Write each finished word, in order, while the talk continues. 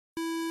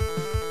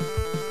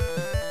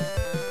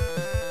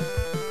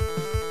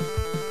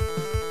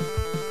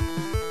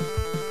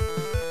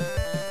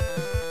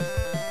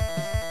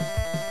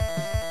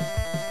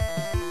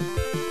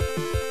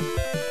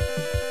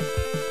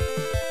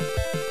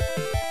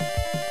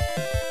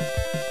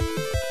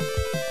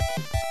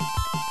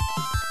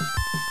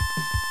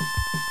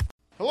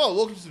Hello,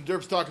 welcome to some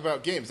Derps Talk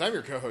About Games. I'm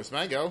your co-host,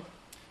 Mango.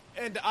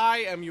 And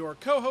I am your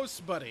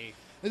co-host, Buddy.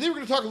 And today we're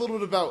going to talk a little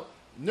bit about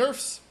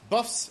nerfs,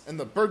 buffs, and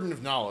the burden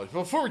of knowledge. But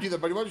before we do that,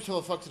 Buddy, why don't you tell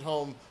the folks at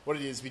home what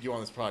it is we do on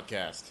this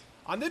podcast?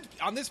 On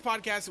this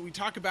podcast, we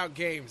talk about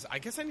games. I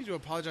guess I need to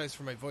apologize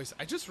for my voice.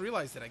 I just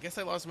realized that. I guess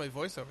I lost my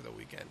voice over the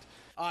weekend.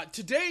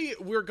 Today,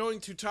 we're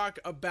going to talk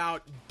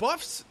about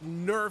buffs,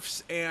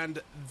 nerfs, and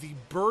the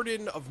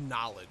burden of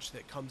knowledge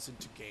that comes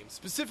into games.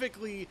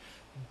 Specifically,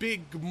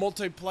 big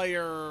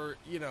multiplayer,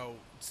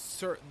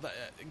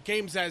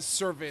 games as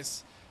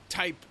service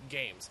type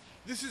games.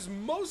 This is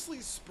mostly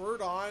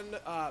spurred on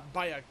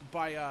by a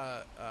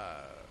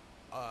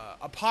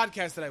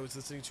podcast that I was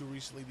listening to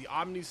recently, the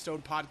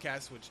Omnistone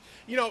podcast, which,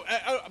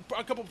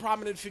 a couple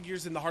prominent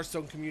figures in the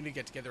Hearthstone community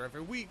get together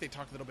every week. They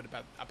talk a little bit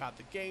about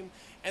the game,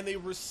 and they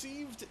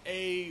received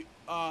a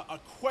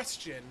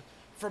question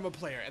from a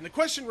player. And the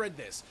question read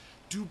this: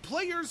 do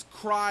players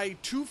cry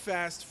too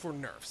fast for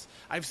nerfs?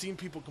 I've seen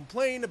people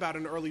complain about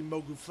an early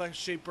Mogu Flesh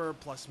Shaper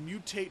plus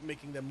Mutate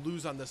making them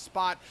lose on the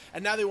spot,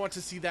 and now they want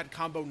to see that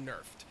combo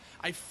nerfed.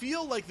 I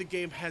feel like the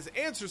game has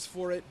answers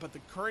for it, but the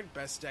current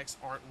best decks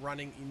aren't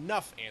running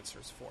enough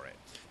answers for it.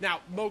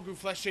 Now, Mogu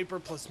Flesh Shaper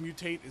plus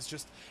Mutate is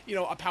just,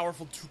 a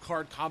powerful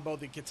 2-card combo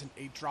that gets an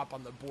 8-drop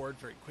on the board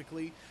very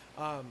quickly.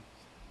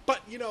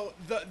 But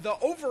the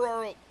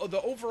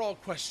overall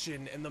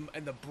question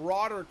and the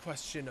broader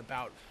question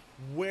about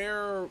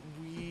where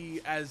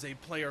we as a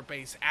player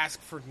base ask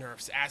for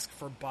nerfs, ask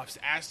for buffs,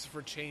 ask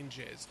for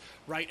changes,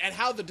 right? And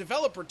how the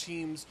developer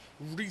teams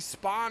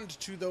respond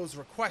to those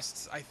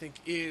requests, I think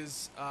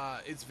is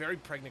it's very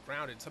pregnant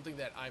ground. It's something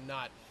that I'm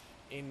not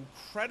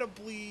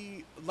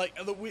incredibly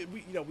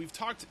we've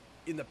talked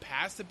in the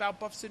past about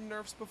buffs and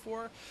nerfs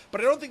before,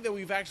 but I don't think that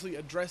we've actually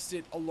addressed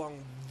it along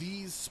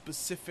these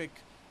specific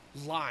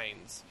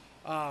lines.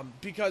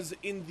 Because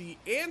in the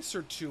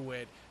answer to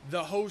it,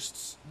 the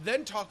hosts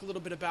then talk a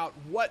little bit about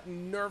what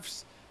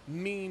nerfs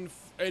mean,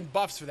 and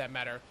buffs for that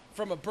matter,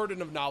 from a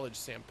burden of knowledge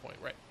standpoint,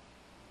 right?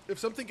 If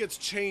something gets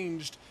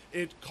changed,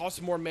 it costs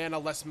more mana,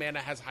 less mana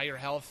has higher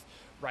health,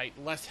 right?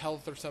 Less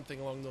health or something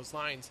along those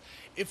lines.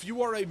 If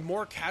you are a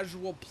more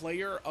casual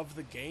player of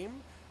the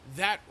game,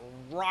 that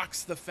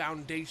rocks the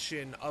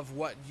foundation of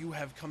what you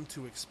have come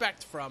to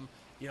expect from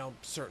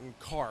certain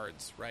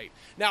cards, right?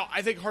 Now,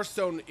 I think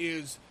Hearthstone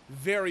is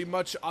very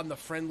much on the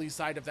friendly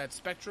side of that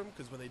spectrum,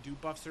 because when they do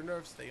buffs or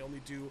nerfs, they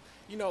only do,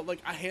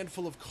 a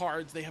handful of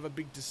cards. They have a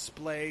big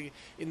display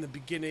in the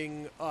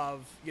beginning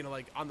of,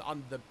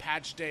 on the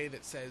patch day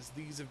that says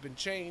these have been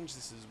changed,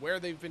 this is where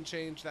they've been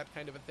changed, that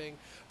kind of a thing.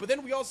 But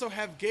then we also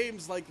have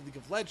games like League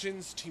of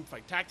Legends,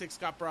 Teamfight Tactics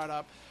got brought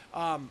up,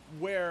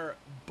 where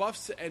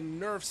buffs and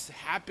nerfs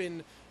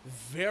happen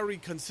very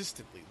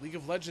consistently. League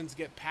of Legends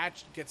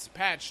gets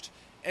patched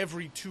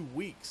every 2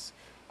 weeks,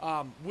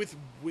 with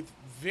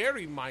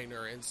very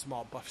minor and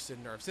small buffs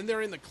and nerfs, and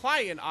they're in the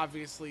client,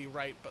 obviously,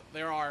 right? But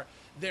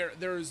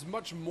there's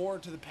much more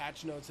to the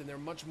patch notes, and they're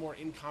much more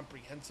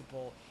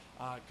incomprehensible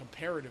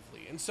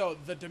comparatively. And so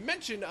the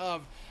dimension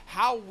of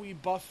how we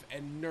buff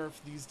and nerf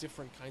these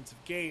different kinds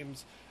of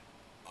games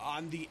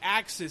on the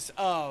axis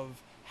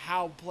of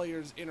how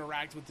players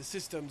interact with the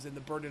systems and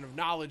the burden of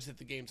knowledge that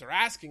the games are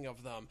asking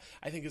of them,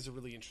 I think is a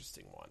really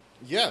interesting one.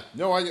 Yeah,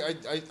 no, I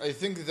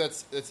think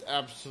that's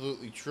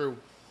absolutely true.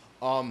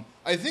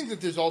 I think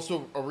that there's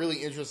also a really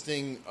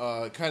interesting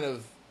kind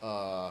of,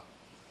 how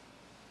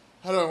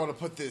do I want to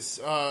put this,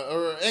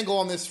 or angle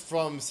on this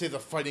from, say, the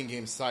fighting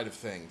game side of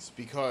things,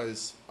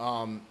 because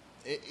fighting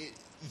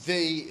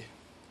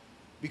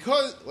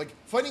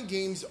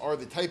games are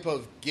the type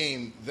of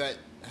game that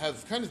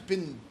have kind of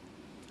been,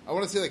 I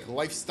want to say,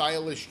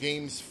 lifestyle-ish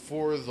games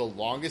for the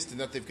longest, and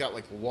that they've got,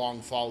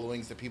 long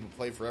followings that people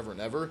play forever and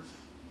ever,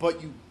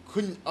 but you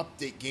couldn't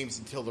update games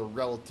until the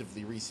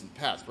relatively recent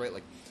past, right?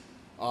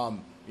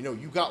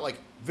 You got,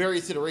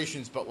 various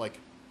iterations, but,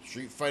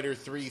 Street Fighter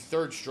 3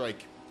 Third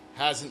Strike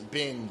hasn't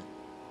been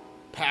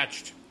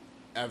patched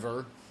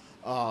ever.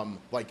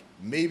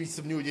 Maybe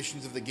some new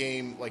editions of the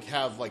game,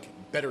 have,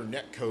 better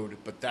netcode,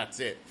 but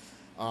that's it.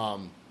 Or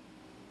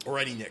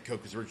any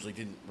netcode, because originally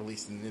didn't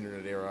release in the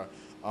internet era.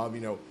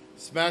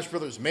 Smash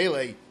Brothers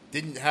Melee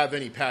didn't have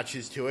any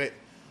patches to it.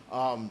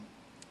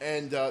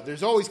 And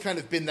there's always kind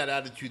of been that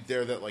attitude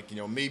there that,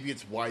 maybe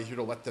it's wiser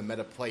to let the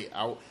meta play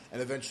out,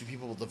 and eventually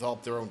people will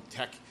develop their own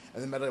tech,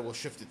 and the meta will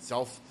shift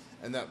itself,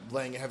 and that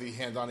laying a heavy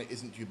hand on it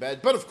isn't too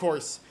bad. But, of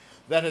course,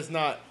 that has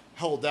not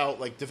held out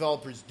like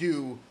developers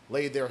do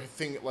lay their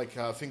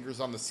fingers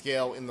on the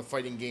scale in the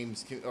fighting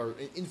games, or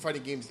in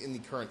fighting games in the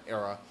current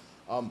era.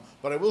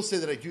 But I will say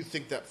that I do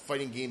think that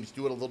fighting games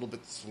do it a little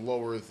bit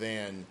slower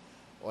than,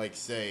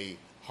 say,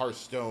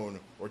 Hearthstone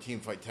or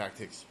Teamfight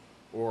Tactics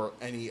or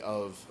any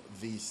of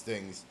these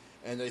things.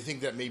 And I think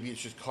that maybe it's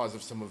just cause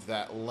of some of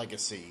that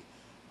legacy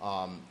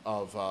of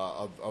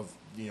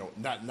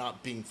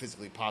not being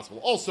physically possible.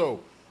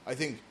 Also, I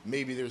think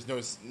maybe there's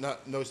no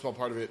small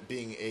part of it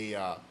being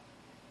a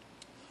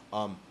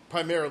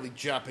primarily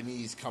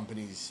Japanese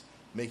companies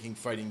making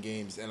fighting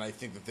games, and I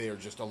think that they are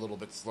just a little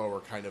bit slower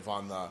kind of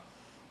on the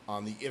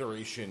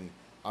iteration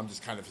I'm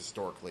just kind of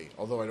historically,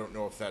 although I don't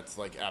know if that's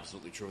like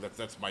absolutely true.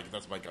 That's my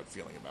gut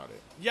feeling about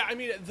it. Yeah, I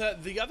mean,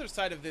 the other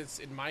side of this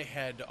in my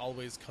head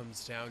always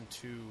comes down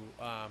to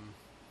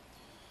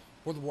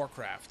World of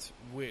Warcraft,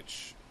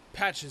 which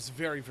patches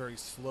very, very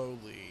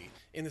slowly,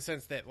 in the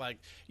sense that, like,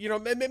 you know,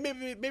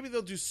 maybe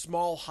they'll do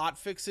small hot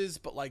fixes,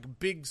 but like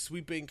big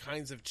sweeping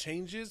kinds of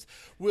changes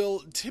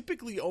will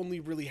typically only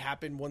really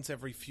happen once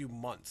every few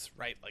months,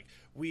 right? Like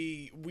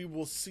we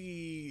will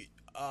see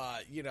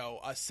you know,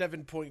 a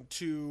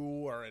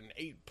 7.2 or an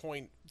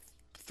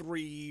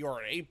 8.3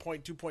 or an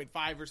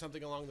 8.2.5 or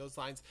something along those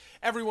lines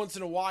every once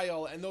in a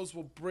while, and those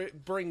will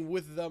bring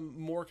with them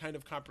more kind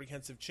of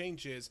comprehensive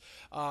changes.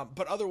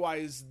 But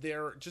otherwise,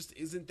 there just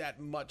isn't that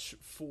much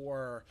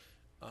for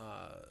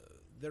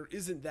there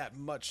isn't that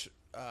much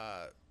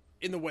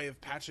in the way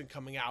of patching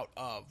coming out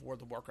of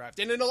World of Warcraft.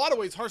 And in a lot of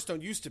ways,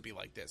 Hearthstone used to be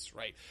like this,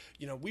 right?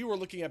 You know, we were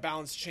looking at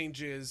balance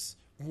changes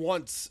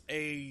once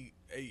a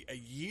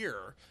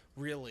year,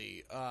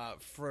 really,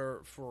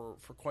 for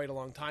quite a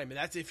long time. And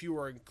that's if you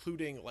were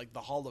including like the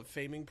Hall of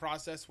Faming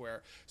process,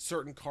 where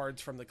certain cards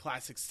from the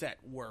classic set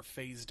were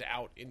phased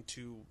out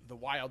into the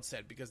wild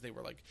set because they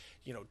were like,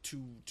 you know,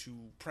 too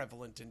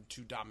prevalent and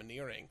too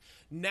domineering.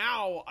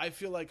 Now I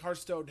feel like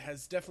Hearthstone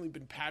has definitely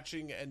been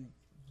patching and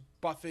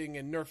buffing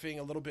and nerfing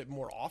a little bit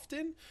more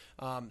often.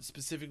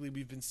 Specifically,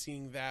 we've been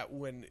seeing that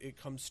when it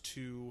comes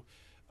to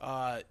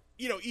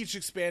you know, each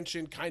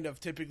expansion kind of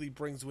typically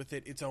brings with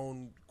it its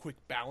own quick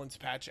balance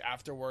patch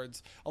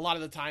afterwards. A lot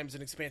of the times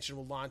an expansion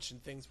will launch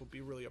and things will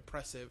be really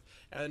oppressive,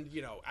 and,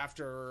 you know,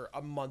 after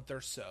a month or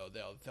so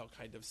they'll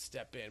kind of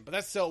step in. But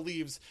that still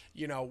leaves,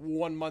 you know,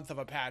 1 month of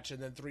a patch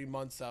and then 3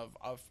 months of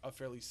a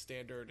fairly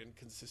standard and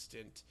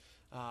consistent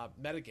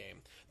metagame.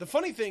 The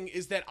funny thing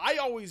is that I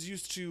always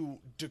used to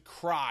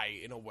decry,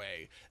 in a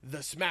way,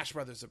 the Smash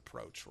Brothers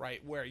approach,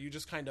 right? Where you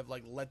just kind of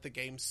like let the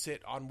game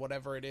sit on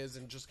whatever it is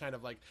and just kind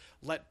of like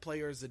let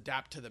players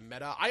adapt to the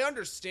meta. I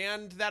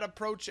understand that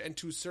approach, and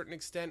to a certain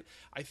extent,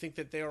 I think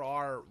that there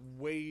are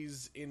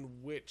ways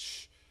in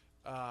which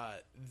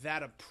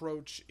that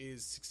approach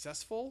is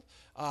successful,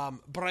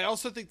 but I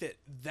also think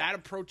that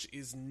approach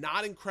is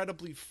not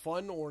incredibly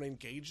fun or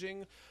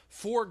engaging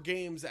for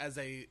games as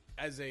a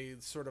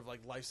sort of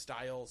like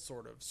lifestyle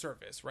sort of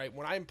service, right?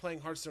 When I'm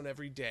playing Hearthstone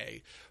every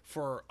day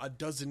for a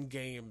dozen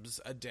games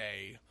a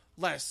day,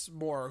 less,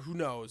 more, who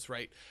knows,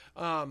 right?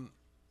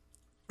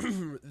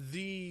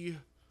 The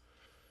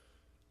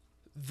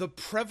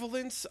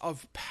prevalence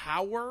of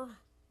power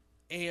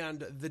and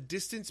the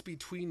distance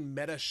between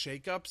meta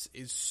shakeups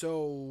is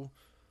so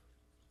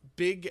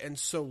big and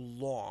so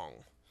long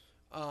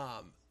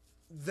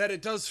that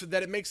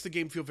it makes the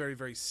game feel very,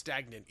 very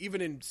stagnant. Even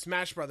in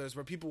Smash Brothers,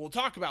 where people will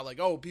talk about like,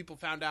 oh, people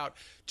found out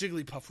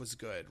Jigglypuff was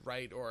good,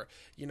 right? Or,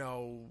 you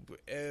know,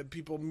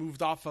 people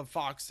moved off of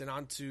Fox and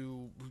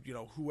onto, you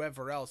know,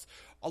 whoever else.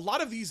 A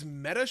lot of these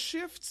meta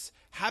shifts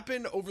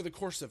happen over the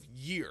course of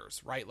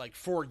years, right? Like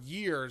for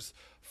years,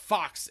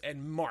 Fox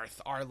and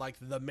Marth are like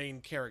the main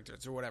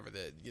characters, or whatever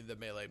the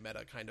Melee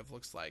meta kind of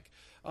looks like.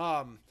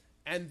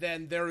 And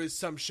then there is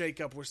some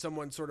shakeup where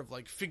someone sort of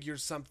like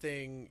figures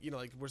something, you know,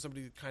 like where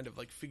somebody kind of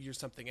like figures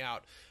something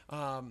out.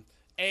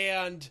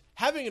 And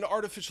having an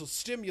artificial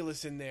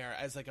stimulus in there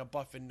as like a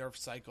buff and nerf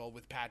cycle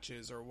with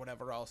patches or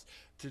whatever else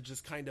to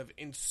just kind of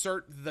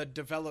insert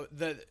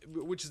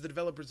which is the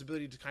developer's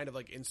ability to kind of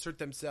like insert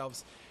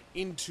themselves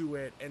into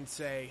it and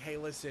say, hey,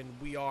 listen,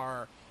 we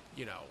are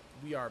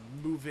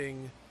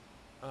moving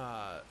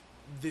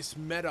this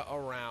meta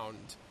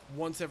around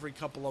once every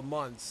couple of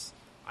months,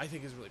 I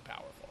think is really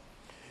powerful.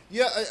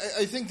 Yeah,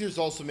 I think there's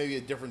also maybe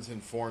a difference in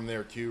form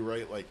there too,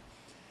 right? Like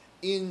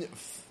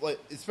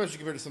especially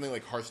compared to something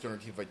like Hearthstone or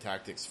Teamfight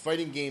Tactics,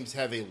 fighting games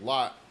have a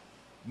lot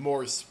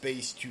more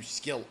space to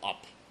skill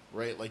up,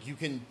 right? Like you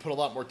can put a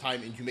lot more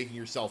time into making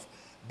yourself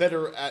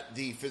better at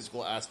the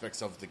physical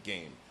aspects of the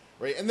game,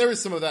 right? And there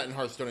is some of that in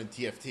Hearthstone and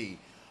TFT,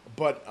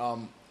 but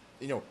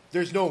you know,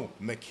 there's no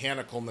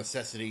mechanical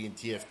necessity in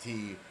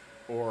TFT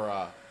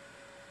or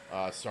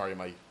sorry,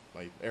 my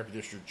air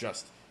conditioner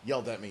just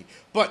yelled at me.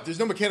 But there's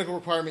no mechanical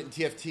requirement in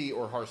TFT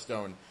or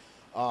Hearthstone.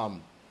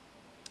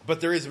 But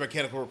there is a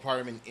mechanical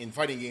requirement in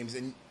fighting games,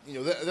 and you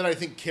know that I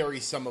think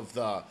carries some of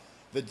the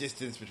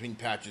distance between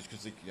patches,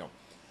 because you know,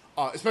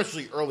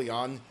 especially early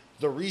on,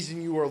 the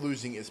reason you are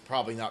losing is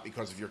probably not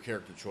because of your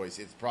character choice.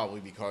 It's probably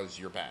because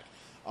you're bad.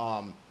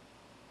 I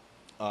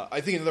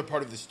think another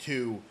part of this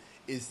too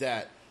is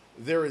that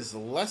there is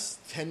less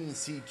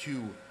tendency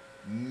to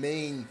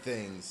main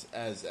things,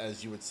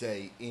 as you would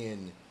say,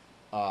 in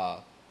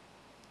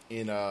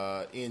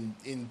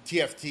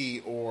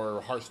TFT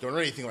or Hearthstone or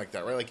anything like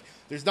that, right? Like,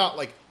 there's not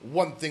like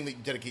one thing that you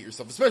dedicate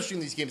yourself, especially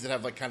in these games that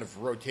have like kind of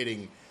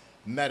rotating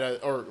meta,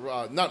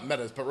 or not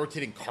metas, but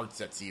rotating card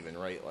sets even,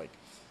 right? Like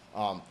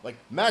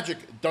Magic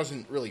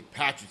doesn't really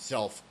patch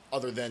itself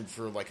other than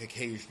for like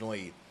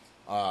occasionally,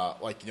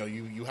 like, you know,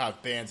 you have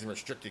bans and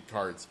restricted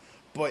cards,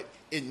 but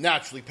it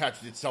naturally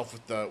patches itself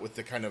with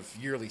the kind of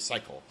yearly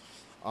cycle.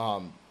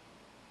 And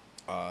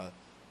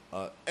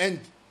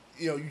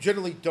you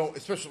generally don't,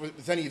 especially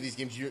with any of these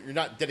games, you're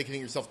not dedicating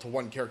yourself to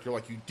one character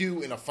like you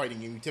do in a fighting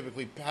game. You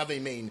typically have a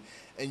main,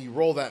 and you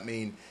roll that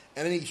main,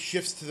 and any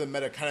shifts to the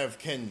meta kind of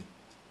can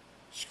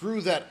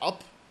screw that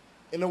up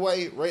in a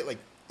way, right? Like,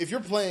 if you're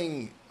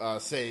playing,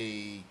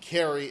 say,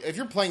 carry, if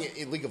you're playing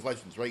in League of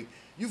Legends, right,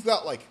 you've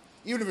got, like,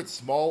 even if it's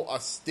small, a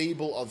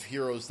stable of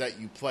heroes that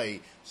you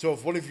play. So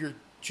if one of your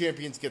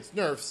champions gets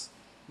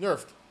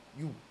nerfed,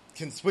 you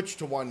can switch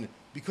to one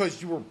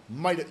because you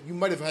might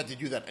have had to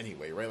do that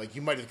anyway, right? Like,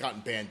 you might have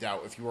gotten banned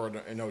out if you were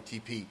an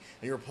OTP and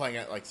you were playing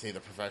at, like, say, the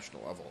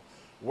professional level.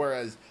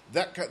 Whereas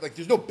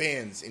there's no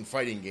bans in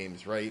fighting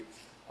games, right?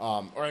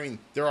 Or I mean,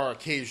 there are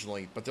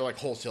occasionally, but they're like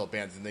wholesale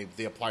bans, and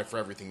they apply for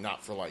everything,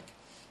 not for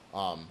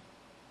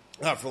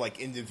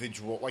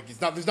individual, like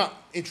there's not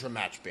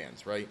intra-match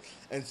bans, right?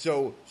 And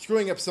so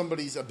screwing up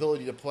somebody's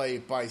ability to play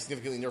by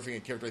significantly nerfing a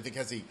character, I think,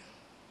 has a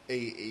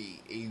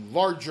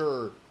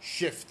larger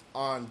shift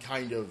on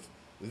kind of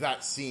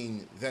that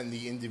scene than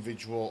the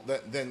individual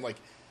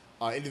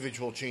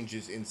individual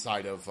changes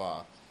inside of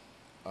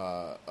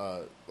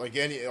like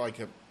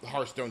a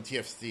Hearthstone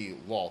TFC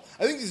LOL.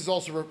 I think this is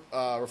also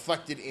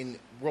reflected in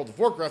World of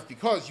Warcraft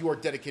because you are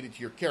dedicated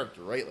to your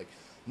character, right? Like,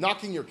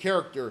 knocking your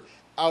character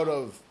out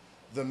of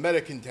the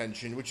meta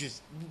contention, which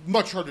is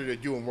much harder to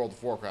do in World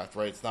of Warcraft,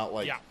 right? It's not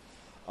like,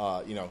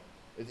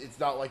 it's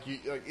not like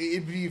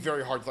it'd be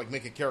very hard to like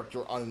make a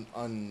character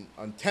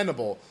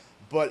untenable.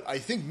 But I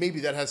think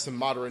maybe that has some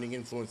moderating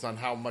influence on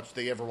how much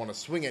they ever want to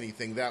swing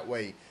anything. That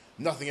way,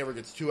 nothing ever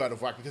gets too out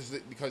of whack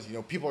because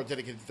people are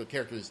dedicated to their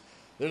characters.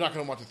 They're not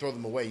going to want to throw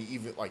them away,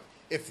 even like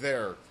if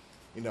they're,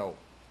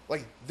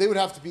 like they would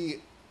have to be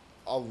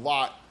a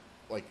lot.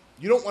 Like,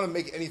 you don't want to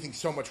make anything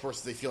so much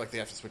worse that they feel like they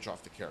have to switch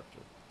off the character.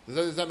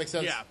 Does that make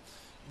sense? Yeah.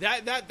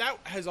 That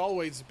has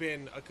always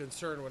been a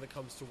concern when it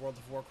comes to World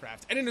of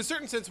Warcraft. And in a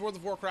certain sense, World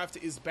of Warcraft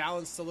is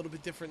balanced a little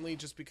bit differently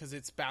just because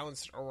it's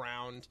balanced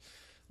around,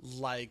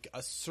 like,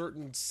 a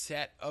certain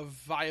set of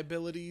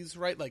viabilities,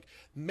 right? Like,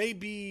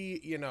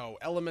 maybe,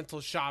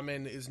 Elemental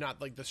Shaman is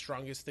not, like, the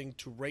strongest thing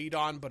to raid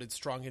on, but it's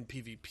strong in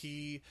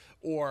PvP,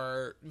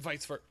 or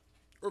vice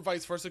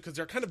versa, because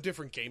they're kind of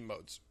different game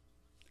modes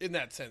in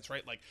that sense,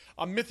 right? Like,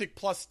 a Mythic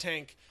Plus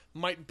tank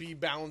might be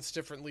balanced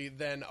differently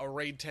than a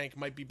raid tank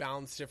might be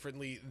balanced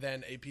differently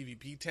than a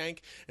PvP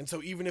tank. And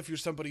so even if you're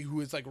somebody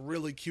who is, like,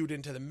 really cued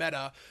into the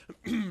meta,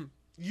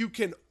 you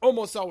can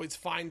almost always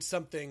find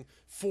something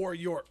for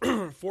your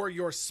for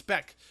your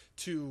spec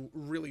to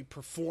really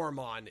perform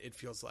on, it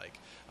feels like.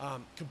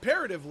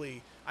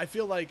 Comparatively, I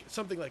feel like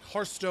something like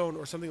Hearthstone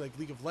or something like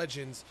League of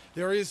Legends,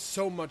 there is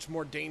so much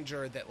more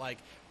danger that, like,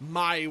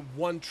 my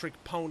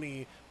one-trick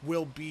pony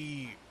will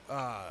be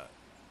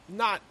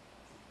not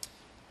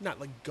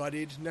like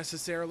gutted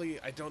necessarily.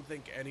 I don't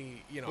think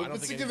any, I don't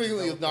think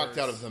significantly knocked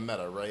out of the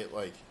meta, right?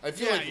 Like, I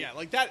feel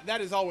like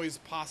that is always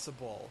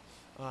possible.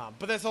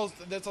 But that's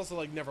also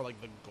like never like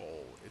the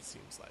goal, it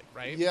seems like,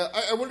 right? Yeah,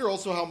 I wonder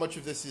also how much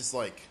of this is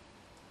like,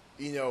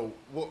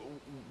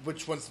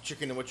 which one's the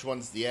chicken and which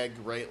one's the egg,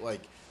 right?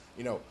 Like,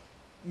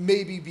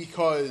 maybe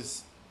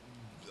because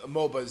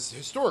MOBAs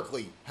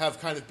historically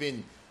have kind of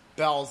been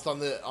balanced on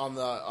the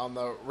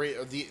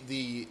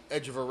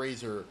edge of a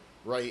razor,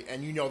 right?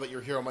 And that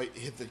your hero might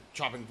hit the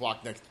chopping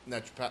block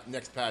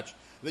next patch,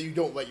 that you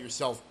don't let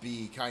yourself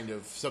be kind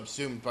of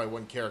subsumed by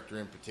one character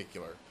in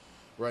particular.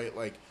 Right,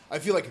 like, I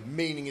feel like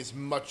maining is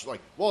much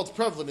like, well, it's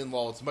prevalent in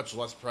LoL. It's much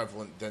less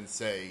prevalent than,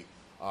 say,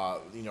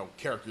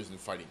 characters in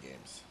fighting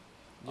games.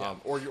 Yeah.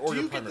 Do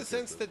you get the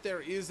sense that there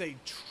is a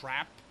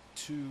trap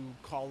to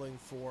calling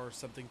for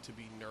something to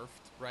be nerfed?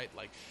 Right,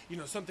 like,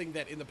 something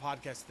that in the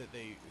podcast that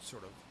they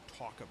sort of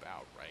talk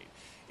about, right,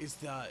 is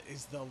the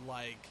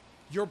like,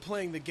 you're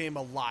playing the game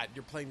a lot.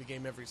 You're playing the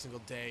game every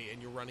single day,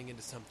 and you're running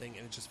into something,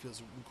 and it just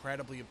feels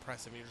incredibly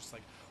impressive. And you're just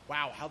like,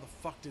 wow, how the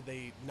fuck did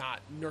they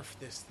not nerf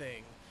this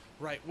thing?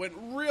 Right,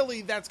 when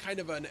really that's kind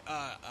of a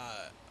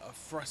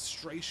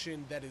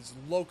frustration that is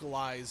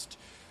localized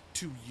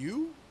to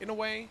you in a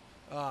way,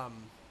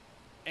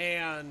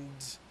 and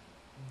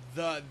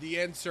the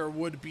answer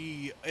would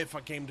be, if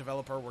a game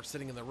developer were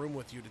sitting in the room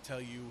with you, to tell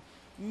you,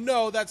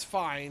 no, that's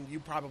fine. You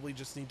probably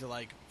just need to,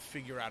 like,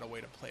 figure out a way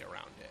to play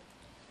around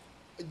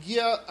it.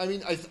 Yeah, I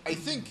mean, I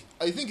think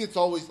it's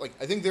always like,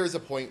 I think there is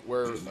a point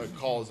where a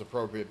call is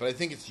appropriate, but I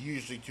think it's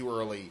usually too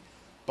early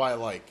by,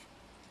 like,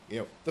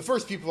 the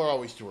first people are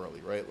always too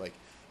early, right? Like,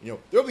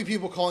 there'll be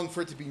people calling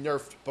for it to be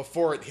nerfed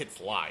before it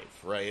hits live,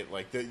 right?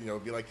 Like, be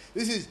like,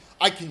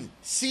 I can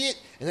see it,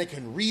 and I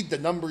can read the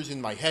numbers in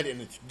my head, and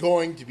it's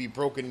going to be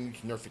broken, and you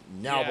can nerf it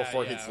now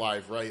before it hits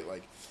live, right?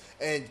 Like,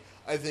 and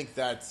I think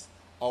that's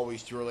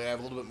always too early. I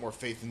have a little bit more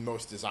faith in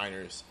most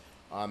designers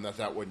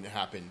that wouldn't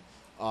happen.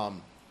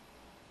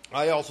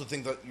 I also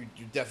think that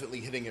you're definitely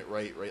hitting it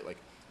right? Like,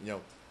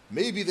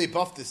 maybe they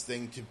buffed this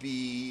thing to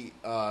be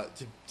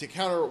to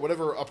counter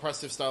whatever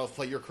oppressive style of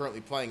play you're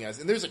currently playing as,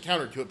 and there's a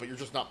counter to it, but you're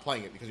just not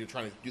playing it because you're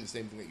trying to do the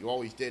same thing that you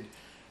always did.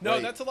 No,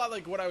 right? That's a lot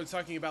like what I was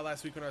talking about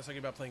last week when I was talking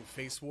about playing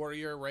Face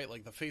Warrior, right?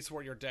 Like the Face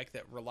Warrior deck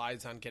that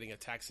relies on getting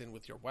attacks in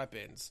with your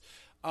weapons.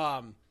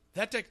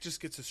 that deck just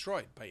gets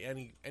destroyed by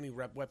any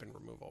weapon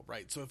removal,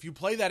 right? So if you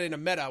play that in a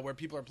meta where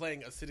people are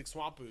playing Acidic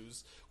Swamp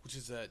Ooze, which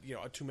is a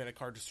 2-mana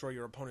card, destroy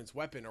your opponent's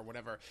weapon or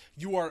whatever,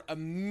 you are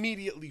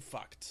immediately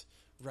fucked,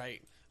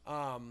 right?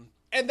 And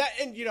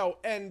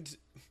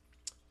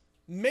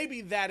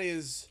maybe that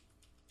is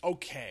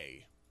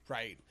okay,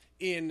 right?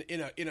 In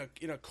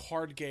a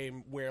card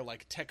game where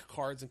like tech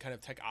cards and kind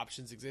of tech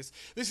options exist.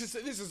 This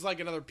is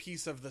like another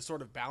piece of the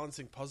sort of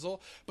balancing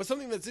puzzle. But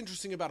something that's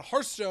interesting about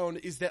Hearthstone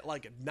is that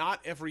like not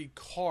every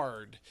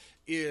card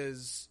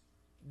is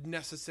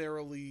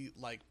necessarily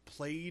like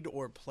played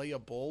or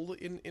playable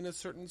in a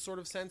certain sort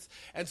of sense.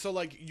 And so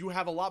like you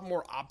have a lot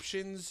more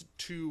options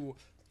to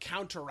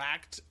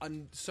counteract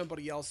on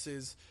somebody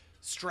else's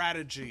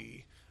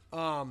strategy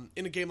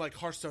in a game like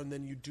Hearthstone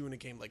than you do in a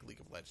game like League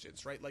of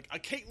Legends, right? Like a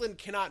Caitlyn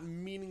cannot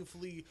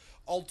meaningfully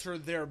alter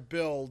their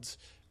build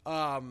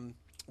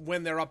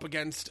when they're up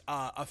against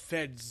a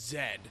Fed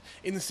Zed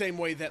in the same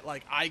way that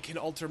like I can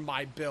alter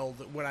my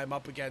build when I'm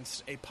up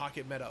against a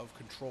pocket meta of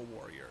Control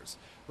Warriors,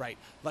 right?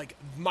 Like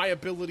my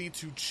ability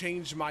to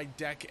change my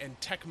deck and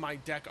tech my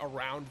deck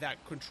around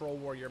that Control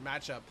Warrior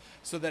matchup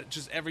so that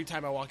just every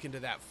time I walk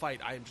into that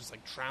fight I am just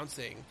like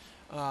trouncing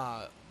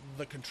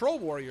the Control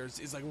Warriors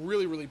is like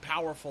really, really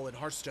powerful in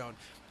Hearthstone,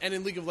 and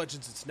in League of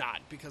Legends it's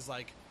not, because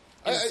like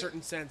in a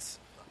certain sense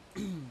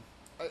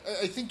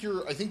I think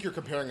you're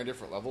comparing on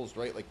different levels,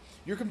 right? Like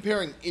you're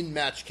comparing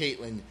in-match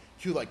Caitlyn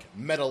to like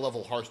meta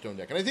level Hearthstone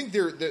deck, and I think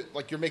they're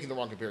like you're making the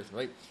wrong comparison,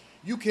 right?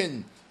 You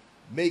can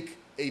make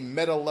a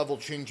meta level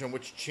change on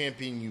which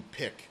champion you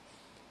pick.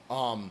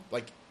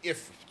 Like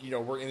if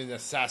we're in an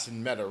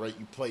assassin meta, right?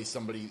 You play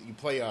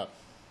a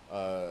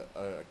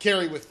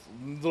carry with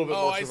a little bit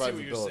more survivability. I see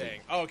what you're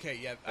saying. Oh, okay,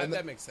 yeah,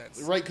 that makes sense.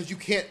 Right, because you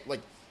can't,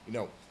 like,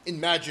 in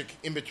Magic,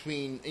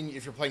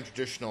 if you're playing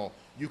traditional,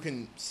 you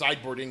can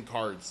sideboard in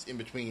cards in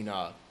between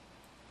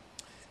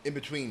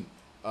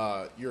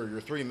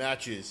your three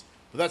matches,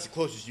 but that's the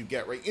closest you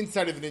get, right?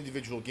 Inside of an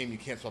individual game, you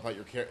can't swap out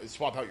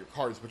your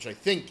cards, which I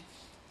think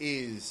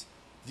is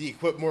the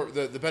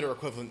better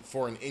equivalent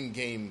for an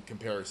in-game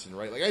comparison,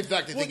 right? Like, in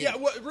fact, I think...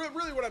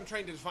 really what I'm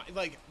trying to define,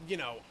 like,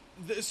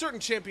 certain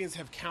champions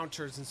have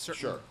counters and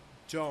certain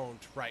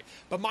don't, right?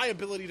 But my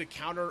ability to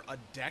counter a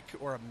deck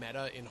or a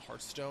meta in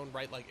Hearthstone,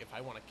 right? Like, if I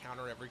want to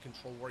counter every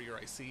Control Warrior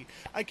I see,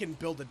 I can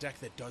build a deck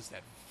that does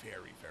that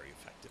very, very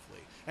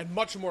effectively. And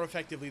much more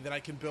effectively than I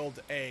can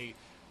build a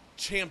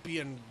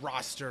champion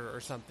roster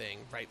or something,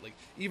 right? Like,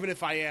 even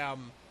if I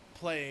am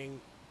playing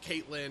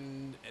Caitlyn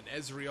and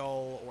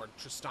Ezreal or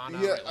Tristana,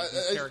 right? Like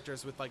these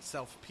characters with like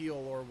self-peel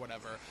or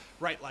whatever,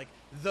 right? Like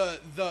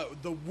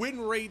the win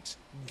rate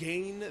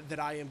gain that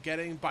I am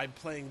getting by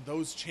playing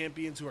those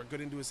champions who are good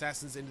into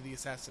assassins into the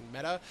assassin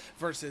meta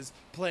versus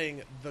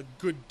playing the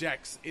good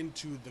decks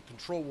into the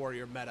Control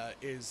Warrior meta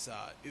is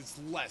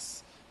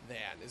less than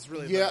is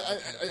really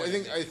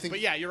I think. But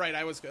yeah, you're right.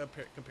 I was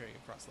comparing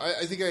across.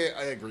 I think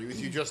I agree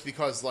with you just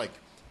because like.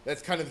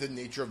 That's kind of the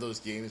nature of those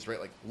games, right?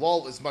 Like,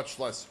 LoL is much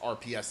less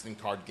RPS than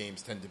card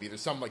games tend to be.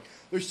 There's some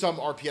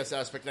RPS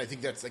aspect, and I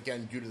think that's,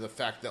 again, due to the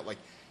fact that, like,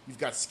 you've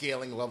got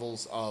scaling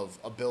levels of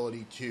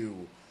ability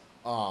to,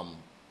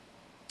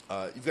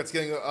 you've got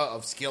scaling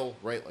of skill,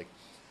 right? Like,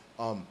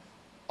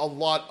 a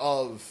lot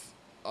of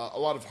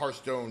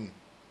Hearthstone,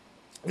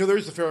 there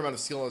is a fair amount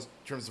of skill in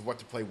terms of what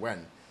to play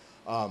when.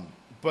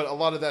 But a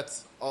lot of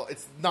that's,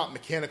 it's not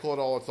mechanical at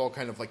all. It's all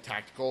kind of, like,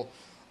 tactical.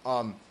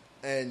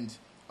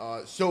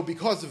 So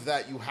because of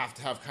that, you have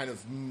to have kind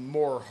of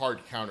more hard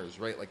counters,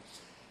 right? Like,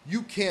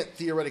 you can't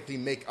theoretically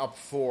make up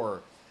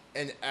for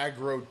an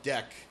aggro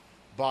deck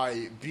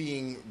by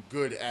being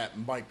good at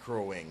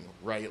microing,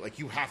 right? Like,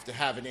 you have to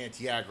have an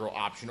anti-aggro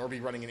option or be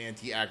running an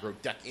anti-aggro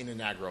deck in an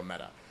aggro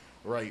meta,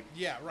 right?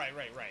 Yeah, right.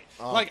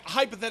 Like,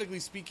 hypothetically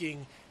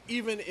speaking,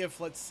 even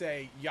if, let's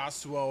say,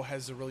 Yasuo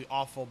has a really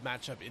awful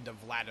matchup into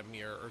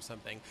Vladimir or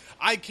something,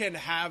 I can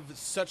have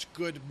such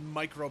good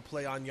micro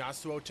play on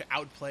Yasuo to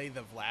outplay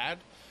the Vlad.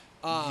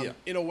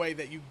 In a way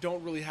that you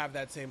don't really have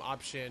that same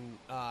option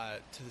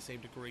to the same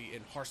degree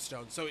in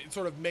Hearthstone. So it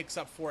sort of makes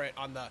up for it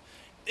on the...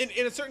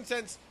 In a certain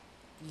sense,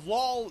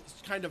 LoL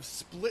kind of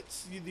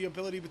splits the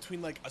ability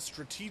between like a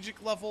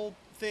strategic level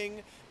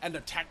thing and a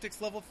tactics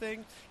level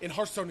thing. In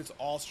Hearthstone, it's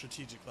all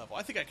strategic level.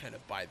 I think I kind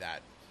of buy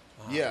that.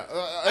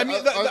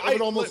 I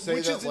would almost say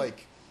that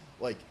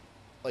like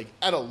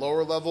at a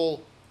lower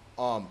level,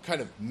 kind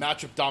of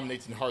matchup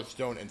dominates in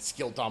Hearthstone and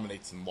skill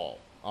dominates in LoL,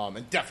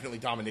 and definitely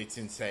dominates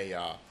in say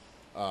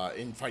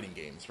in fighting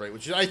games, right?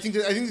 Which I think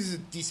this is a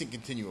decent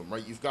continuum,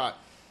 right? You've got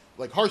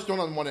like Hearthstone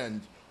on one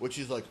end, which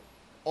is like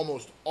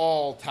almost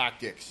all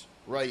tactics,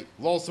 right?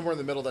 LoL somewhere in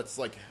the middle that's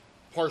like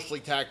partially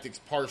tactics,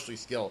 partially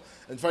skill,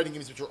 and fighting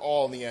games which are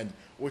all in the end,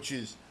 which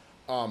is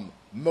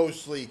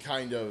mostly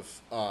kind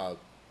of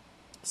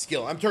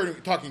skill. I'm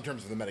talking in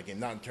terms of the metagame,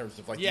 not in terms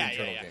of like the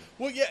internal game.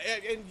 Well, yeah,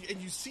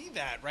 and you see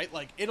that, right?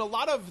 Like in a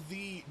lot of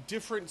the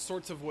different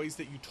sorts of ways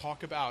that you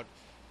talk about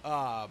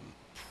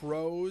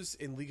pros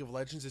in League of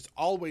Legends, it's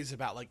always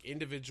about like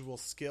individual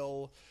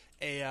skill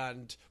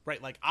and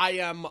right, like I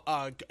am,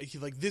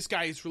 like this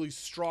guy is really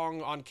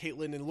strong on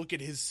Caitlyn, and look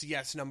at his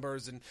CS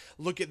numbers, and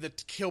look at the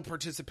kill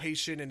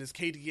participation and his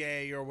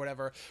KDA or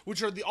whatever,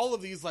 which are all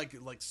of these like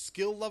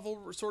skill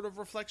level sort of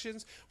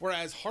reflections.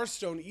 Whereas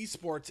Hearthstone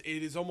esports,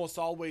 it is almost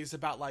always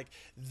about like,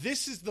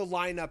 this is the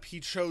lineup he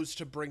chose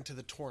to bring to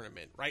the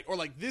tournament, right? Or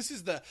like, this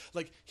is the,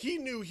 like, he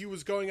knew he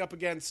was going up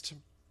against,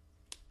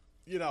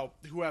 you know,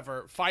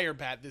 whoever,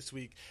 Firebat this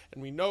week,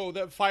 and we know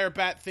that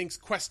Firebat thinks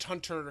Quest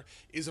Hunter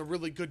is a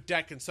really good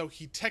deck, and so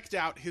he teched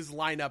out his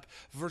lineup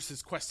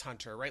versus Quest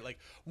Hunter, right? Like,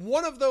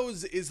 one of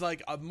those is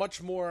like a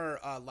much more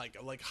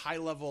like high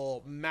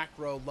level,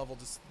 macro level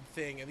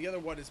thing, and the other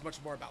one is much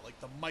more about like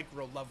the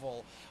micro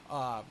level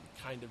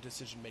kind of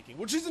decision making.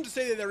 Which isn't to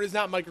say that there is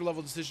not micro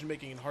level decision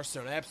making in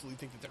Hearthstone. I absolutely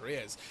think that there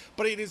is,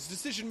 but it is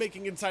decision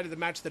making inside of the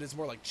match that is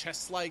more like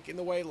chess like in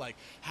the way, like,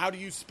 how do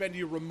you spend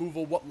your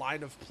removal? What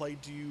line of play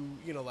do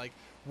you know, like,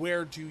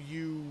 where do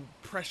you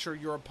pressure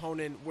your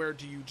opponent? Where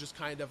do you just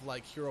kind of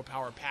like hero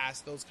power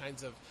pass? Those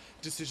kinds of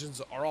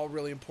decisions are all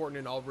really important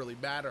and all really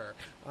matter.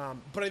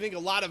 But I think a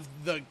lot of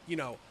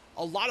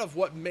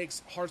what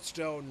makes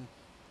Hearthstone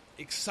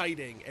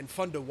exciting and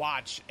fun to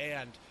watch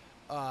and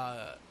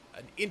an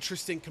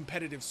interesting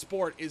competitive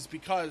sport is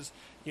because,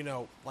 you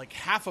know, like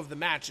half of the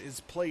match is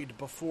played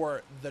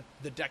before the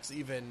decks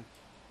even,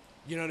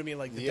 you know what I mean?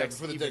 Like the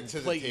decks even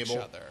play each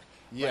other.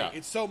 Yeah. Right?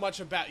 It's so much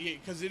about,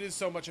 because it is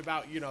so much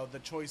about, you know, the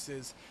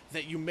choices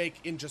that you make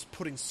in just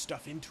putting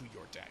stuff into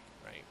your deck,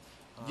 right?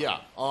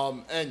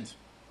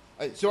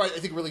 So I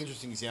think a really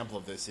interesting example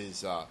of this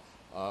is,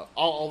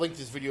 I'll link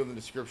this video in the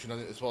description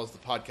as well as the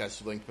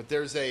podcast you linked, but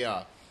there's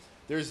a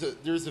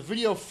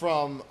video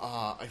from,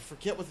 I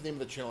forget what the name of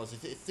the channel is. I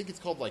think it's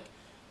called like,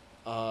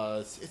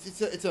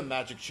 it's a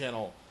Magic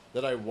channel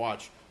that I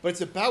watch, but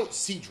it's about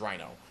Siege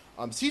Rhino.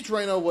 Siege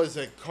Rhino was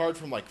a card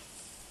from like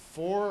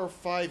 4 or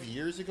 5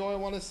 years ago, I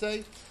want to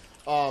say.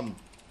 I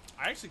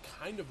actually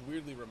kind of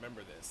weirdly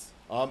remember this.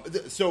 I do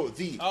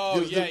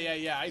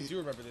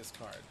remember this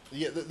card.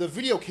 Yeah, the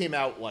video came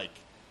out like,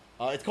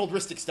 it's called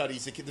Ristic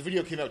Studies. The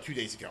video came out 2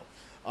 days ago.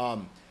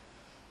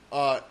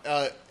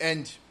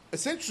 And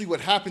essentially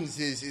what happens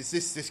is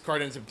this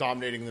card ends up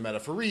dominating the meta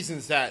for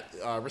reasons that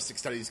Ristic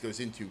Studies goes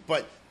into.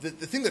 But the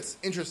thing that's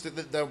interesting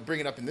that I'll bring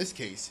it up in this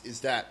case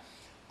is that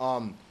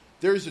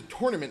there's a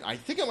tournament. I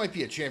think it might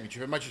be a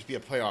championship. It might just be a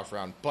playoff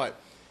round. But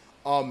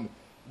one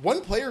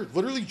player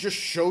literally just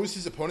shows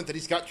his opponent that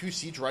he's got 2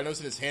 Siege Rhinos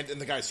in his hand, and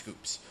the guy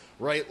scoops.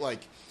 Right? Like,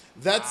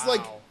 that's wow.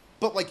 like...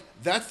 But, like,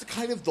 that's the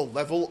kind of the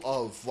level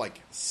of,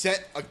 like,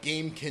 set a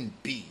game can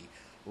be.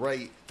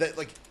 Right? That,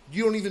 like,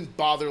 you don't even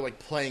bother, like,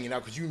 playing it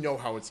out because you know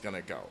how it's going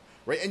to go.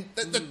 Right? And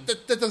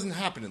that doesn't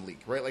happen in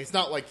League. Right? Like, it's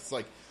not like it's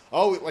like,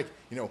 oh, like,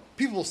 you know,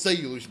 people will say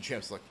you lose in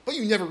Champ Select, but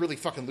you never really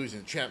fucking lose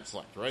in Champ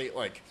Select. Right?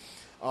 Like,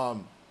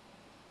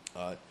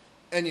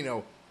 and you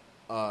know,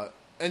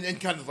 and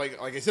kind of like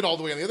I said, all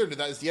the way on the other end of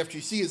that is the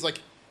FGC is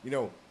like, you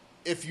know,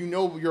 if you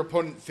know your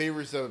opponent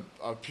favors a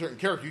certain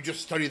character, you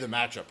just study the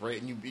matchup, right,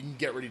 and you can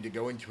get ready to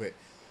go into it.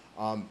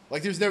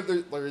 Like there's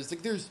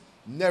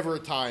never a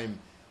time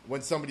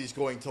when somebody's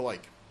going to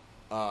like,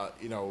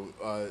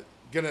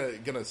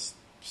 gonna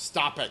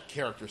stop at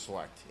character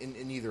select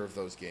in either of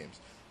those games.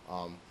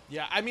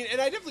 Yeah, I mean, and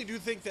I definitely do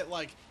think that,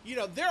 like, you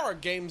know, there are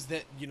games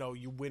that, you know,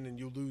 you win and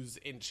you lose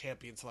in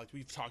Champion Select.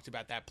 We've talked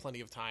about that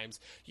plenty of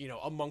times, you know,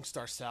 amongst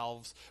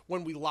ourselves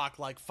when we lock,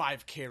 like,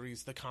 5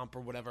 carries the comp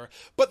or whatever.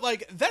 But,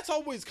 like, that's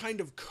always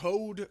kind of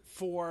code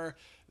for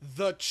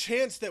the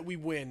chance that we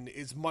win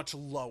is much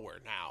lower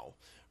now,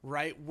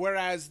 right?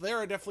 Whereas there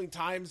are definitely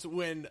times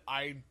when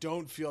I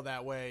don't feel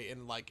that way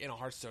in a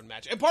Hearthstone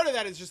match. And part of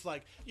that is just,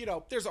 like, you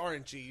know, there's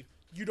RNG.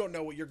 You don't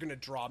know what you're going to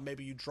draw.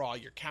 Maybe you draw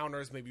your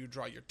counters. Maybe you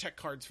draw your tech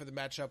cards for the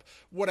matchup.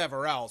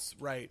 Whatever else,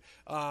 right?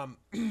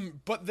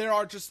 But there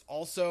are just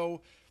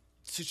also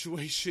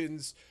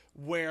situations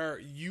where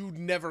you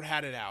never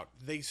had it out.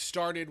 They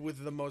started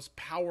with the most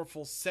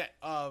powerful set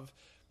of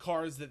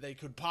cards that they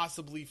could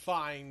possibly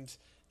find,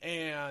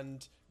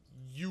 and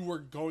you were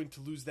going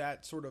to lose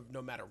that sort of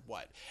no matter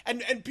what.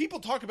 And people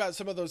talk about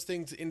some of those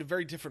things in a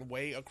very different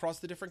way across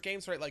the different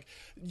games, right? Like,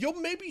 you'll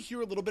maybe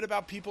hear a little bit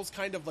about people's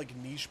kind of like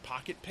niche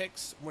pocket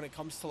picks when it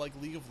comes to like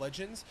League of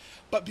Legends,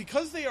 but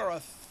because they are a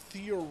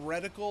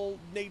theoretical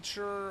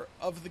nature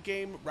of the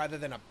game rather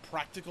than a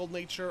practical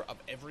nature of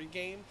every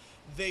game,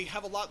 they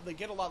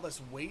get a lot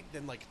less weight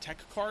than like tech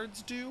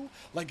cards do.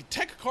 Like,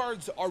 tech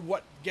cards are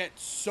what get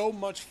so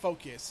much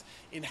focus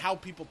in how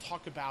people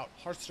talk about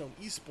Hearthstone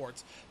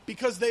esports,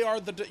 because they are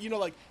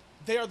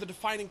they are the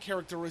defining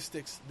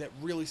characteristics that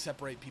really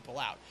separate people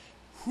out.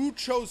 Who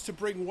chose to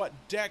bring what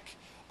deck?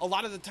 A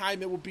lot of the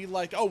time it will be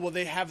like, oh, well,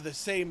 they have the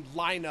same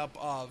lineup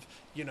of,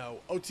 you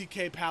know,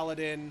 OTK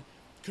Paladin,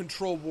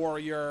 Control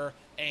Warrior,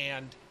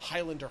 and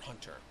Highlander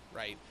Hunter,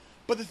 right?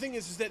 But the thing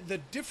is that the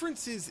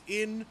differences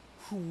in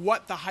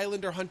what the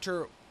Highlander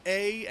Hunter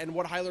A and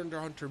what Highlander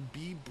Hunter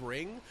B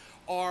bring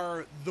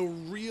are the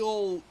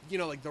real, you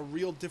know, like the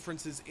real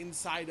differences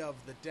inside of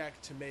the deck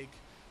to make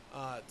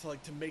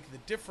to make the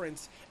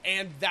difference,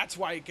 and that's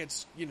why it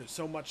gets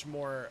so much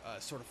more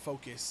sort of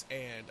focus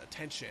and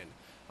attention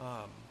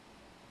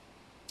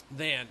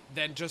than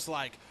just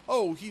like,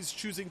 oh, he's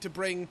choosing to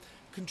bring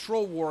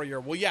Control Warrior.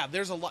 Well, yeah,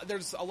 there's a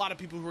lot of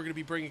people who are going to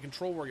be bringing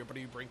Control Warrior, but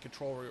are you bringing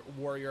Control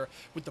Warrior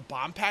with the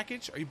bomb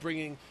package? Are you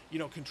bringing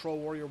Control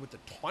Warrior with the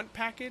taunt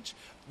package?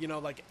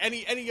 Like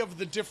any of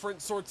the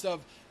different sorts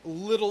of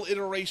little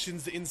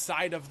iterations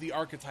inside of the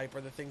archetype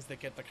are the things that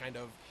get the kind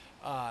of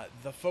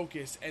the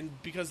focus. And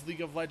because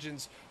League of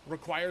Legends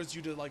requires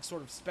you to like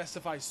sort of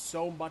specify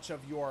so much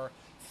of your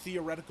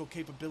theoretical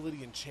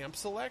capability in champ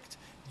select,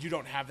 you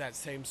don't have that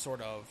same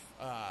sort of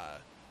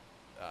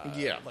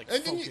like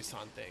focus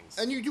on things.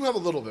 And you do have a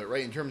little bit,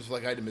 right, in terms of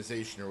like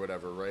itemization or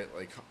whatever, right?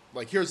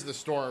 Like Here's the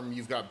Storm,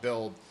 you've got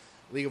build.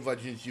 League of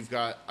Legends, you've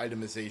got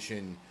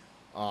itemization.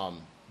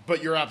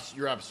 But you're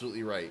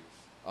absolutely right.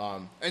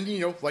 And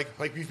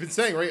like we've been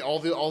saying, right, all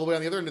the way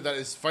on the other end of that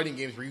is fighting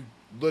games where you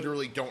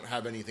literally don't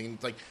have anything.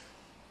 It's like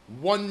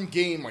one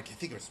game, like I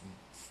think it was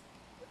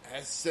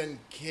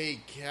SNK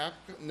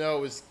Capcom. No,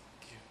 it was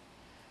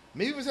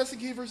maybe it was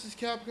SNK versus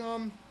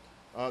Capcom.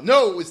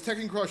 No, it was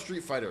Tekken Cross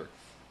Street Fighter.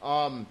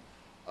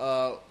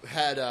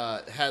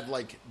 Had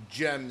like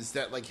gems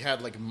that like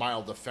had like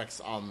mild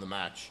effects on the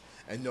match,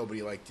 and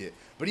nobody liked it.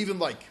 But even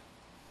like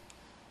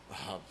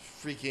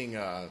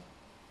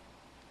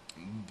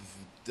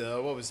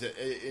what was it?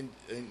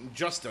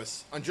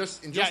 Injustice.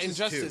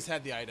 Injustice 2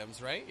 had the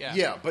items, right?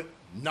 Yeah, but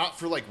not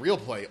for like real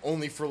play.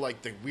 Only for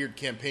like the weird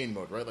campaign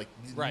mode, right? Like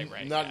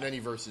right. Not in any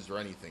verses or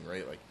anything,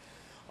 right? Like.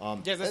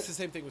 That's the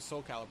same thing with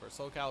Soul Calibur.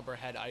 Soul Calibur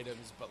had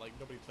items, but like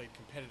nobody played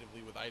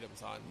competitively with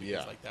items on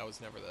because like that was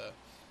never the,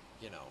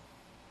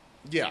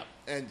 Yeah,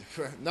 and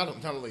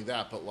not only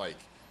that, but like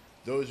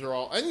those are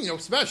all, and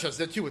Smash has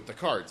that too with the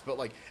cards, but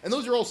like, and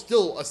those are all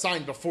still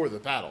assigned before the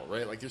battle,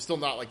 right? Like, there's still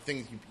not like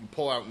things you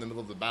pull out in the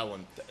middle of the battle.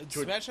 And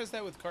Smash has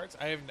that with cards.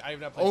 I have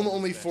not played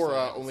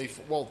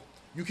well,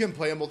 you can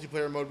play a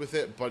multiplayer mode with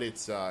it, but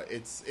it's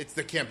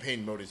the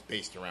campaign mode is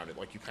based around it.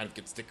 Like, you kind of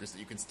get stickers that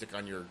you can stick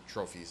on your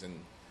trophies and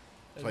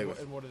play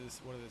with. And what do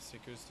the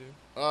stickers do?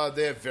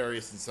 They have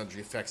various and sundry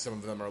effects. Some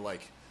of them are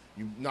like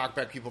you knock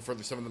back people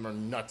further. Some of them are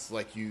nuts.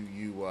 Like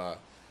you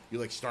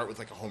like start with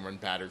like a home run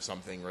bat or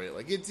something, right?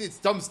 Like it's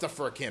dumb stuff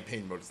for a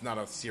campaign mode. It's not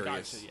a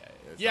serious.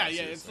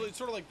 Gotcha, It's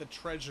sort of like the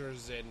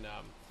treasures in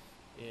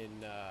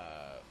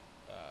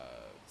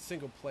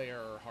single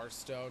player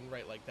Hearthstone,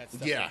 right? Like that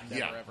stuff would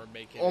never ever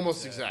make it.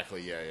 Almost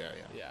exactly. Yeah.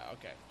 Yeah.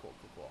 Okay. Cool.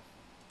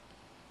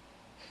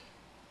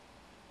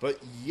 But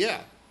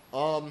yeah.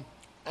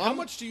 How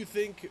much do you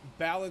think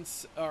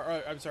balance?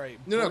 I'm sorry.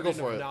 No, go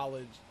for it.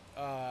 Knowledge.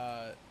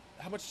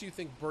 How much do you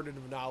think burden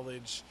of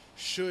knowledge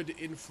should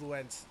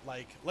influence?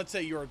 Like, let's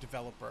say you're a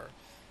developer,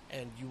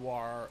 and you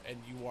are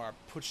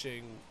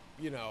pushing,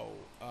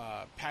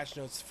 patch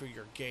notes for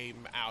your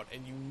game out,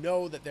 and you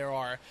know that there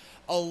are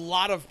a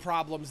lot of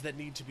problems that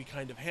need to be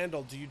kind of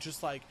handled. Do you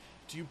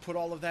put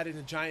all of that in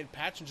a giant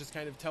patch and just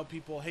kind of tell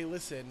people, hey,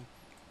 listen,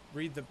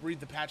 read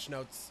the patch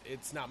notes.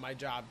 It's not my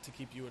job to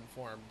keep you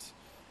informed.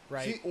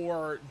 Right?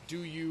 Or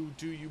do you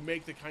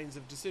make the kinds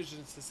of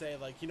decisions to say,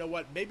 like, you know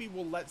what, maybe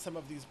we'll let some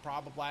of these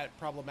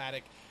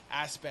problematic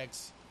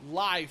aspects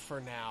lie for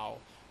now,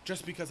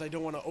 just because I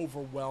don't want to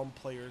overwhelm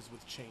players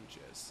with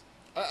changes?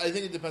 I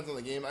think it depends on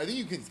the game. I think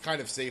you can kind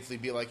of safely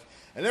be like,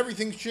 and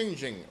everything's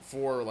changing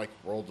for, like,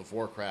 World of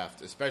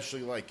Warcraft,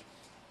 especially, like,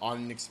 on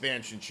an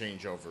expansion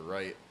changeover,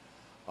 right?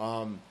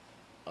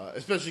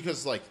 Especially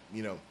because, like,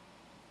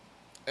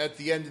 at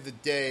the end of the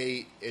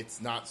day, it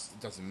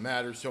doesn't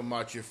matter so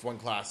much if one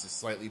class is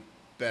slightly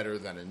better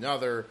than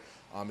another.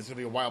 It's going to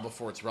be a while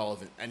before it's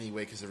relevant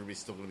anyway, because everybody's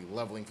still going to be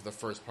leveling for the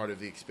first part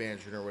of the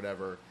expansion or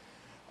whatever,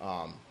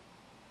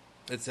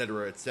 et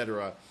cetera, et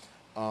cetera.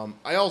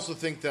 I also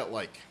think that,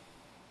 like,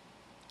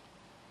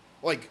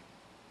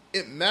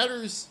 it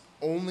matters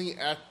only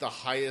at the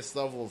highest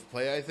level of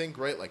play, I think,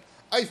 right? Like,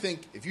 I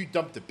think if you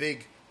dumped a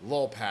big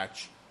lull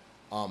patch,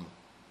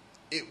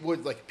 it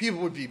would, like, people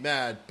would be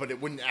mad, but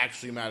it wouldn't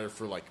actually matter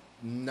for, like,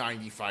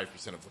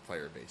 95% of the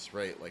player base,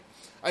 right? Like,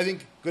 I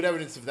think good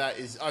evidence of that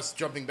is us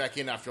jumping back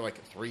in after,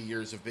 like, 3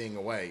 years of being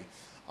away,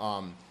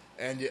 and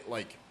it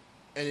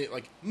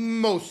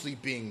mostly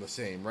being the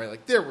same, right?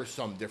 Like, there were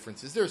some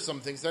differences. There's some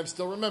things that I'm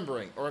still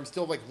remembering, or I'm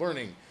still, like,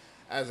 learning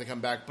as I come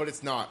back, but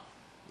it's not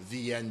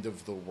the end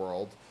of the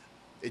world.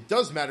 It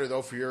does matter,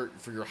 though, for your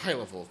high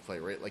level of play,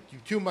 right? Like, you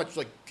too much,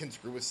 like, can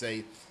screw with,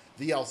 say,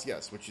 the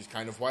LCS, which is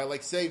kind of why,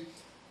 like, say,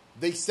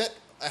 they set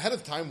ahead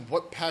of time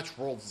what patch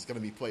worlds is going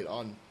to be played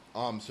on,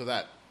 so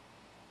that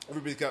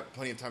everybody's got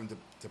plenty of time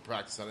to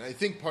practice on it. I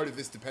think part of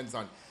this depends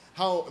on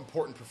how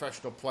important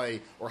professional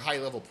play or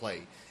high-level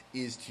play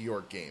is to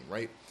your game,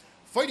 right?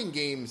 Fighting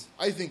games,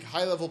 I think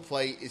high-level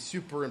play is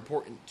super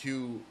important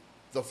to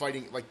the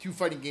fighting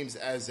games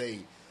as a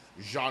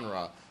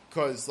genre,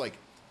 because, like,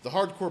 the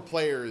hardcore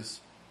players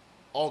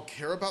all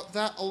care about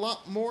that a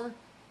lot more,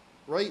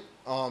 right?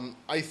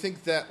 I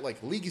think that,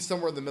 like, League is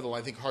somewhere in the middle.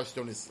 I think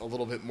Hearthstone is a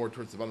little bit more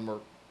towards the bottom. More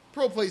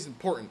pro play is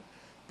important,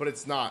 but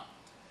it's not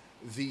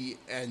the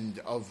end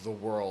of the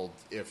world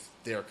if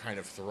they're kind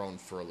of thrown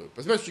for a loop,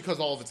 especially because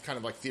all of it's kind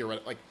of like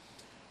theoretical. Like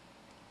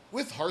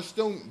with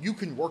Hearthstone, you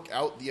can work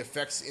out the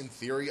effects in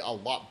theory a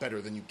lot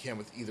better than you can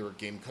with either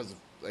game because of,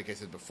 like I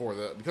said before,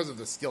 because of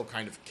the skill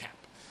kind of cap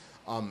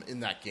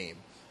in that game.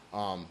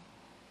 And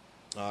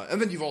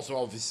then you've also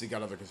obviously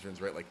got other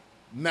concerns, right? Like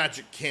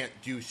Magic can't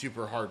do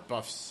super hard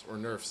buffs or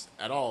nerfs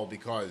at all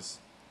because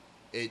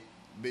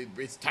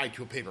it's tied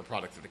to a paper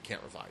product that it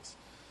can't revise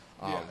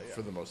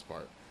for the most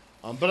part.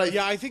 But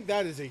I think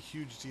that is a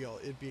huge deal.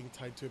 It being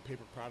tied to a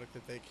paper product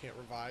that they can't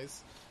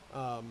revise.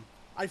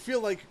 I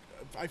feel like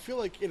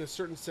in a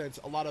certain sense,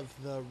 a lot of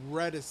the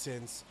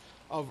reticence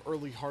of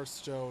early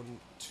Hearthstone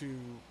to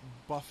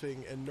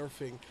buffing and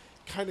nerfing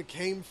kind of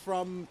came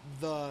from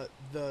the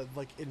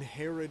like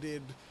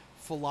inherited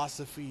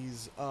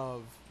philosophies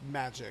of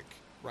Magic,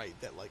 right?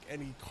 That like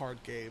any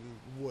card game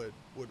would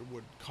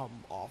come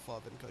off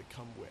of and like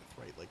come with,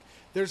 right? Like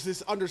there's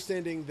this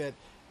understanding that,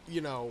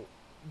 you know,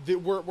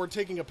 we're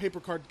taking a paper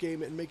card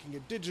game and making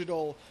it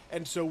digital,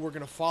 and so we're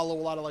going to follow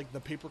a lot of like the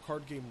paper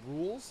card game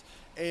rules,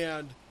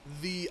 and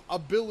the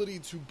ability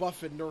to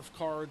buff and nerf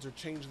cards or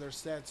change their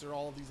sets or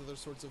all of these other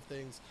sorts of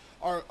things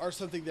are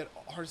something that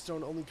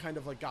Hearthstone only kind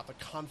of like got the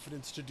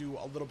confidence to do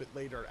a little bit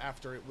later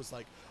after it was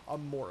like a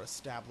more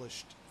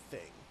established thing.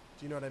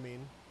 Do you know what I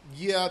mean?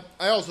 Yeah,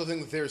 I also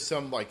think that there's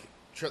some like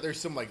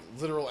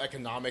literal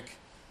economic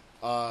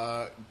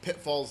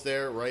pitfalls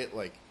there, right?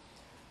 Like,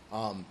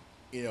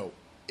 you know,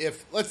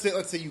 if let's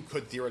say you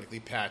could theoretically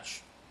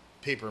patch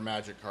paper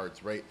Magic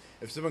cards, right?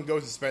 If someone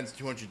goes and spends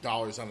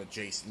 $200 on a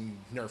Jace and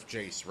you nerf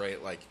Jace,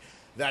 right? Like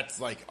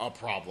that's like a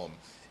problem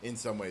in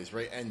some ways,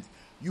 right? And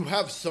you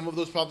have some of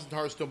those problems in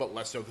Hearthstone, but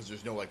less so because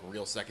there's no like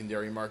real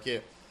secondary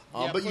market.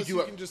 But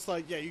you can just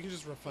like you can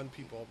just refund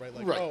people, right?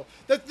 Like, right. Oh,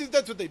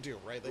 that's what they do,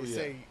 right? They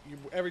say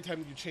every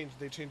time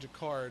they change a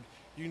card,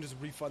 you can just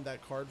refund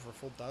that card for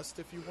full dust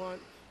if you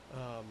want.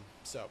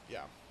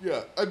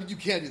 Yeah. I mean, you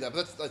can do that,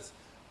 but that's.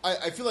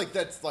 I feel like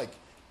that's like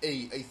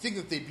a thing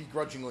that they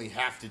begrudgingly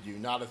have to do,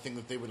 not a thing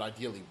that they would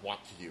ideally want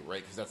to do,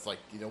 right? Because that's like,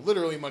 you know,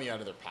 literally money out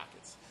of their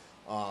pockets.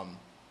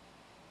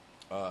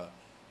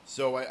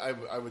 So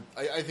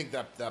I think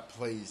that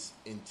plays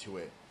into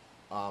it.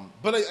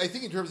 But I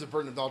think in terms of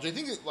burden of knowledge, I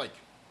think that like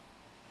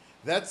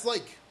that's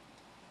like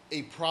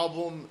a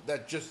problem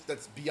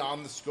that's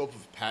beyond the scope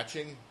of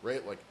patching,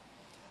 right? Like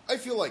I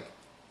feel like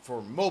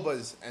for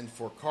MOBAs and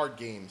for card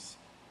games,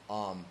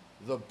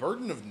 the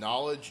burden of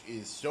knowledge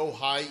is so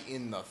high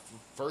in the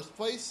first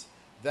place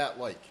that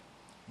like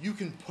you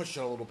can push it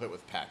a little bit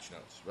with patch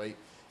notes, right?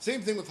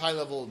 Same thing with high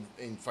level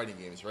in fighting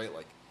games, right?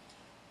 Like,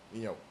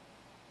 you know,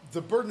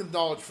 the burden of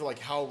knowledge for like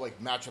how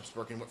like matchups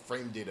work and what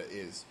frame data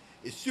is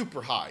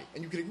super high,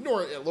 and you can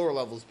ignore it at lower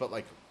levels, but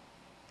like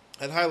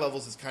at high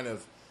levels, it's kind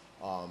of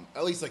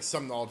at least like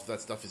some knowledge of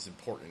that stuff is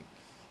important,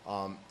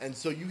 and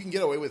so you can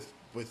get away with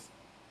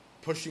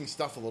pushing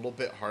stuff a little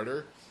bit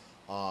harder.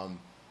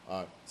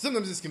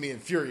 Sometimes this can be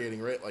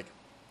infuriating, right? Like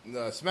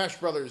the Smash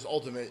Brothers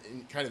Ultimate,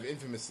 kind of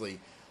infamously,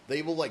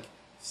 they will like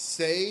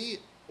say,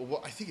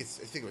 well, I think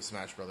it was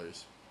Smash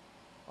Brothers.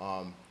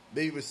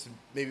 Maybe it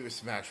was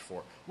Smash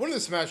 4. One of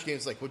the Smash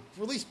games like would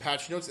release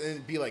patch notes and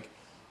it'd be like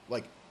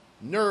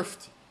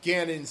nerfed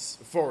Ganon's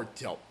forward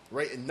tilt,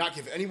 right? And not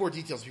give any more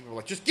details. People were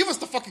like, just give us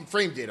the fucking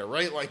frame data,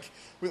 right? Like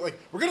we're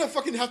gonna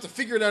fucking have to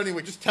figure it out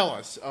anyway. Just tell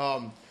us.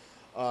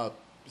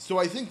 So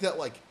I think that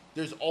like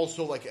there's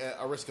also like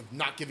a risk of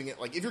not giving it.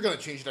 Like if you're gonna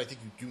change it, I think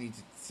you do need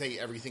to say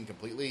everything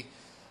completely.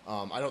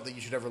 I don't think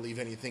you should ever leave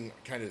anything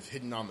kind of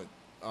hidden on the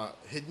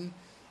hidden.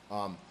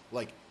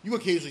 Like you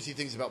occasionally see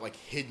things about like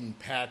hidden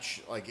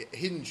patch, like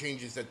hidden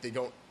changes that they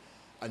don't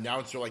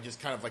announce, or like just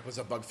kind of like was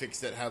a bug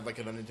fix that had like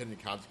an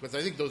unintended consequence.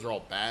 I think those are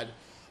all bad.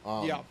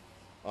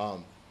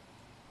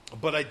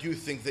 But I do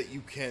think that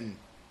you can.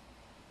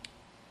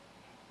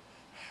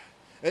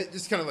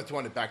 Just kind of like to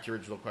wind it back to your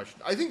original question.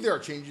 I think there are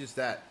changes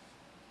that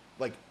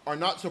like are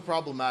not so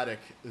problematic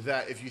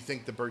that if you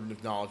think the burden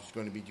of knowledge is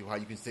going to be too high,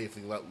 you can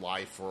safely let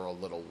lie for a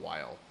little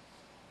while.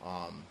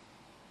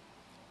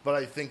 But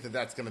I think that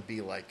that's going to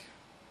be like,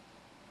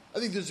 I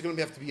think there's going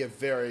to have to be a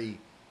very,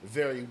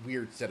 very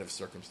weird set of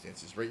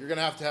circumstances, right? You're going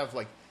to have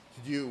like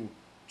to do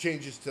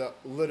changes to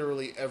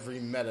literally every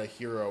meta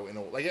hero in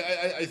a like.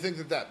 I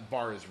think that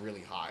bar is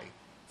really high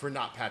for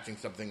not patching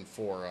something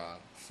for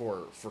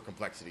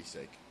complexity's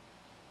sake.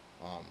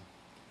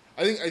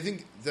 I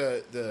think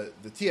the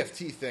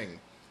TFT thing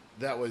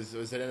that was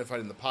identified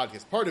in the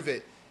podcast, part of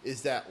it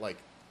is that like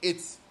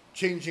it's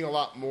changing a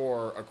lot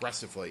more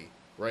aggressively,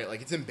 right?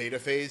 Like it's in beta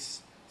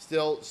phase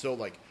still, so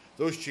like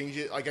those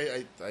changes, like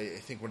I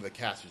think one of the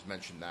casters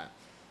mentioned that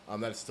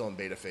it's still in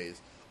beta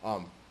phase.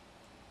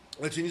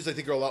 The changes I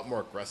think are a lot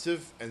more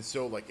aggressive, and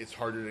so like it's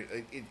harder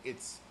to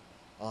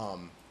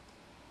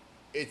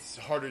it's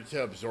harder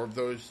to absorb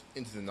those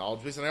into the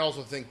knowledge base. And I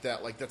also think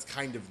that like that's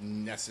kind of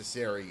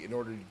necessary in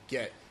order to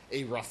get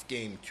a rough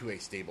game to a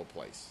stable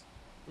place,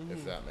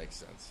 if that makes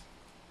sense.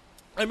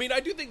 I mean, I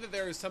do think that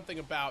there is something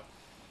about,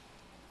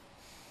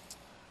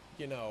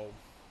 you know,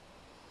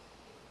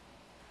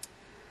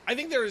 I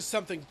think there is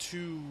something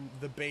to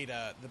the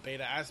beta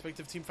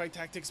aspect of Teamfight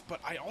Tactics, but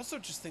I also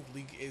just think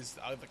League is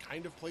the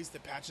kind of place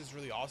that patches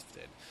really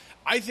often.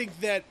 I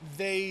think that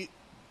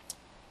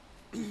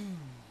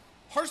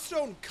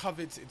Hearthstone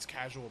covets its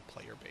casual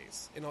player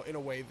base in a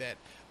way that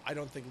I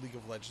don't think League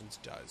of Legends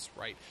does,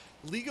 right?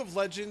 League of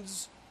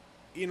Legends,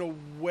 in a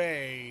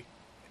way,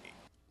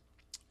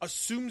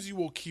 assumes you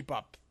will keep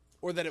up,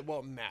 or that it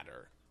won't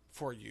matter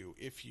for you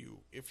if you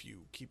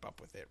keep up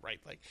with it, right?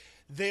 Like,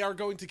 they are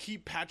going to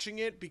keep patching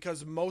it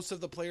because most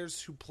of the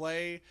players who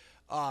play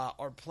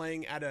are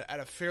playing at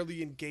a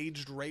fairly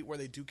engaged rate where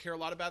they do care a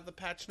lot about the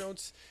patch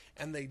notes,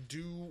 and they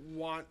do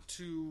want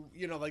to,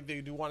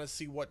 they do want to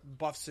see what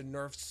buffs and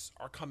nerfs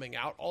are coming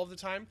out all the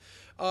time.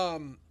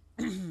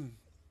 And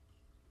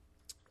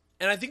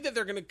I think that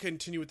they're going to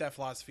continue with that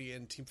philosophy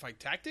in Teamfight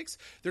Tactics.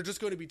 They're just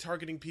going to be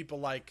targeting people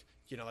like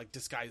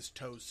Disguised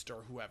Toast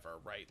or whoever,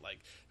 right? Like,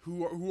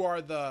 who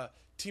are the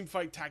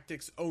Teamfight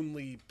Tactics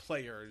only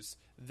players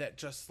that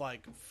just,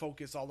 like,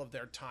 focus all of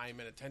their time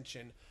and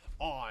attention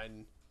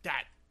on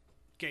that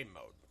game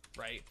mode,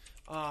 right?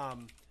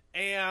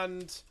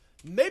 And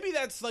maybe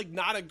that's, like,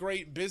 not a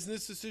great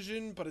business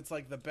decision, but it's,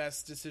 like, the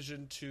best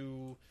decision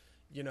to,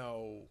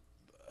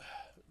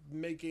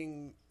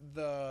 making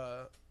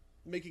the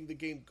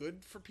game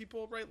good for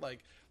people, right? Like,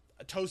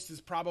 Toast is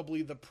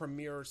probably the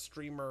premier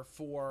streamer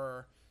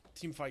for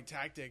Teamfight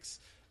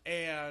Tactics,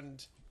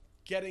 and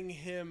getting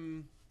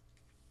him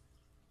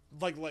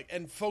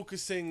and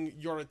focusing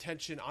your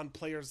attention on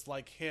players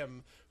like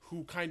him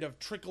who kind of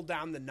trickle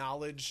down the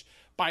knowledge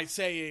by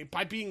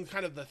being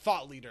kind of the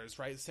thought leaders,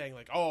 right? Saying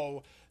like,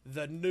 oh,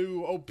 the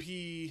new OP,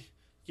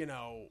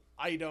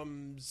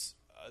 items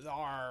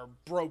are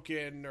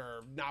broken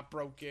or not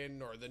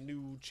broken, or the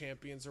new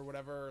champions or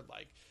whatever.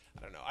 Like,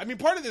 I don't know. I mean,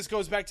 part of this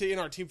goes back to in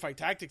our Teamfight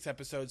Tactics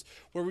episodes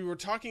where we were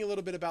talking a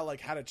little bit about like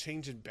how to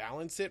change and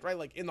balance it, right?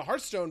 Like in the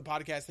Hearthstone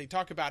podcast, they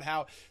talk about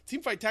how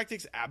Teamfight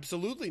Tactics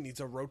absolutely needs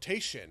a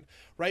rotation,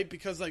 right?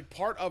 Because like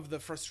part of the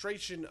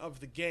frustration of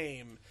the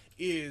game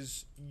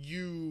is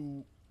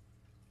you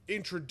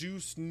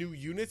introduce new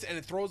units and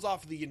it throws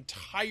off the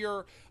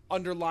entire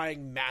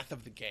underlying math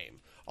of the game.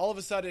 All of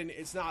a sudden,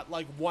 it's not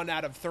like 1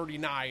 out of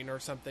 39 or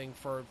something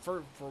for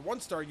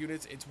 1-star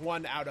units. It's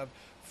 1 out of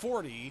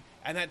 40,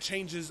 and that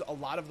changes a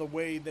lot of the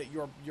way that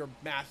your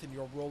math and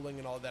your rolling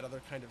and all that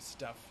other kind of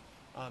stuff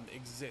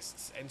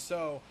exists. And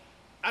so,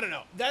 I don't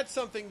know. That's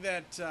something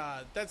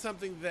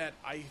that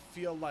I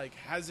feel like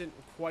hasn't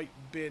quite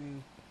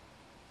been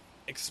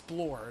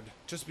explored,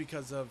 just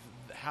because of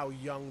how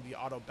young the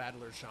auto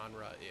battler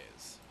genre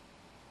is.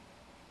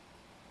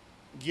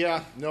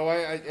 Yeah, no,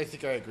 I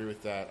think I agree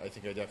with that. I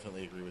think I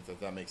definitely agree with that.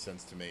 That makes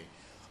sense to me.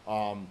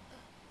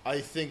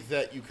 I think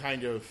that you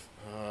kind of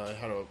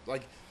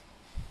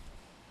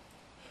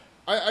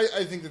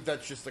I think that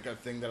that's just like a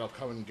thing that'll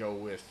come and go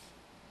with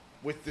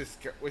this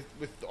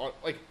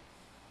like.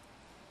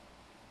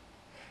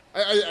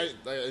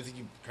 I think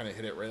you kind of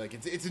hit it right. Like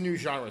it's a new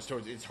genre, so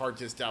it's hard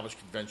to establish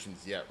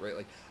conventions yet, right?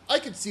 Like I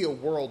could see a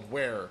world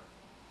where,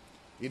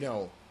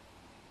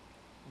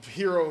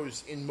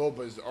 heroes in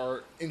MOBAs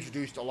are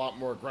introduced a lot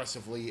more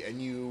aggressively,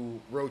 and you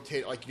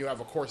rotate, like you have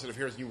a core set of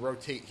heroes and you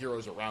rotate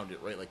heroes around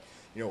it, right? Like,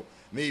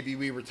 maybe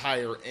we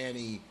retire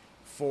Annie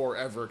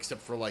forever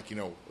except for like,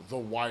 the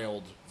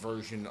wild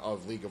version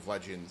of League of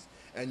Legends,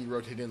 and you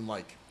rotate in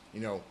like,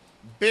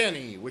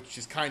 Banny, which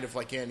is kind of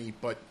like Annie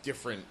but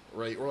different,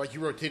 right? Or like you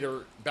rotate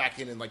her back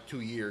in like 2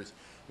 years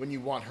when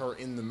you want her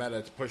in the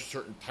meta to push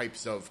certain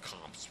types of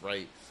comps,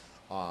 right?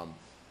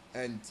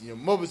 And,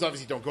 MOBAs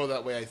obviously don't go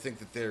that way. I think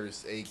that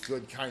there's a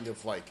good kind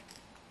of, like...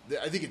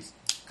 I think it's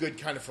good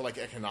kind of for, like,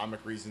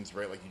 economic reasons,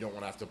 right? Like, you don't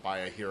want to have to buy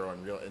a hero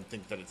and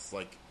think that it's,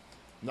 like,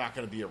 not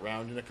going to be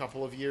around in a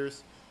couple of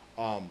years.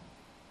 But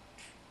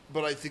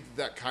I think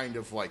that kind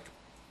of, like,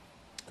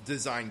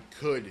 design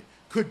could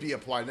be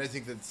applied. And I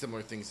think that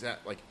similar things that,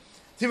 like...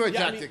 Teamfight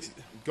Tactics...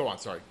 go on,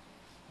 sorry.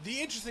 The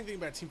interesting thing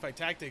about Teamfight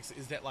Tactics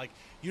is that, like,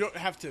 you don't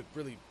have to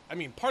really... I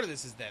mean, part of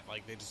this is that,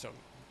 like, they just don't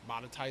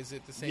monetize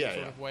it the same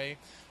sort of way.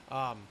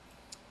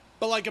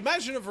 But like,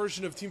 imagine a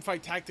version of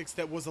Teamfight Tactics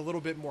that was a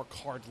little bit more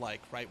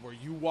card-like, right? Where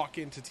you walk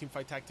into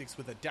Teamfight Tactics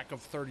with a deck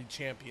of 30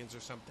 champions or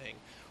something,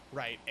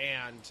 right?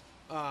 And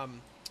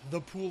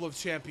the pool of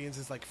champions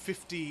is like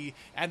 50,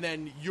 and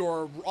then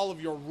all of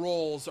your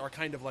roles are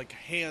kind of like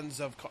hands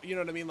of, you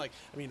know what I mean? Like,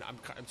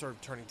 I'm sort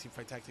of turning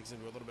Teamfight Tactics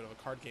into a little bit of a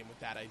card game with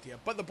that idea.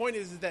 But the point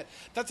is that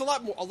that's a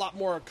lot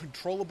more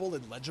controllable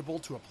and legible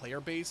to a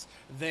player base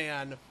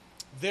than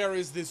there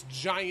is this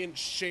giant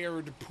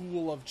shared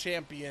pool of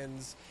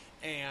champions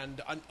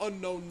and an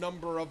unknown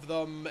number of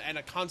them and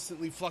a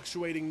constantly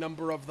fluctuating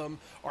number of them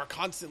are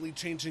constantly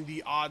changing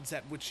the odds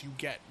at which you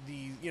get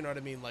these, you know what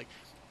I mean? Like,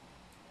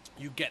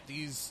 you get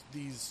these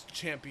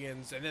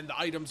champions, and then the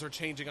items are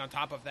changing on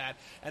top of that,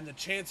 and the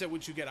chance at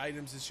which you get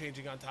items is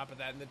changing on top of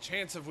that, and the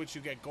chance of which you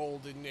get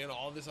gold and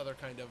all this other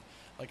kind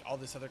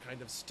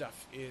of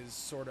stuff is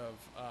sort of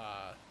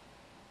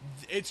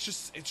it's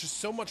just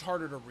so much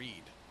harder to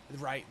read,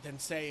 right, than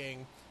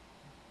saying,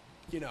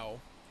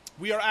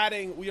 we are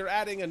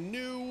adding a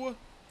new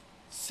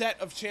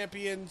set of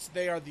champions.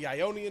 They are the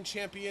Ionian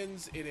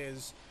champions. It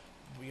is,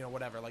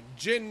 whatever, like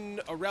Jin,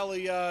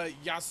 Aurelia,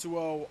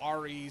 Yasuo,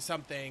 Ari,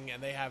 something,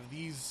 and they have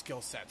these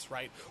skill sets,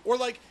 right? Or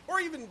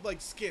even like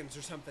skins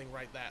or something,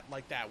 right?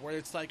 Like that, where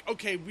it's like,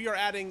 okay, we are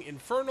adding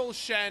Infernal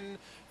Shen,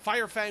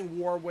 Firefang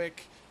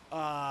Warwick,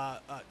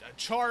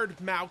 Charred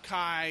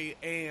Maokai,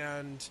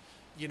 and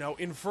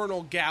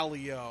Infernal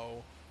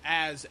Galio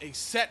as a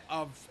set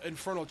of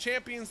Infernal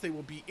champions. They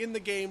will be in the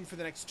game for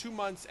the next 2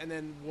 months, and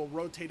then we'll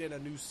rotate in a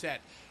new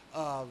set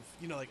of,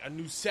 like a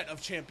new set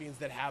of champions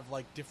that have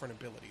like different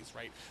abilities,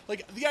 right?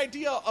 Like the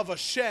idea of a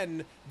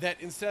Shen that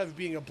instead of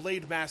being a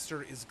Blade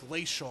Master is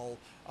glacial,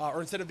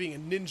 or instead of being a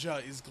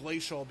ninja is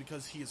glacial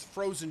because he is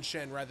frozen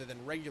Shen rather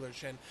than regular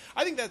Shen.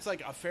 I think that's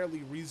like a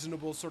fairly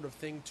reasonable sort of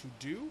thing to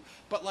do,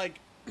 but like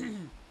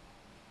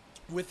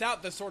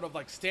without the sort of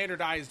like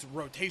standardized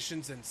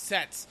rotations and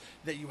sets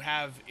that you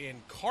have in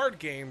card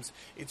games,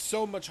 it's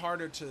so much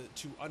harder to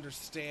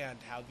understand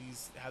how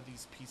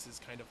these pieces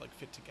kind of like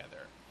fit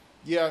together.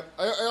 Yeah,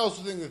 I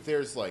also think that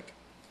there's like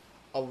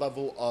a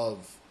level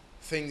of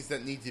things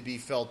that need to be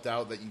felt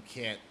out that you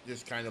can't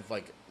just kind of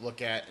like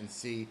look at and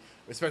see,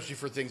 especially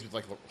for things with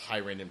like high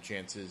random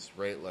chances,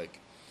 right? Like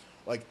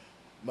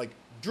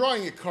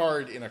drawing a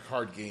card in a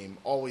card game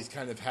always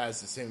kind of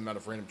has the same amount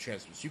of random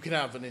chances. You can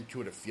have an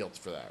intuitive feel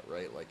for that,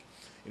 right? Like,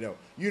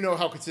 you know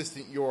how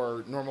consistent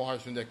your normal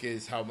Hearthstone deck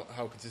is, how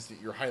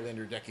consistent your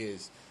Highlander deck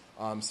is.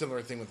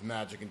 Similar thing with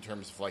Magic in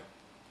terms of like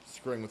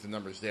screwing with the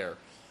numbers there.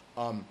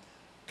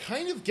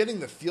 Kind of getting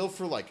the feel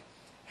for like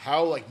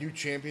how like new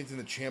champions in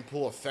the champ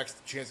pool affects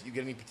the chance that you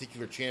get any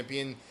particular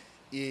champion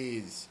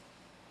is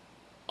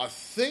a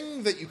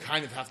thing that you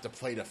kind of have to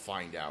play to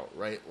find out,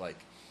 right? Like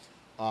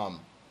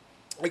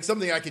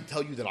something I can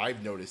tell you that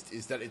I've noticed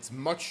is that it's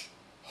much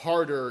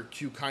harder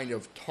to kind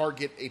of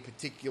target a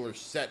particular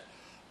set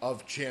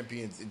of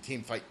champions in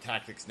Teamfight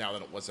Tactics now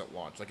than it was at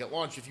launch. Like at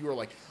launch, if you were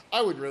like,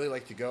 I would really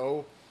like to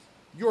go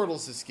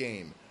Yordles this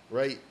game,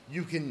 right?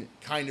 You can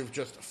kind of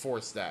just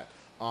force that.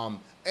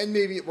 And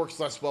maybe it works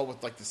less well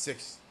with like the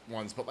 6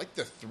 ones, but like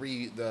the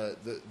three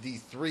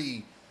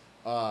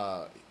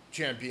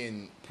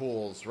champion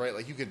pools, right?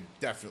 Like you could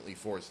definitely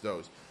force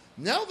those.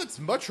 Now that's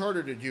much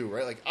harder to do,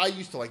 right? Like I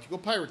used to like to go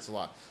Pirates a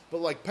lot,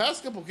 but like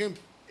past couple games,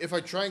 if I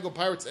try and go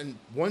Pirates and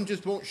one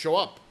just won't show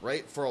up,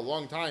 right, for a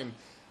long time,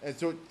 and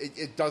so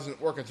it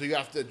doesn't work, and so you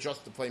have to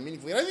adjust to play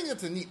meaningfully. And I think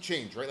that's a neat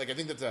change, right? Like I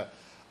think that's a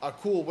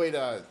cool way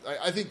to.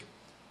 I think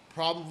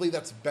probably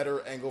that's a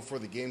better angle for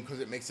the game because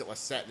it makes it less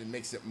set and it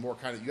makes it more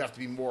kind of. You have to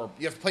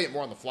play it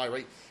more on the fly,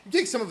 right? You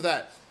take some of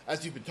that,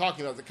 as you've been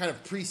talking about, the kind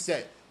of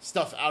preset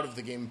stuff out of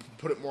the game,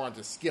 put it more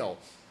onto skill.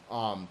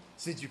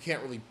 Since you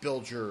can't really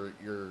build your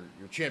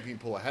champion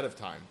pool ahead of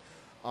time.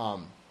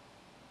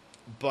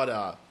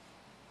 But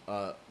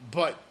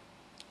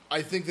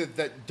I think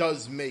that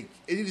does make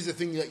it is a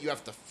thing that you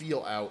have to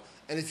feel out,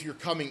 and if you're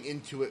coming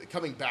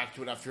back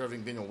to it after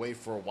having been away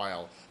for a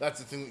while, that's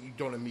the thing that you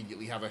don't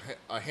immediately have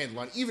a handle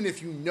on. Even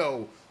if you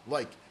know,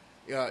 like,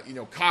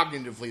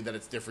 cognitively that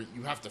it's different,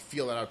 you have to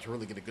feel that out to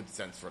really get a good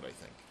sense for it, I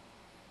think.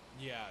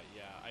 Yeah,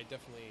 I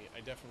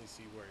definitely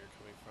see where you're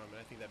coming from, and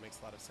I think that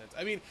makes a lot of sense.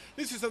 I mean,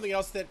 this is something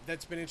else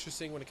that's been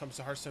interesting when it comes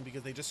to Hearthstone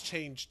because they just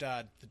changed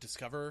the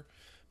Discover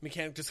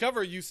mechanic.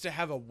 Discover used to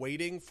have a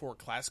weighting for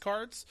class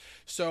cards,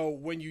 so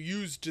when you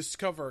use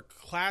Discover,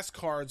 class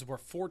cards were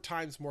 4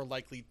 times more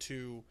likely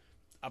to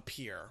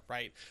appear,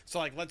 right? So,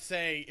 like, let's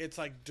say it's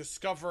like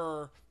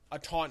Discover a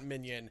taunt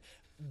minion.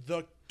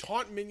 The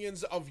taunt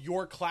minions of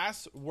your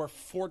class were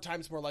 4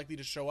 times more likely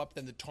to show up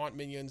than the taunt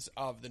minions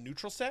of the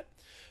neutral set.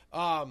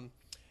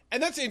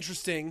 And that's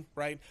interesting,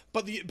 right?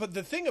 But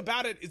the thing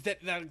about it is that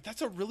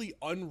that's a really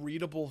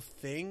unreadable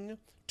thing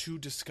to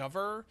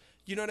discover.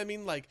 You know what I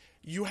mean? Like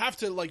you have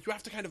to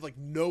kind of like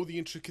know the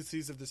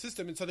intricacies of the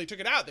system, and so they took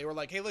it out. They were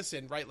like, "Hey,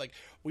 listen, right? Like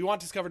we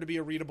want Discover to be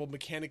a readable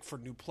mechanic for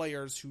new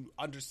players who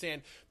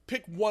understand.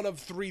 Pick one of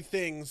 3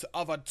 things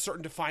of a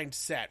certain defined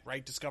set,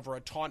 right? Discover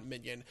a taunt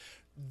minion."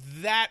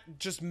 That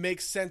just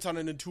makes sense on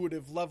an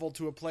intuitive level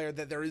to a player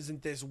that there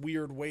isn't this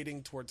weird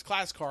weighting towards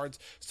class cards,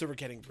 so we're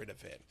getting rid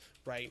of it,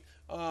 right?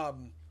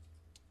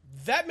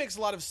 That makes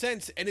a lot of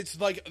sense, and it's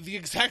like the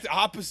exact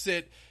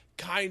opposite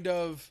kind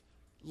of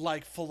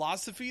like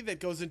philosophy that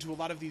goes into a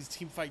lot of these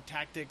Teamfight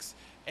Tactics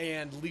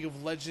and League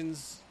of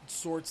Legends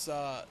sorts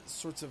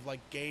of like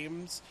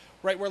games,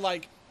 right? Where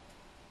like,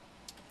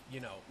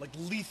 like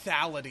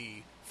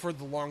lethality for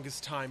the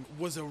longest time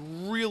was a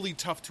really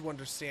tough to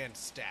understand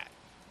stat.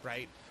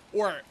 Right?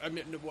 Or, I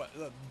mean,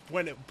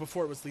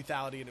 before it was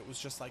lethality and it was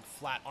just like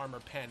flat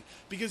armor pen.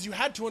 Because you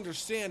had to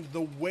understand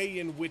the way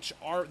in which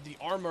the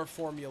armor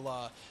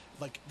formula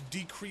like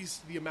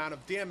decreased the amount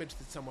of damage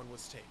that someone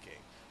was taking.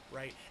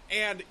 Right?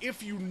 And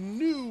if you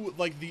knew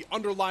like the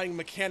underlying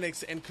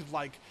mechanics and could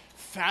like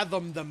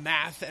fathom the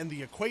math and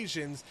the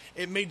equations,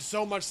 it made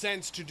so much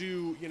sense to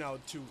do,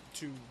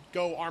 to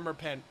go armor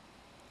pen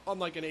on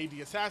like an AD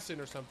assassin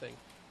or something.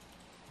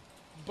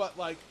 But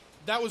like,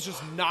 that was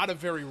just not a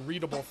very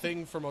readable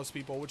thing for most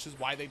people, which is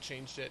why they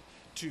changed it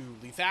to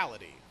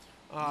lethality.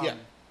 Yeah.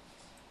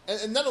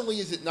 and not only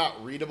is it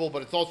not readable,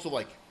 but it's also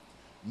like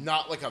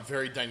not like a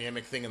very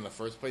dynamic thing in the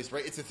first place,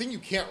 right? It's a thing you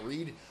can't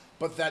read,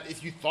 but that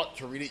if you thought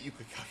to read it, you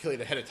could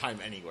calculate ahead of time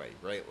anyway,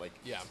 right? Like,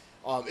 Yeah.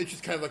 It's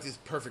just kind of like this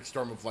perfect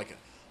storm of like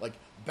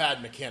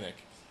bad mechanic.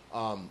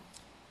 And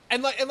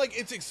like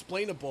it's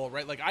explainable,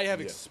 right? Like I have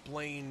Yeah.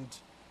 explained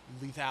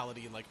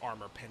lethality and like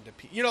armor pen to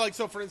people. You know, like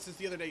so for instance,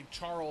 the other day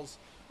Charles,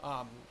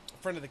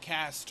 friend of the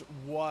cast,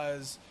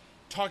 was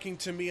talking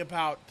to me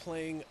about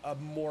playing a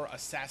more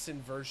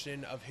assassin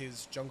version of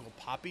his Jungle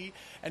Poppy,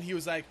 and he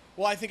was like,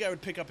 well, I think I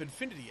would pick up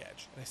Infinity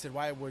Edge. And I said,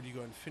 why would you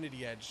go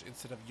Infinity Edge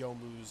instead of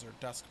Yomu's or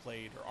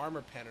Duskblade or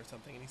Armor Pen or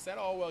something? And he said,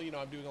 oh, well,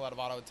 I'm doing a lot of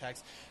auto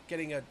attacks.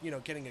 Getting a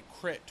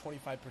crit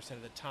 25%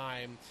 of the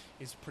time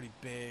is pretty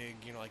big,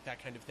 like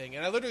that kind of thing.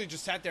 And I literally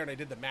just sat there and I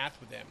did the math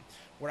with him,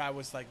 where I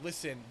was like,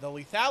 listen, the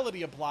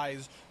lethality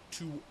applies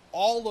to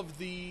all of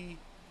the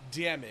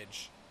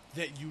damage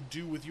that you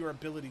do with your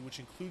ability, which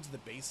includes the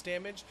base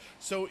damage.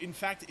 So, in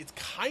fact, it's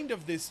kind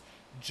of this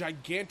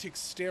gigantic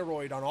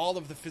steroid on all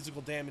of the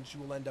physical damage you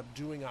will end up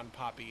doing on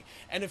Poppy.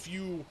 And if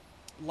you,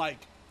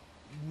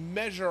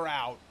 measure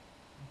out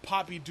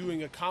Poppy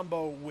doing a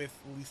combo with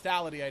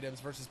lethality items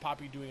versus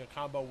Poppy doing a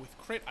combo with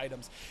crit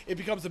items, it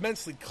becomes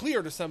immensely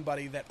clear to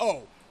somebody that,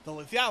 oh, the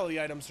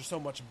lethality items are so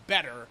much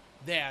better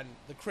than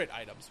the crit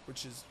items,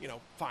 which is,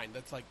 fine.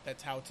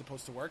 That's how it's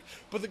supposed to work.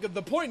 But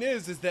the point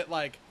is that,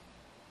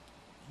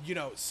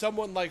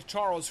 someone like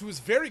Charles, who is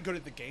very good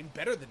at the game,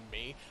 better than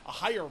me, a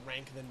higher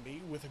rank than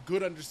me, with a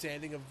good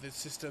understanding of the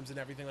systems and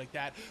everything like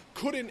that,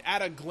 couldn't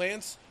at a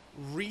glance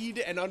read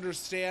and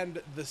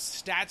understand the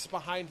stats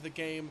behind the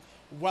game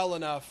well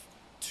enough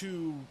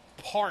to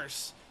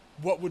parse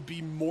what would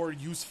be more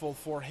useful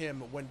for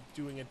him when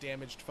doing a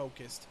damaged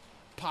focused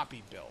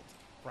Poppy build,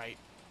 right?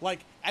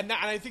 And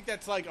I think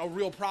that's a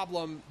real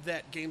problem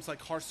that games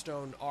like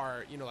Hearthstone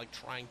are,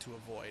 trying to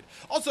avoid.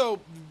 Also,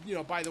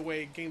 by the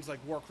way, games like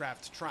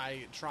Warcraft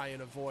try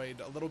and avoid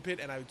a little bit,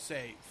 and I would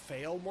say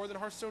fail more than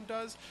Hearthstone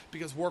does,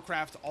 because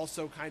Warcraft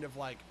also kind of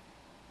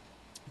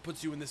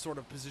puts you in this sort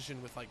of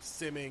position with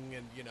simming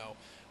and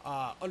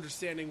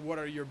understanding what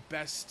are your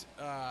best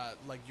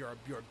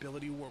your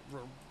ability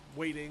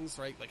weightings,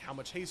 right? Like how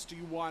much haste do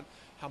you want,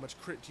 how much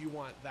crit do you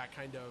want, that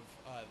kind of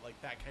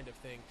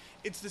thing.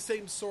 It's the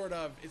same sort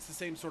of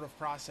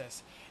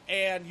process,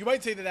 and you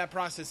might say that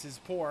process is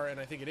poor, and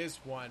I think it is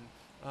one,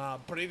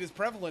 but it is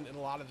prevalent in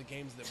a lot of the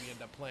games that we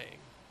end up playing.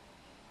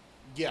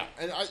 Yeah,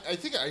 and I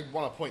think I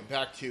want to point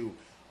back to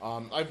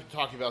I've been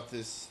talking about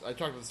this. I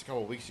talked about this a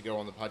couple of weeks ago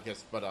on the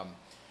podcast, but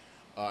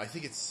I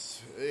think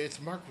it's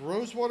Mark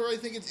Rosewater. I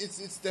think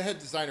it's the head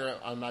designer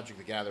on Magic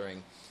the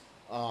Gathering.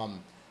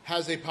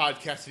 Has a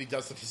podcast that he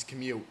does on his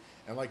commute.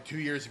 And 2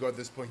 years ago at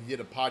this point, he did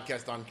a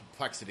podcast on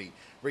complexity,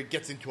 where he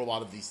gets into a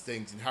lot of these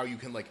things and how you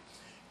can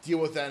deal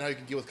with that and how you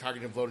can deal with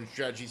cognitive load and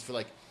strategies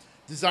for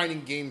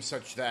designing games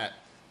such that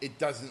it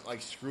doesn't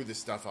screw this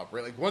stuff up,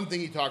 right? One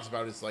thing he talks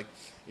about is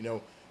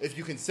if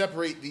you can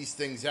separate these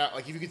things out,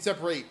 if you can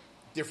separate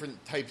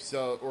different types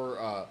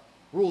or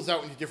rules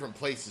out into different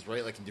places,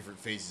 right? In different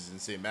phases in,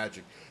 say,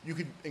 Magic, you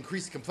could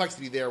increase the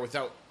complexity there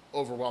without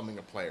overwhelming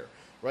a player,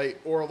 right?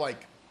 Or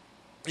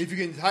if you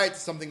can tie it to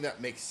something that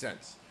makes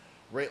sense,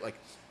 right?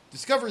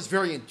 Discover is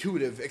very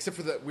intuitive, except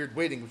for that weird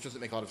weighting, which doesn't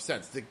make a lot of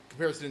sense. The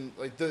comparison,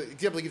 the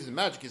example he gives in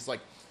Magic is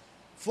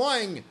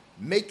flying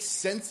makes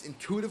sense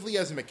intuitively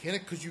as a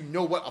mechanic because you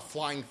know what a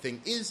flying thing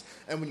is,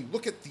 and when you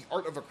look at the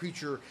art of a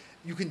creature,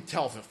 you can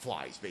tell if it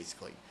flies,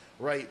 basically,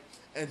 right?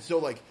 And so,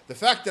 the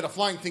fact that a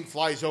flying thing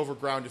flies over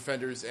ground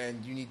defenders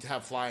and you need to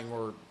have flying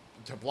or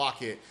to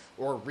block it,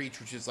 or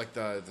reach, which is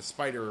the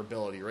spider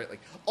ability, right?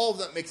 All of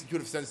that makes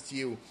intuitive sense to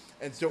you,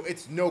 and so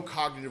it's no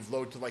cognitive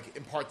load to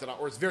impart that on,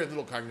 or it's very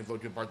little cognitive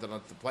load to impart that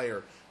onto the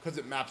player because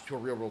it maps to a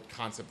real world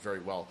concept very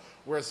well.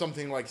 Whereas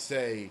something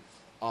say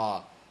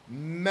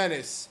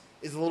Menace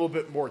is a little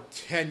bit more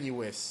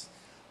tenuous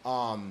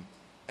and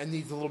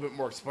needs a little bit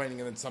more explaining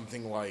than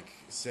something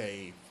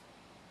say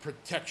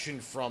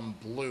Protection from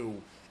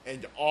Blue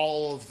and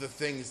all of the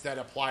things that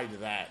apply to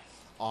that.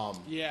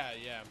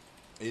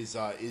 Is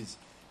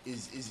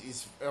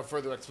a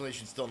further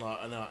explanation still in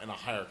a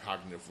higher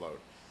cognitive load.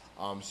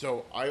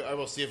 So I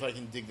will see if I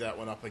can dig that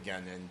one up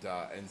again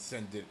and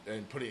send it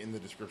and put it in the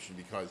description,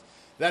 because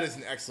that is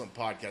an excellent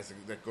podcast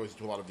that goes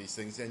into a lot of these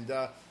things. And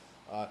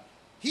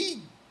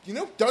he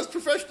does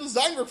professional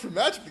design work for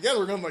Magic the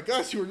Gathering. I'm like,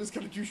 gosh, you were just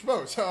kind of two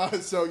schmoes.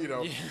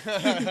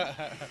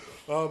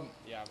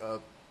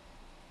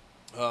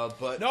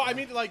 But no, I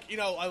mean,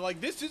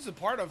 this is a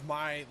part of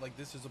my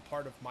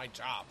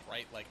job,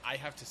 right? I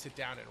have to sit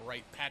down and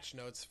write patch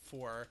notes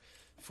for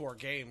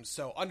games,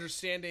 so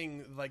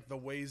understanding the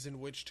ways in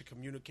which to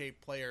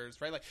communicate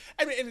players, right?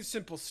 And it's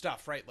simple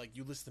stuff, right?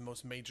 You list the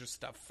most major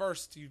stuff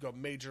first, you go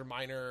major,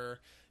 minor,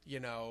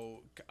 in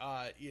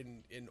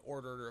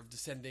order of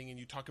descending, and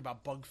you talk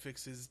about bug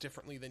fixes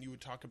differently than you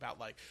would talk about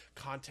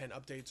content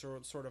updates or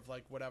sort of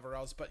whatever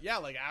else. But yeah,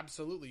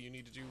 absolutely, you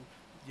need to do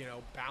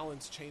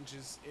balance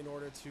changes in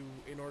order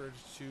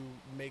to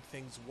make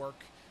things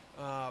work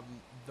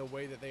the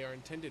way that they are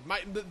intended.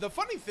 The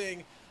funny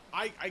thing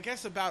I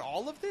guess about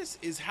all of this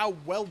is how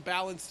well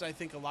balanced I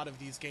think a lot of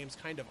these games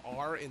kind of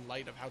are in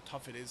light of how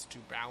tough it is to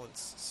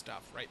balance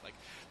stuff, right? Like,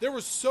 there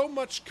was so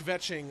much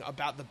kvetching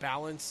about the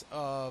balance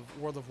of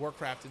World of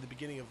Warcraft in the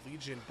beginning of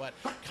Legion, but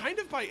kind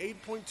of by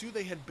 8.2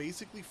 they had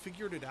basically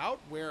figured it out,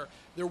 where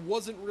there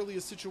wasn't really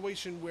a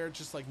situation where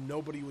just like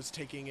nobody was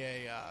taking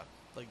a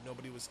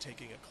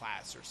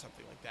class or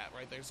something like that,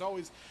 right? There's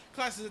always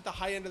classes at the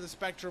high end of the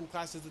spectrum,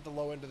 classes at the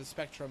low end of the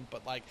spectrum,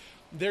 but like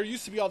there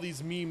used to be all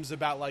these memes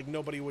about like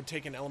nobody would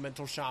take an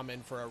elemental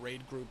shaman for a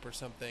raid group or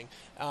something,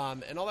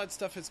 and all that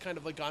stuff has kind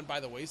of like gone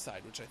by the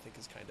wayside, which I think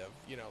is kind of,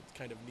 you know,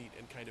 kind of neat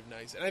and kind of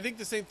nice. And I think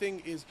the same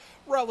thing is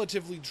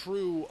relatively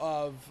true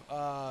of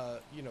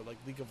you know, like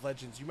League of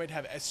Legends. You might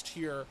have S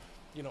tier,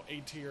 you know,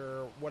 A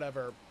tier,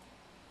 whatever,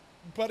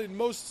 but in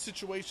most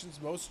situations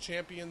most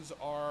champions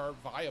are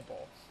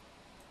viable.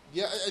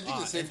 Yeah, I think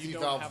the safety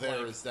valve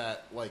there is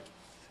that, like,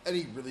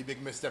 any really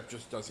big misstep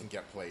just doesn't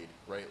get played,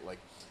 right? Like,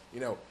 you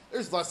know,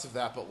 there's less of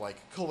that, but, like,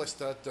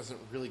 Kalista doesn't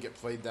really get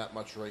played that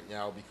much right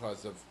now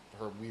because of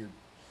her weird,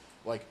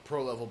 like,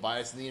 pro-level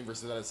bias. And the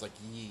inverse of that is, like,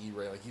 Yi,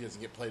 right? Like, he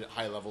doesn't get played at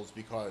high levels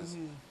because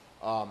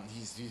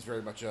he's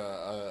very much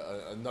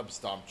a nub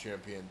stomp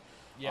champion.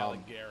 Yeah,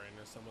 like Garen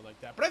or someone like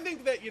that. But I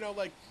think that, you know,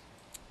 like,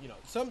 you know,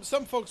 some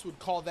folks would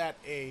call that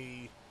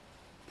a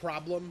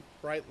problem,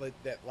 right? Like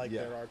that, like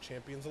there are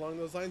champions along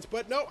those lines.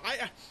 But no,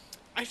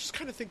 I just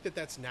kind of think that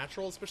that's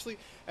natural, especially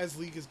as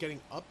League is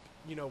getting up.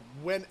 You know,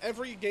 when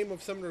every game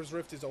of Summoner's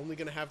Rift is only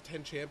going to have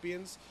 10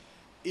 champions,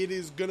 it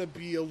is going to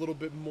be a little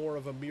bit more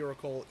of a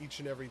miracle each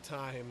and every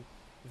time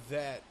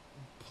that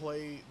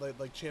play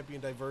like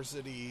champion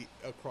diversity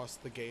across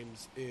the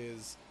games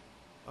is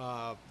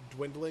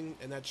dwindling,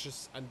 and that's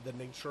just the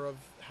nature of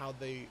how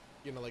they,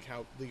 you know, like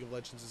how League of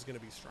Legends is going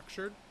to be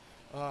structured.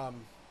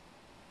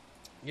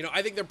 You know,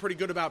 I think they're pretty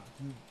good about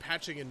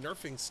patching and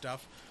nerfing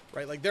stuff,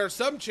 right? Like, there are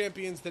some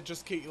champions that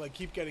just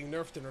keep getting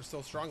nerfed and are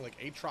still strong. Like,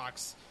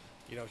 Aatrox,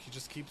 you know, he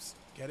just keeps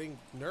getting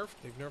nerfed.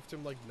 They've nerfed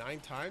him, like, 9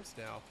 times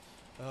now.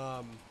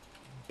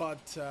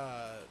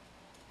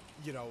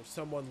 You know,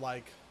 someone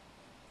like...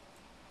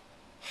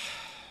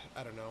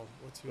 I don't know.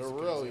 Who's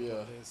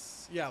Aurelia.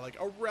 This? Yeah,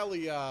 like,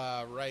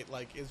 Aurelia, right?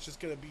 Like, is just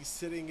going to be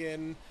sitting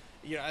in,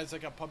 you know, as,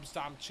 like, a pub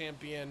stomp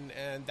champion,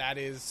 and it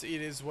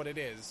is what it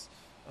is.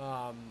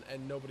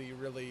 And nobody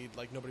really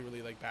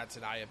bats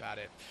an eye about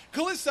it.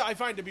 Kalista I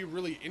find to be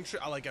really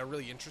a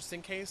really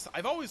interesting case.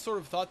 I've always sort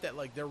of thought that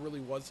like there really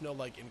was no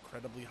like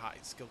incredibly high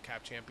skill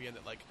cap champion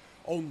that like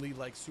only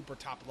like super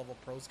top level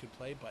pros could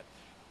play, but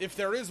if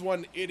there is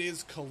one, it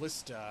is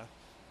Kalista,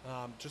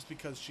 just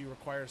because she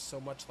requires so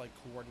much like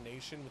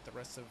coordination with the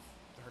rest of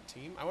her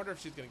team. I wonder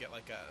if she's gonna get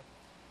like a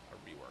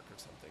rework or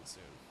something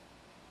soon.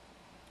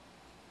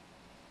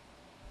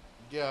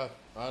 Yeah,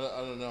 I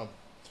don't know.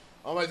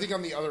 I think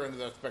on the other end of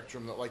that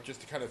spectrum, that like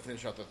just to kind of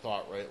finish out the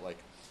thought, right? Like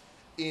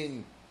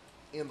in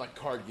like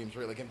card games,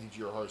 right? Like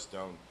MTG or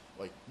Hearthstone,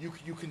 like you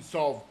can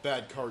solve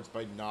bad cards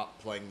by not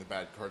playing the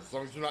bad cards as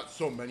long as there's not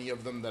so many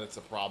of them that it's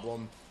a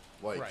problem.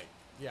 Like right,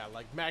 yeah,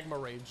 like Magma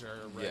Ranger,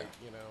 right? Yeah.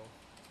 You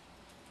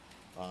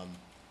know,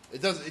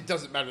 it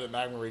doesn't matter that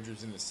Magma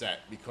Ranger's in the set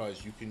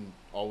because you can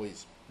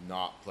always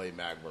not play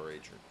Magma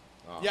Ranger.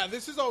 Yeah,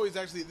 this is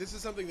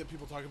something that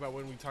people talk about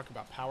when we talk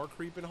about power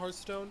creep in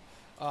Hearthstone.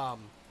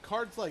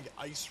 Cards like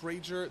Ice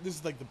Rager, this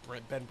is like the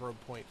Ben Brogue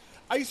point.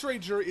 Ice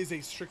Rager is a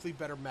strictly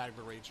better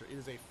Magma Ranger. It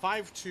is a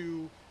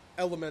 5/2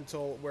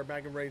 elemental, where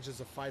Magma Ranger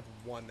is a 5/1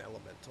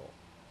 elemental.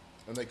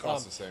 And they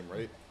cost the same,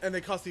 right? And they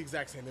cost the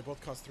exact same. They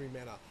both cost 3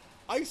 mana.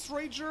 Ice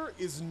Rager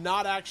is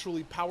not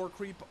actually power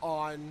creep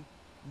on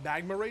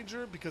Magma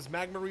Ranger, because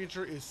Magma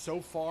Ranger is so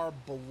far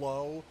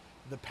below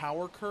the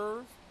power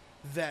curve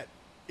that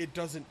it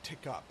doesn't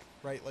tick up,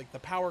 right? Like the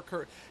power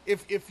curve,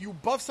 if you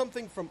buff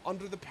something from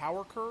under the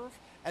power curve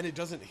and it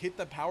doesn't hit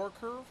the power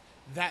curve,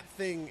 that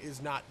thing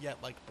is not yet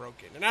like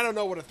broken. And I don't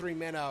know what a 3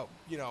 mana,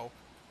 you know,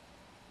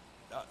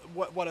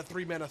 what a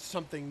 3 mana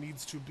something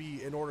needs to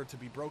be in order to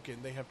be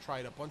broken. They have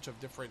tried a bunch of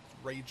different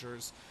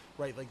Ragers,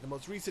 right? Like the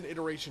most recent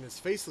iteration is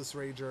Faceless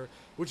Rager,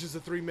 which is a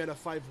 3 mana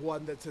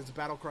 5/1 that says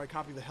Battlecry,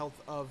 copy the health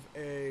of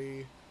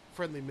a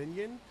friendly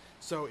minion.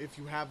 So if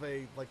you have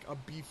a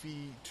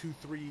beefy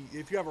 2/3,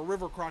 if you have a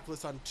River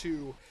Crocless on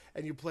 2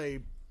 and you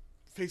play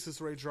Faceless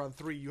Rager on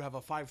 3, you have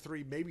a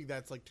 5/3. Maybe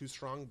that's like too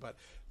strong, but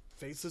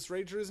Faceless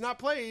Rager is not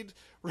played,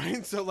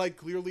 right? So like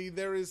clearly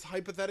there is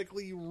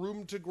hypothetically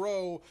room to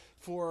grow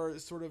for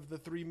sort of the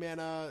 3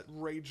 mana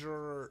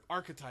Rager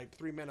archetype,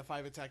 3 mana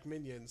 5 attack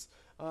minions.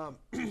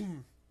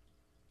 The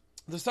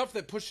stuff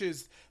that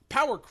pushes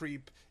power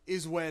creep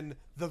is when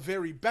the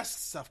very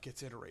best stuff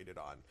gets iterated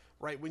on,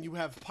 right? When you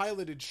have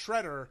Piloted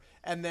Shredder,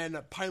 and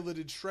then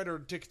Piloted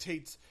Shredder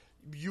dictates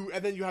you,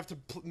 and then you have to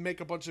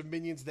make a bunch of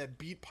minions that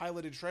beat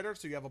Piloted Shredder,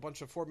 so you have a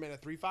bunch of 4 mana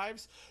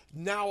 3/5s.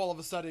 Now all of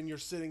a sudden you're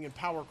sitting in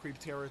power creep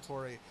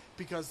territory,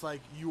 because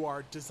like you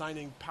are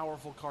designing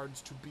powerful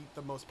cards to beat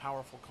the most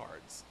powerful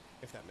cards,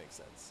 if that makes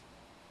sense.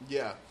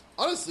 Yeah.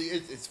 Honestly,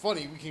 it's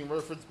funny. We can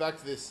reference back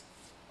to this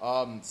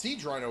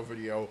Siege Rhino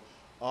video.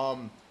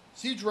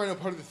 Siege Rhino,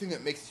 part of the thing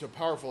that makes it so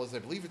powerful is I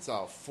believe it's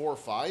a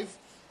 4/5,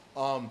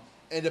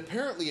 and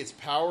apparently its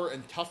power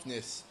and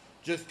toughness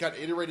just got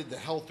iterated to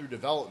hell through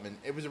development.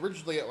 It was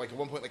originally at like at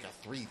one point like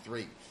a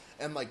 3/3,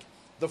 and like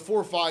the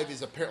 4/5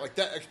 is apparent like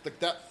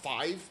that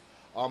 5.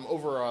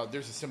 Over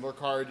there's a similar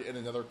card in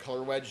another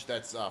color wedge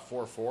that's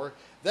 4/4.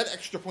 That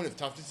extra point of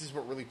toughness is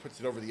what really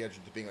puts it over the edge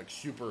into being like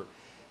super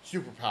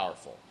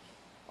powerful.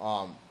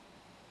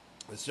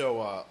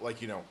 So like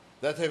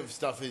that type of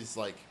stuff is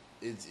like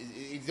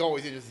it's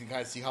always interesting to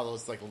kind of see how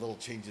those like little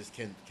changes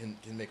can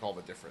make all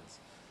the difference.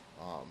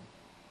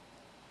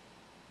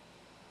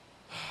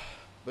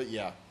 But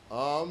yeah,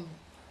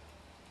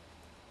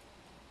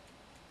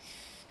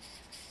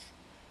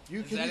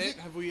 Is that it?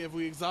 Have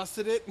we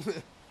exhausted it?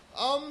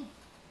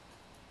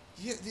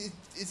 Yeah,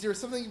 is there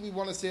something we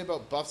want to say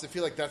about buffs? I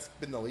feel like that's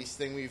been the least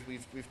thing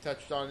we've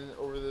touched on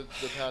over the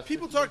past.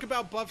 People talk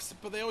about buffs,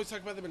 but they always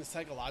talk about them in a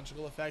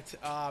psychological effect,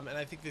 and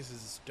I think this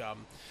is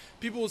dumb.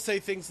 People will say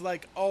things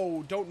like,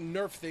 "Oh, don't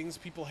nerf things.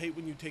 People hate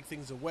when you take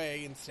things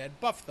away. Instead,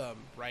 buff them."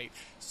 Right?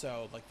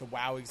 So, like the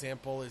WoW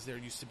example is there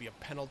used to be a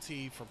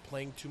penalty for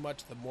playing too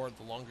much. The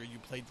longer you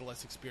played, the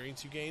less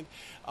experience you gained.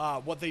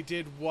 What they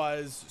did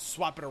was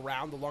swap it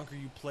around. The longer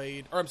you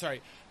played, or I'm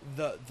sorry,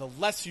 the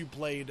less you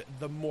played,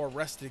 the more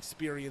rested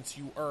experience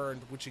you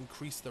earned, which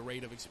increased the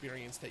rate of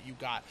experience that you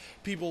got.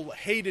 People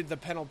hated the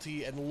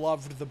penalty and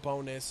loved the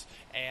bonus,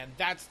 and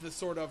that's the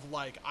sort of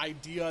like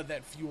idea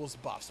that fuels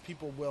buffs.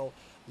 People will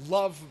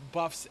love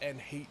buffs and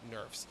hate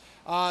nerfs.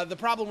 The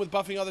problem with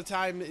buffing all the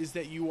time is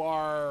that you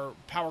are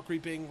power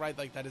creeping, right?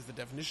 Like that is the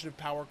definition of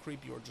power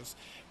creep. You're just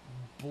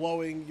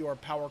blowing your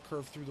power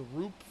curve through the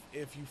roof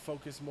if you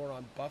focus more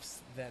on buffs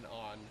than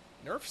on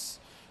nerfs.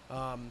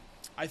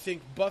 I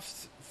think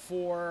buffs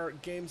for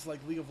games like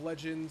League of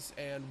Legends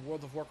and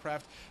World of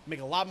Warcraft make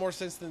a lot more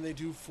sense than they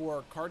do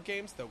for card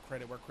games, though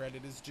credit where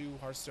credit is due.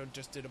 Hearthstone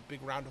just did a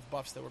big round of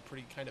buffs that were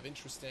pretty kind of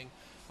interesting.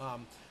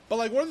 But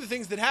like one of the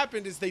things that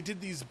happened is they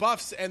did these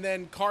buffs, and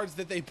then cards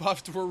that they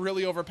buffed were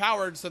really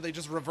overpowered, so they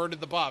just reverted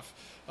the buff.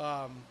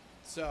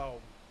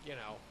 So,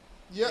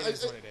 yeah, it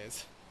is what it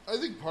is. I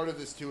think part of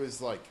this too is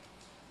like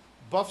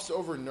buffs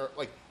over nerf.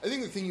 Like I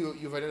think the thing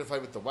you've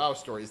identified with the WoW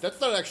story is that's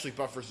not actually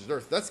buff versus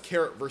nerf. That's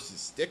carrot versus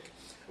stick,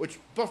 which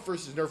buff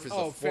versus nerf is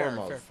a form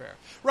of. Fair.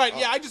 Right?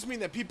 Yeah, I just mean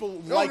that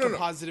people like a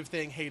positive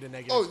thing, hate a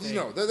negative thing.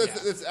 Oh,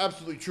 that's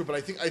absolutely true. But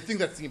I think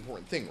that's the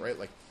important thing, right?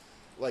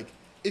 Like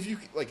if you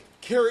like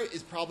carrot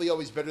is probably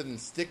always better than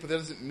stick, but that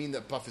doesn't mean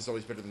that buff is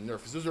always better than nerf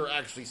because those are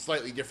actually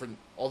slightly different,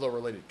 although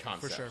related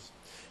concepts. For sure.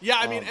 Yeah,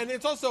 I mean, and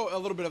it's also a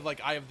little bit of like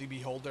eye of the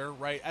beholder,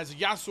 right? As a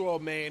Yasuo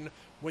main,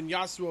 when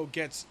Yasuo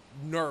gets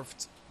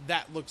nerfed,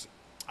 that looks,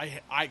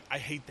 I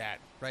hate that,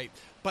 right?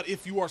 But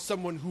if you are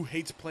someone who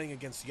hates playing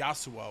against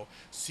Yasuo,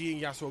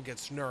 seeing Yasuo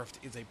gets nerfed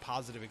is a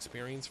positive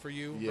experience for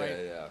you,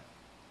 right? Yeah.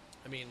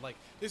 I mean, like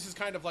this is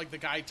kind of like the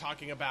guy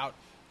talking about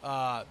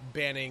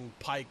banning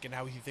Pyke and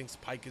how he thinks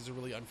Pyke is a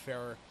really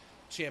unfair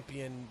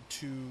champion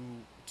to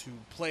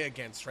play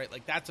against, right?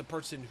 Like that's a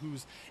person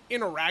whose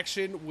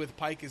interaction with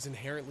Pyke is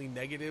inherently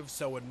negative,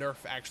 so a nerf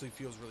actually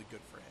feels really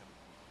good for him.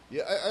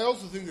 Yeah, I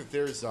also think that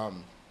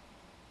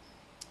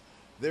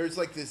there's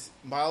like this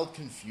mild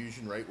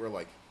confusion, right? Where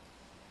like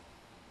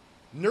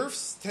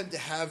nerfs tend to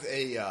have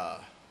a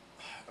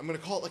I'm going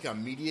to call it like a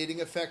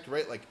mediating effect,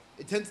 right? Like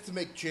it tends to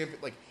make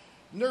like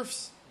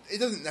nerfs. It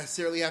doesn't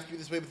necessarily have to be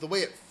this way, but the way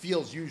it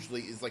feels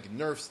usually is like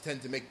nerfs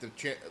tend to make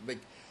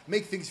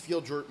make things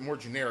feel more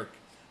generic,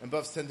 and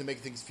buffs tend to make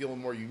things feel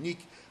more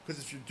unique.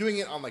 Because if you're doing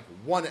it on like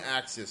one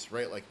axis,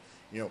 right? Like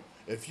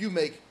if you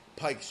make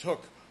Pyke's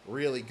hook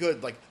really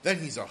good, like then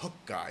he's a hook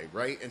guy,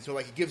 right? And so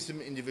like it gives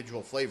him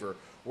individual flavor,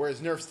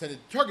 whereas nerfs tend to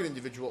target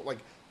individual. Like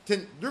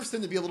nerfs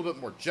tend to be a little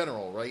bit more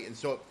general, right? And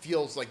so it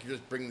feels like you're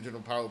just bringing the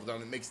general power level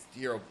down. It makes the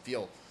hero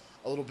feel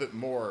a little bit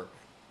more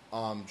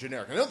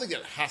generic. And I don't think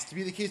that has to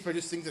be the case, but I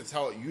just think that's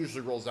how it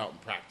usually rolls out in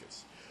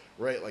practice,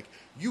 right? Like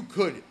you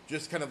could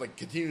just kind of like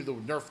continue to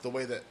nerf the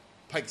way that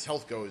Pyke's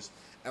health goes,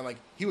 and like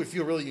he would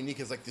feel really unique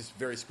as like this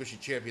very squishy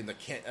champion that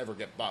can't ever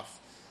get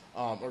buff,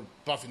 or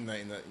buff in the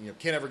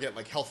can't ever get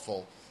like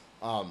healthful.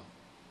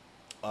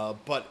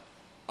 But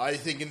I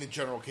think in the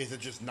general case,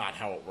 that's just not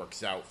how it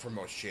works out for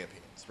most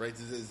champions, right?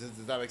 Does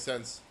that make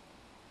sense?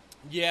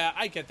 Yeah,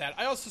 I get that.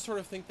 I also sort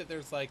of think that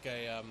there's like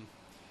a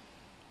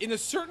in a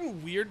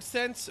certain weird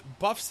sense,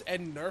 buffs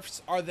and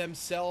nerfs are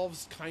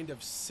themselves kind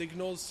of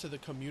signals to the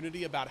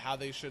community about how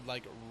they should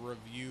like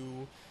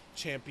review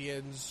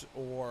champions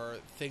or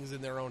things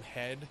in their own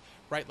head,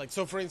 right? Like,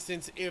 so for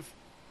instance, if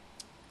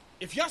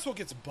Yasuo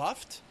gets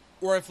buffed,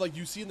 or if like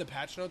you see in the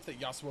patch notes that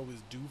Yasuo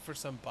is due for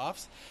some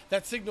buffs,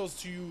 that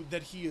signals to you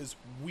that he is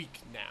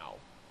weak now,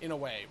 in a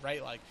way,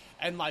 right? Like,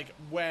 and like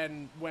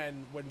when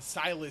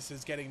Sylas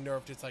is getting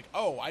nerfed, it's like,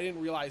 oh, I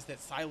didn't realize that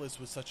Sylas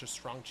was such a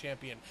strong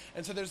champion.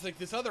 And so there's like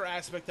this other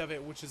aspect of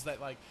it, which is that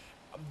like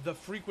the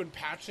frequent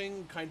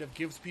patching kind of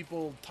gives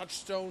people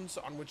touchstones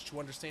on which to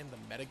understand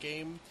the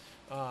metagame,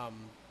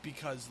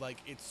 because like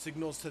it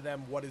signals to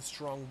them what is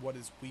strong, what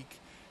is weak,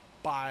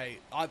 by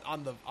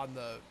on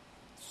the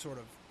sort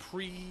of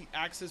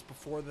pre-access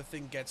before the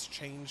thing gets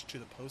changed to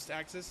the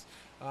post-access.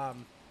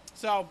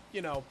 So,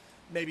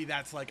 maybe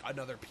that's like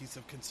another piece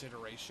of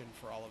consideration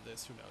for all of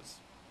this. Who knows?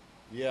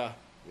 Yeah.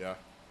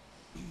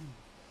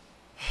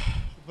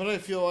 But I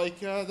feel like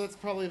that's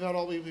probably about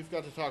all we've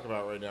got to talk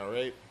about right now,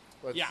 right?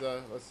 Let's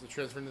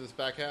transfer into this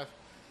back half.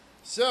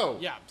 So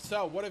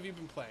what have you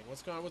been playing?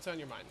 What's on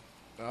your mind?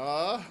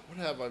 What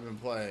have I been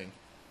playing?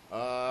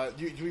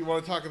 Do we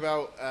want to talk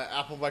about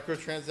Apple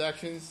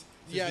microtransactions?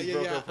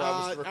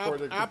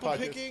 Apple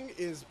picking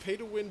is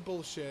pay-to-win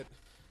bullshit.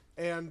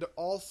 And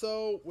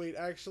also,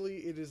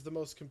 it is the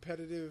most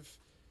competitive.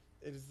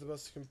 It is the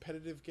most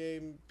competitive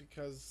game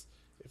because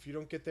if you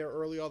don't get there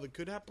early, all the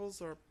good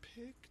apples are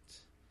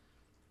picked.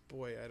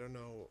 Boy, I don't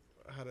know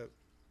how to.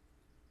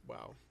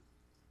 Wow.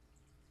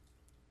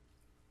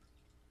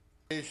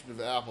 Of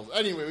apples.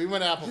 Anyway, we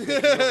went apple picking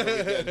over the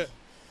weekend.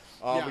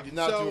 We did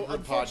not do a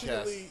group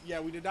podcast. Yeah,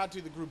 we did not do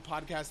the group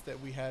podcast that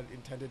we had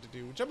intended to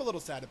do, which I'm a little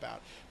sad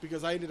about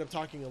because I ended up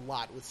talking a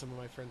lot with some of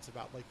my friends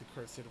about like the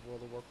current state of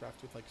World of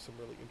Warcraft with like some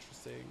really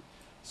interesting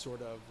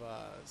sort of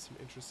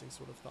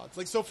thoughts.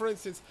 Like, so for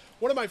instance,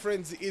 one of my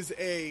friends is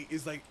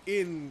like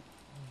in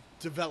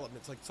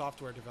development, it's like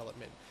software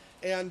development,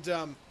 and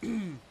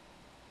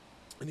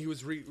and he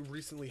was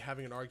recently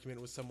having an argument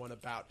with someone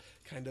about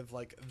kind of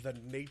like the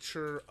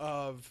nature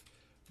of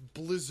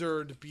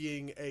Blizzard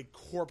being a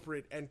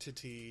corporate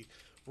entity,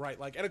 right?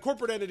 Like, and a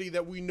corporate entity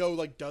that we know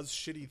like does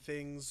shitty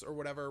things or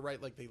whatever,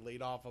 right? Like they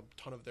laid off a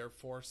ton of their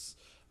force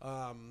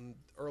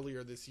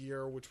earlier this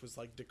year, which was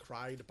like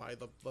decried by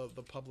the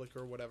public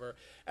or whatever.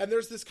 And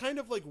there's this kind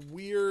of like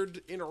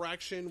weird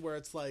interaction where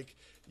it's like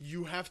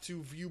you have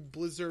to view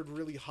Blizzard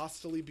really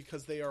hostilely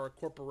because they are a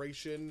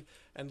corporation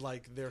and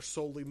like they're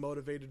solely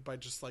motivated by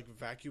just like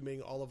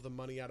vacuuming all of the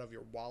money out of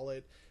your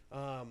wallet.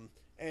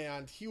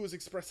 And he was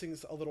expressing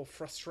a little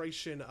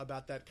frustration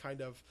about that kind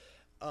of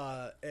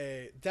a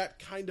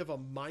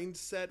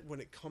mindset when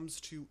it comes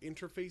to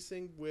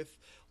interfacing with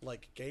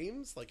like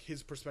games. Like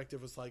his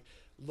perspective was like,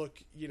 look,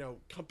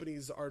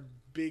 companies are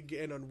big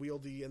and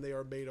unwieldy, and they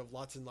are made of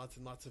lots and lots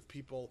and lots of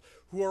people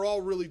who are all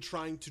really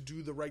trying to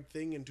do the right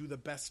thing and do the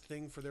best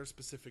thing for their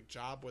specific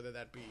job, whether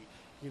that be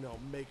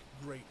make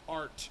great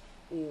art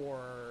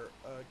or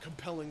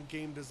compelling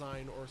game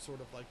design or sort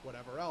of like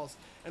whatever else.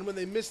 And when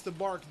they miss the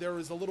mark, there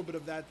is a little bit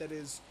of that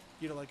is,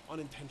 like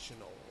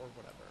unintentional or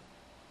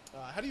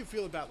whatever. How do you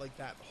feel about like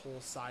that whole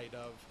side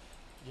of,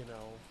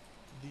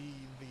 the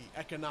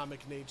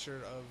economic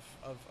nature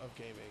of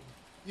gaming?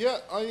 Yeah,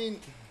 I mean,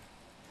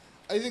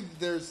 I think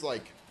there's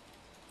like,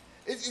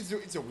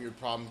 it's a weird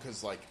problem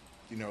because like,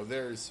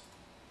 there's.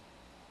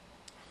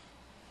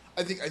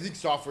 I think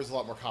software is a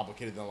lot more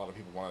complicated than a lot of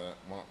people want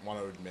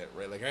to admit,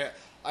 right? Like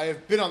I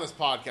have been on this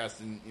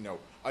podcast and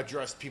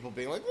addressed people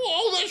being like,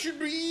 "Well, that should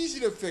be easy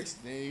to fix."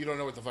 And you don't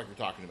know what the fuck you're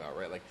talking about,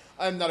 right? Like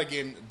I'm not a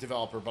game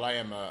developer, but I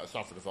am a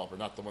software developer,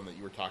 not the one that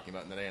you were talking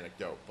about in that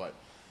anecdote. But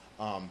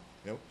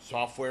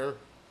software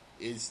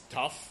is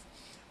tough.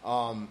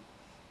 I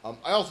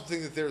also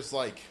think that there's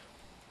a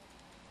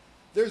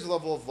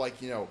level of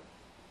like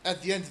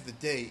at the end of the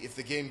day, if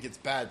the game gets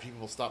bad,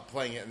 people will stop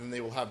playing it, and then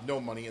they will have no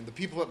money. And the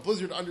people at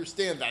Blizzard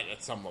understand that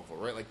at some level,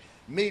 right? Like,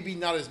 maybe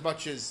not as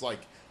much as, like,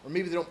 or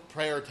maybe they don't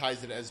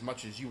prioritize it as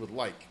much as you would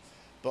like.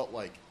 But,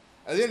 like,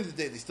 at the end of the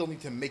day, they still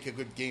need to make a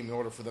good game in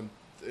order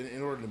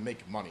to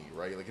make money,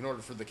 right? Like, in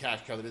order for the cash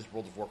cow that is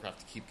World of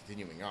Warcraft to keep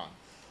continuing on.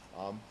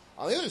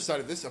 On the other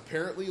side of this,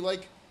 apparently,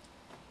 like,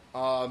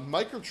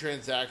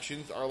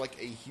 microtransactions are, like,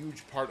 a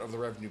huge part of the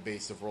revenue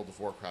base of World of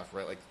Warcraft,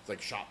 right?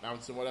 Like shop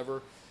mounts and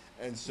whatever.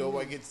 And so,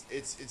 like, it's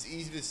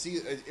easy to see,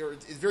 or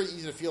it's very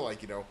easy to feel like,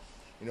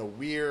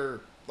 we're,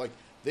 like,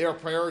 they are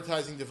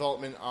prioritizing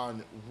development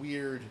on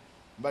weird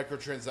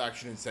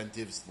microtransaction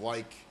incentives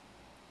like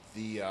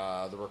the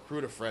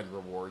Recruit a Friend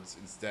rewards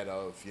instead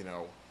of,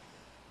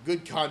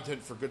 good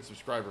content for good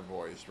subscriber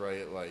boys,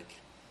 right? Like,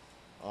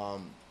 I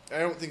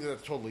don't think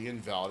that's totally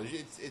invalid.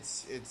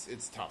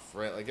 It's tough,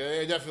 right? Like,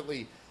 I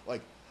definitely,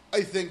 like,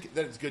 I think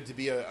that it's good to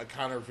be a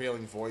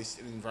countervailing voice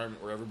in an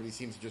environment where everybody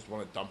seems to just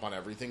want to dump on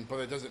everything, but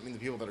that doesn't mean the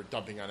people that are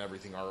dumping on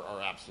everything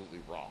are absolutely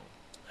wrong.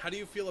 How do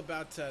you feel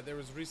about, there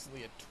was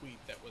recently a tweet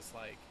that was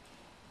like,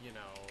 hold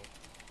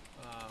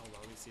on,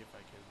 let me see if I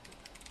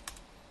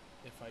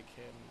can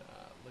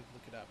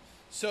look it up.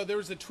 So there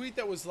was a tweet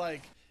that was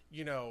like,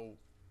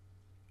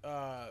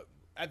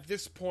 at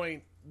this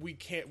point, we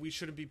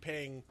shouldn't be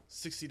paying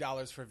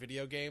 $60 for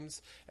video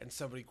games, and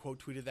somebody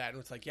quote tweeted that, and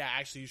it's like, yeah,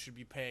 actually you should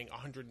be paying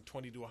 $120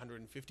 to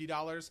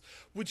 $150,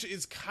 which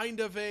is kind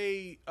of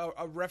a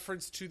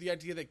reference to the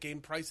idea that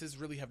game prices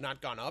really have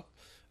not gone up.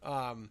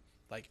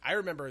 Like, I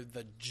remember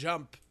the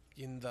jump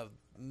in the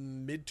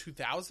mid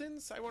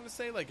 2000s, I want to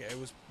say, like it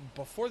was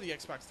before the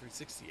Xbox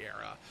 360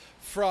 era,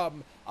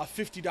 from a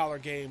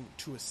 $50 game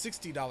to a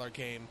 $60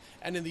 game,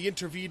 and in the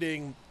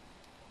intervening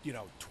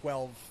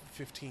 12,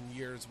 15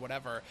 years,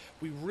 whatever,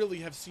 we really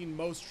have seen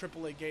most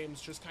AAA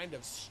games just kind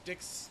of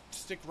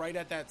stick right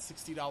at that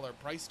 $60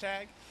 price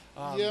tag.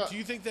 Yeah. Do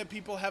you think that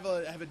people have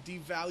a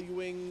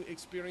devaluing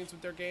experience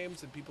with their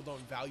games and people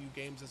don't value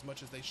games as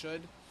much as they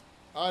should?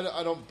 I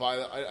don't buy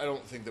that. I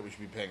don't think that we should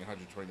be paying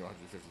 $120 to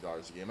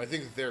 $150 a game. I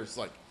think that there's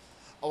like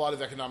a lot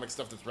of economic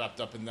stuff that's wrapped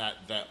up in that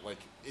like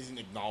isn't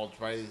acknowledged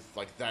by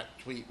like that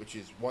tweet, which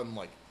is one,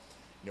 like,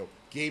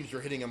 games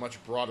are hitting a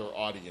much broader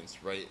audience,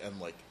 right? And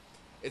like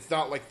it's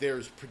not like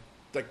there's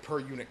per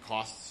unit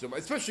costs. So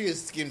especially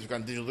as games have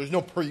gone digital, there's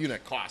no per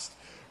unit cost,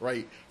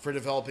 right? For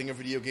developing a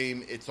video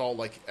game, it's all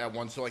like at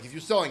once. So like if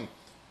you're selling,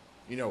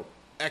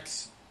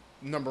 X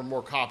number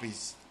more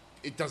copies,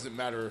 it doesn't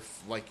matter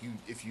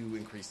if you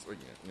increase, or if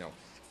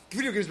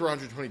video games were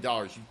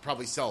 $120, you'd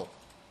probably sell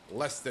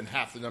less than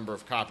half the number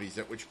of copies,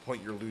 at which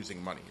point you're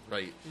losing money,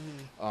 right?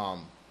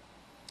 Mm-hmm.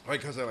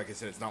 Because like I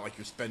said, it's not like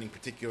you're spending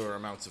particular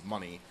amounts of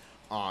money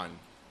on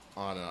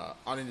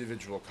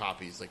individual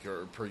copies, like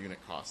your per unit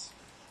costs.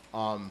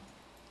 I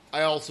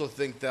also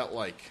think that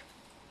like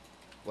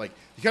the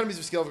economies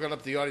of scale have gone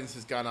up, the audience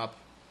has gone up.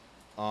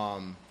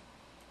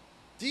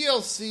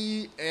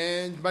 DLC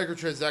and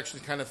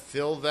microtransactions kind of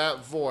fill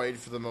that void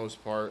for the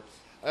most part.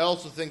 I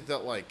also think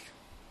that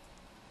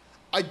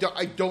I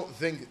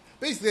think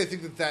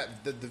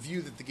that the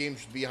view that the game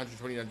should be $120,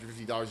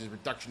 $150 is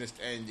reductionist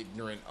and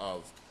ignorant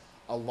of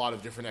a lot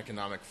of different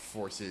economic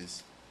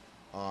forces.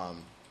 That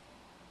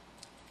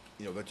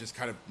just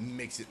kind of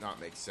makes it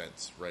not make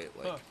sense, right?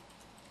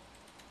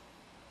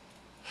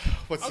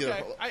 What's the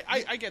other?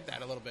 I get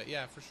that a little bit,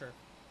 yeah, for sure.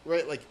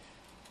 Right, like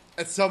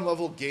at some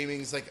level,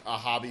 gaming's like a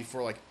hobby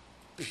for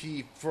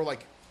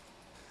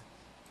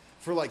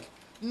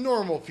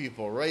normal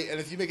people, right? And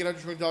if you make it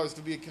 $120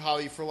 to be a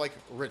hobby for like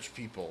rich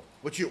people,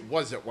 which it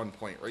was at one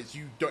point, right? So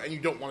you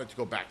don't want it to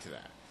go back to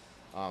that,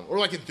 or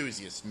like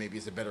enthusiasts maybe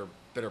is a better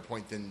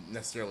point than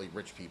necessarily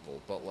rich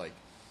people, but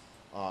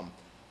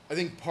I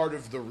think part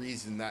of the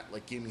reason that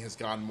like gaming has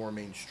gone more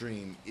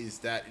mainstream is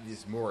that it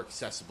is more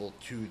accessible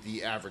to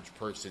the average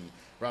person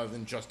rather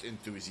than just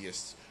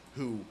enthusiasts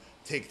who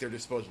take their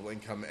disposable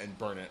income and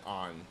burn it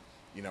on,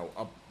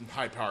 a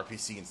high power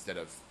PC instead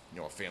of,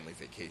 a family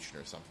vacation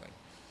or something.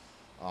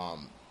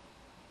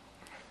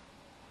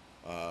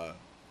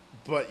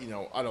 But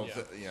I don't.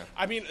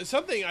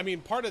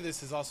 Part of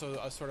this is also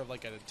a sort of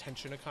like an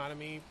attention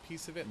economy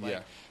piece of it.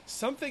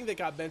 Something that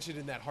got mentioned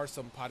in that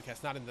Hearthstone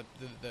podcast, not in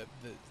the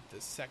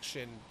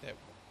section that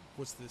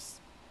was this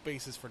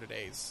basis for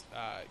today's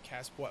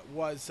cast. What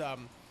was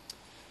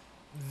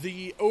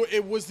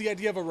it was the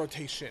idea of a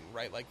rotation,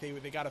 right? Like they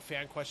got a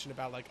fan question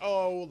about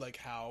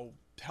how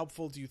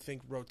helpful do you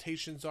think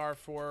rotations are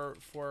for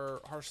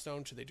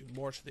Hearthstone? Should they do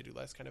more? Should they do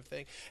less? Kind of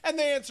thing. And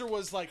the answer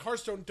was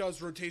Hearthstone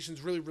does rotations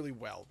really, really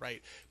well,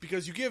 right?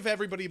 Because you give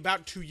everybody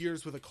about 2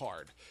 years with a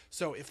card.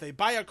 So if they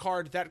buy a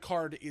card, that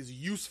card is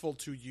useful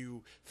to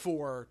you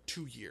for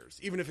 2 years.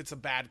 Even if it's a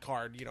bad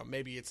card,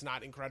 maybe it's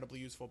not incredibly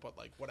useful, but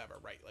whatever,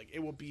 right?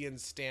 It will be in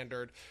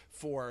standard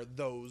for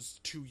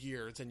those 2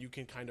 years, and you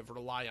can kind of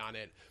rely on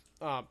it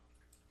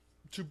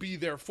to be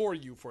there for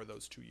you for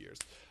those 2 years.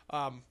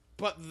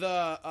 But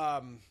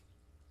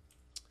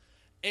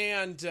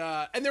and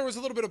there was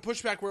a little bit of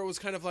pushback where it was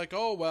kind of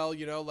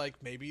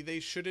maybe they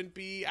shouldn't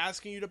be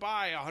asking you to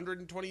buy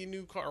 120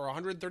 new or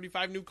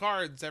 135 new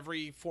cards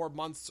every 4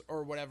 months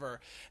or whatever.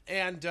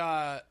 And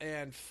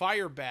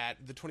Firebat,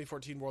 the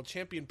 2014 world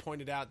champion,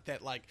 pointed out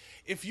that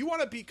if you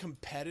want to be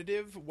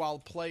competitive while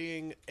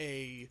playing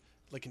an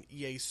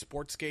EA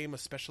sports game,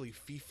 especially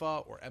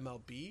FIFA or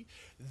MLB,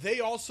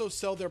 they also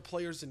sell their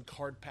players in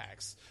card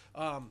packs.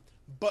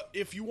 But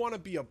if you want to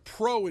be a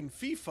pro in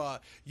FIFA,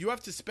 you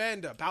have to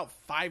spend about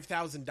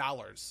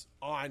 $5,000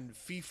 on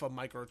FIFA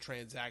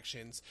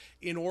microtransactions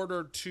in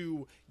order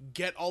to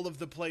get all of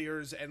the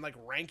players and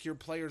rank your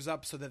players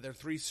up so that they're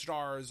 3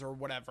 stars or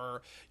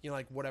whatever,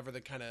 whatever the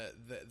kind of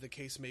the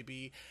case may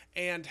be.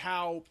 And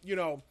how,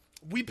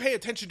 we pay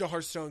attention to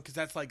Hearthstone because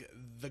that's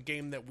the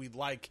game that we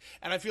like,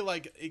 and I feel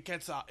like it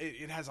gets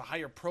it has a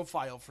higher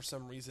profile for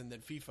some reason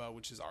than FIFA,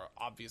 which is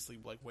obviously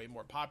way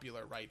more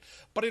popular, right?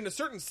 But in a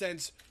certain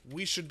sense,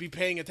 we should be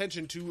paying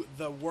attention to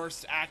the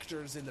worst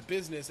actors in the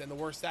business, and the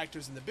worst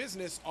actors in the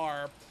business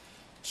are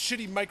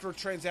shitty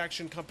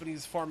microtransaction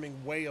companies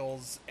farming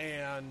whales,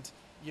 and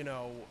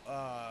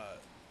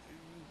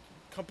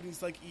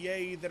companies like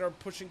EA that are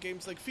pushing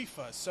games like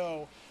FIFA.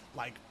 So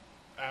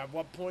at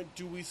what point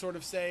do we sort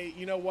of say,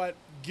 you know what,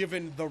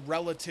 given the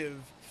relative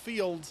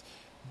field,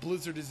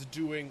 Blizzard is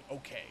doing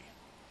okay?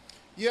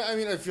 Yeah, I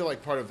mean, I feel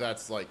like part of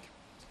that's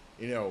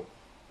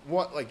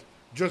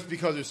just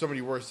because there's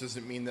somebody worse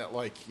doesn't mean that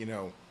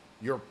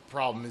your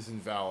problem is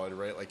invalid,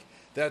 right?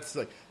 That's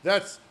what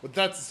that's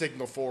the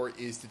signal for,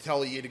 is to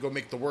tell EA to go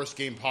make the worst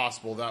game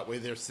possible. That way,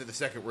 the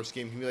second worst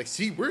game can be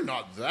see, we're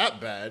not that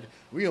bad.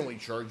 We only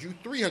charge you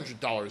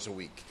 $300 a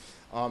week.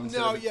 Sure.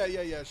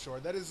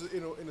 That is,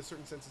 in a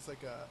certain sense, it's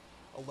a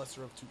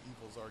lesser of two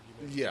evils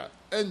argument. Yeah,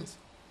 and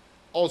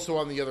also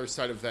on the other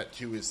side of that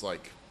too is I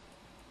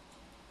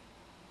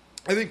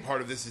think part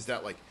of this is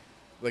that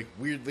like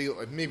weirdly,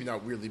 maybe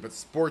not weirdly, but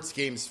sports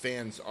games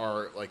fans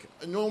are like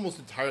an almost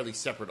entirely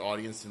separate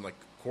audience than like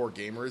core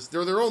gamers.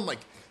 They're their own like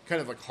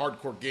kind of like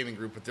hardcore gaming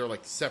group, but they're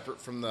like separate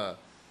from the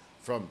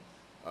from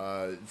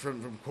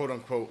quote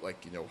unquote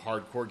like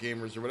hardcore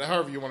gamers or whatever,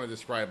 however you want to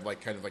describe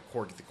like kind of like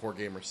the core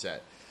gamer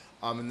set.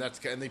 And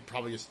they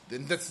probably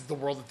that's the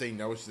world that they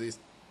know, so they just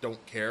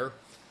don't care.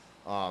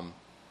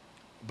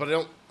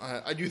 But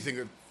I do think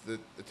that the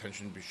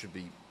attention should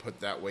be put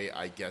that way,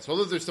 I guess.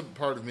 Although there's some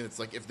part of me that's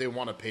like, if they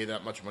want to pay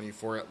that much money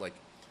for it, like,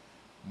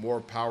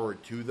 more power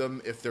to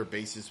them. If their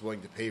base is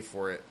willing to pay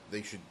for it,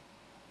 they should,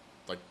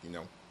 like,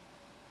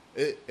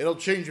 it'll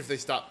change if they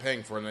stop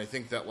paying for it. And I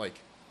think that, like,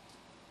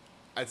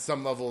 at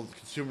some level, the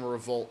consumer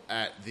revolt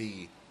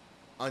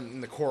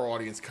in the core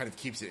audience kind of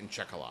keeps it in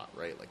check a lot,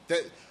 right? Like,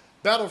 that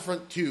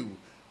Battlefront 2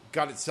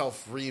 got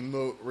itself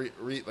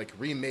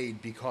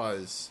remade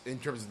because, in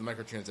terms of the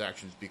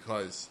microtransactions,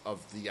 because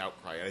of the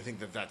outcry. And I think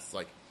that that's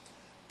like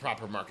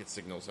proper market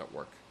signals at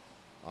work.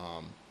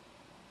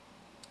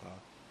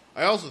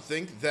 I also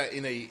think that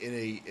in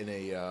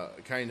a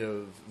kind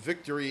of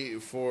victory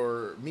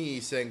for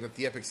me saying that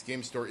the Epic's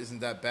Game Store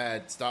isn't that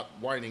bad, stop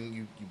whining,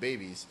 you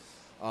babies.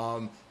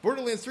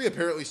 Borderlands 3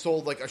 apparently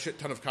sold like a shit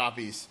ton of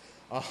copies,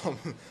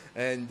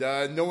 and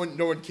no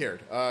one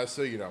cared. I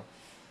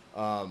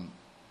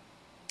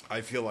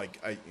feel like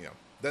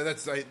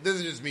this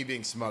is just me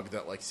being smug.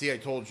 That like, see, I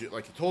told you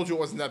it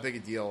wasn't that big a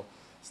deal.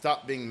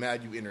 Stop being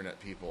mad, you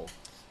internet people.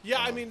 Yeah,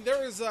 I mean,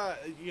 there is like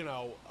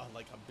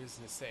a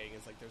business saying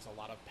is like there's a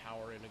lot of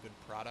power in a good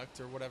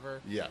product or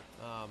whatever. Yeah.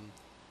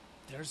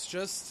 There's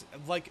just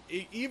like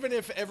even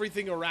if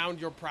everything around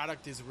your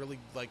product is really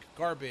like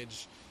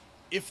garbage,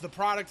 if the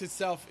product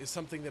itself is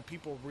something that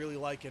people really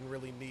like and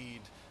really need,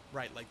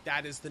 right? Like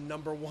that is the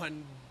number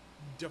one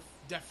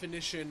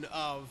definition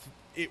of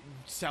it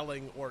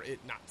selling or it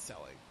not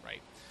selling,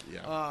 right?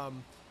 Yeah.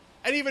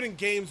 And even in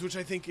games, which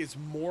I think is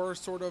more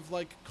sort of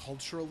like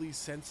culturally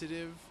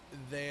sensitive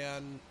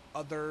than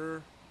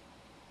other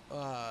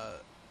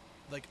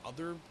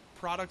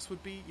products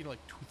would be, like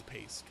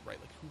toothpaste, right?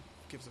 Like who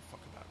gives a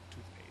fuck about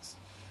toothpaste?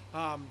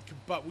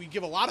 But we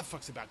give a lot of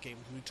fucks about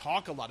games. We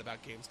talk a lot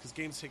about games because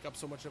games take up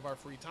so much of our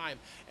free time.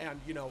 And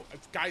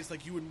guys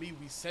like you and me,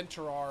 we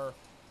center our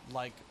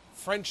like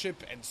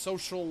friendship and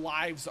social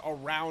lives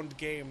around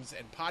games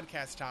and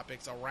podcast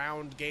topics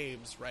around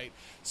games, right?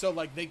 So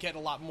like they get a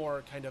lot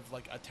more kind of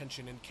like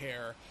attention and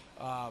care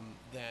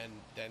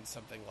than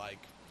something like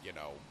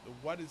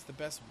what is the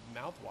best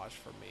mouthwash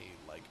for me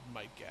like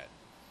might get.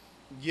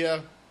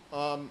 Yeah.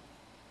 I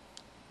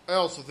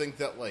also think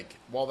that like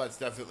while that's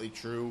definitely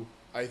true,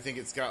 I think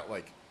it's got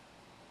like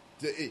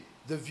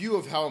the view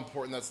of how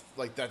important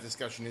that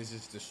discussion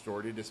is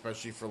distorted,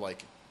 especially for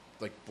like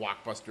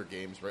blockbuster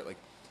games, right? Like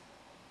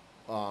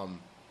I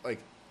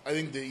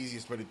think the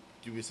easiest way to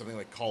do is something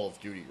like Call of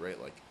Duty,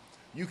 right? Like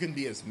you can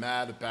be as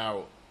mad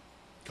about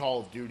Call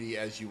of Duty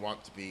as you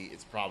want to be.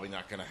 It's probably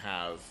not going to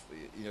have,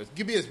 you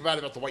can be as mad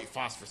about the white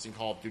phosphorus in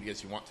Call of Duty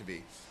as you want to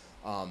be,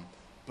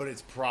 but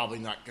it's probably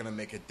not going to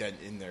make a dent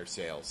in their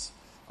sales.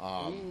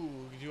 Do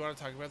you want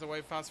to talk about the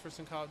white phosphorus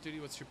in Call of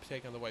Duty? What's your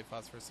take on the white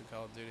phosphorus in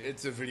Call of Duty?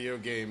 It's a video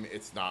game.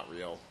 It's not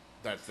real.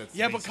 That's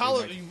yeah, but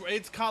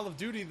it's Call of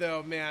Duty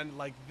though, man.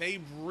 Like they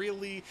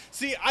really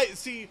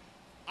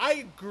I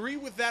agree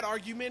with that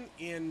argument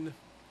in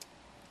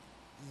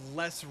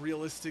less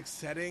realistic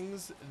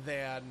settings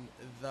than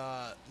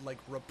the like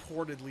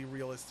reportedly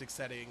realistic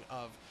setting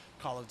of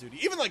Call of Duty.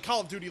 Even like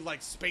Call of Duty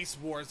like Space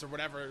Wars or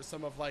whatever,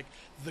 some of like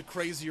the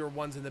crazier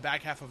ones in the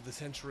back half of the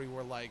century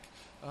were like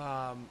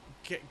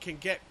can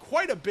get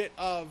quite a bit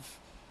of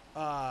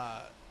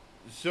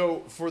so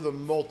for the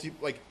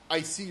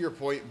I see your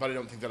point, but I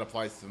don't think that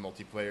applies to the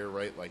multiplayer,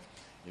 right? Like,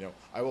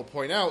 I will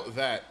point out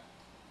that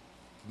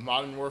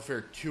Modern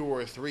Warfare 2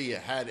 or 3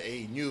 had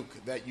a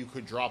nuke that you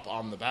could drop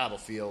on the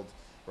battlefield,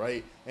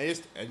 right? And it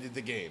just ended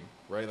the game,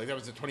 right? Like, that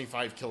was a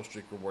 25 kill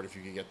streak reward if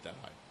you could get that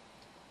high.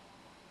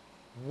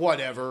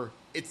 Whatever.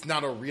 It's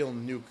not a real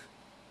nuke.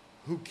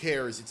 Who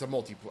cares? It's a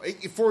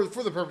multiplayer. For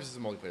the purposes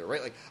of multiplayer,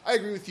 right? Like, I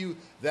agree with you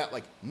that,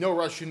 like, no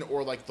Russian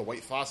or, like, the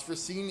white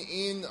phosphorus scene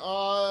in,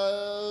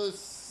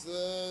 what's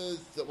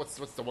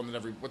the one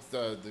that what's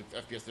the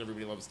FPS that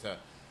everybody loves to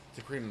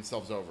cream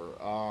themselves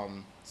over?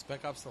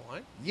 Spec Ops: The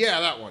Line?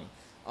 Yeah, that one.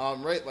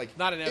 Right? Like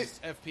not an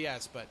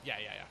FPS, but yeah.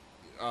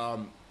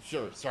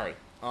 Sure. Sorry.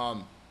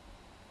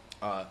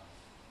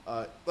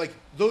 Like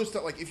those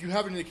stuff. Like if you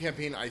have it in a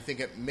campaign, I think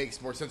it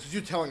makes more sense because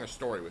you're telling a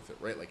story with it,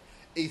 right? Like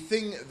a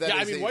thing that. Yeah,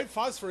 I mean, white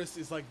phosphorus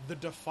is like the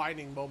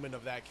defining moment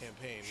of that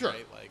campaign, sure.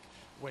 Right? Like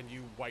when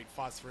you white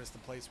phosphorus the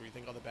place where you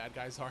think all the bad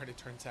guys are, and it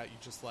turns out you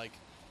just like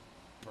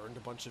burned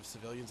a bunch of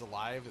civilians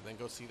alive and then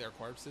go see their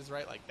corpses,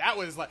 right? Like that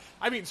was like,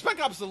 I mean,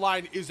 Spec Ops: The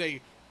Line is a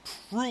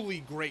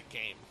truly great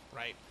game,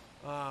 right?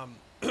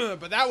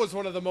 But that was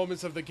one of the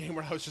moments of the game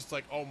where I was just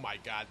like, oh my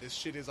god, this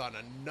shit is on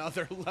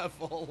another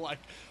level. Like,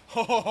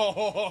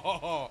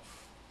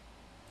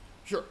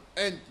 Sure,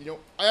 and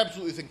I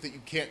absolutely think that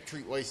you can't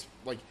treat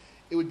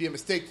it would be a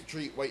mistake to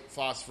treat white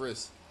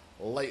phosphorus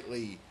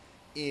lightly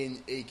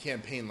in a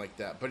campaign like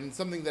that. But in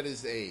something that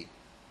is a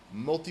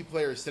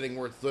multiplayer setting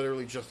where it's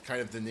literally just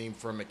kind of the name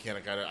for a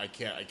mechanic, I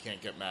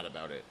can't get mad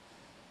about it.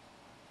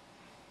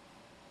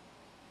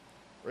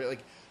 Right?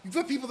 Like, you've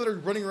got people that are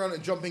running around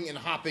and jumping and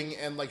hopping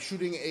and, like,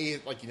 shooting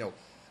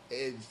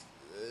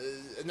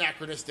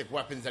anachronistic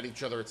weapons at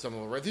each other at some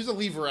level, right? There's a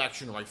lever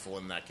action rifle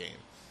in that game,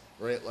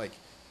 right? Like,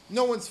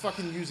 no one's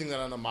fucking using that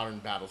on a modern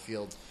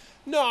battlefield.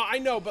 No, I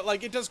know, but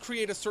like it does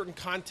create a certain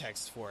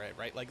context for it,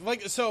 right? Like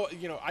so,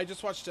 I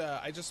just watched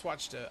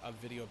a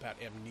video about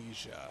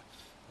Amnesia,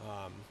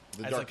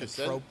 The as Dark like a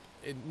Descent? trope.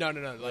 No.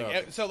 Like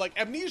okay. So, like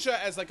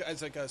Amnesia as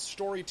like a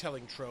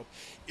storytelling trope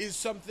is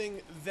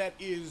something that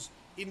is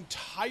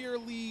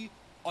entirely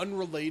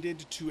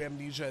unrelated to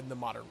Amnesia in the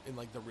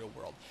real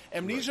world.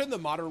 Amnesia Right.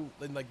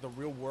 in the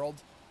real world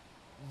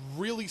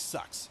really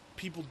sucks.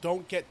 People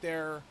don't get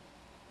their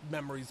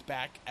memories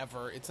back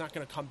ever. It's not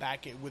going to come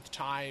back with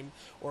time,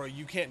 or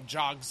you can't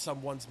jog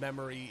someone's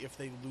memory if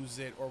they lose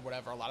it or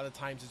whatever. A lot of the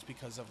times it's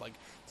because of like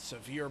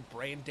severe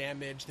brain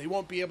damage. They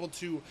won't be able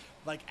to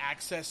like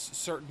access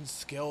certain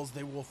skills.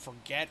 They will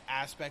forget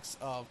aspects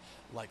of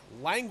like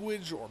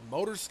language or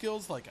motor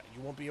skills. Like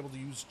you won't be able to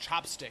use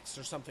chopsticks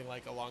or something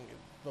like along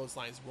those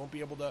lines. You won't be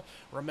able to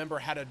remember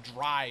how to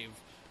drive.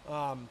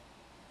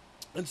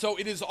 And so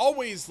it is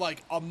always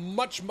like a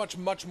much, much,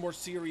 much more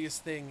serious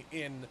thing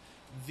in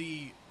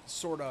the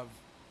sort of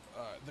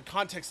the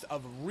context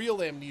of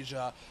real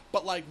amnesia.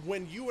 But like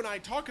when you and I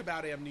talk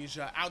about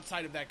amnesia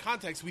outside of that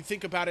context, we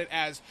think about it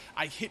as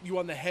I hit you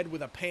on the head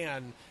with a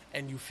pan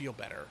and you feel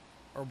better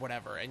or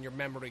whatever, and your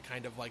memory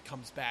kind of like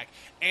comes back.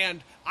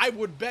 And I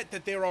would bet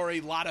that there are a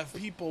lot of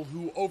people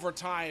who over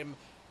time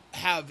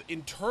have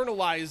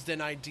internalized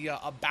an idea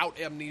about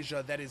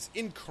amnesia that is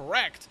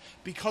incorrect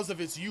because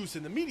of its use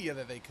in the media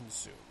that they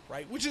consume,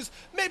 right? Which is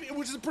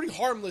a pretty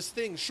harmless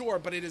thing, sure,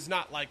 but it is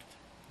not like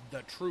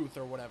the truth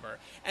or whatever.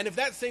 And if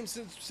that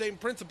same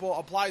principle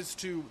applies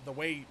to the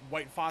way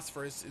white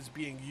phosphorus is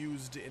being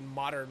used in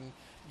modern,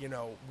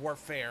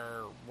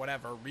 warfare,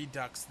 whatever,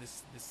 Redux,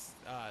 this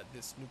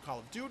new Call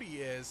of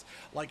Duty is,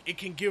 like, it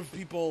can give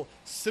people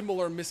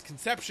similar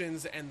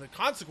misconceptions, and the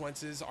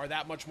consequences are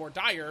that much more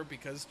dire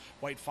because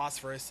white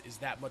phosphorus is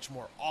that much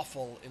more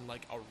awful in,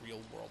 like, a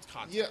real-world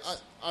context. Yeah,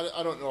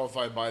 I don't know if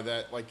I buy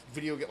that. Like,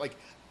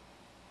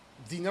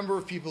 the number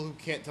of people who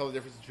can't tell the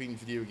difference between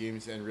video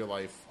games and real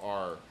life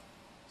are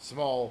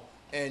small,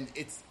 and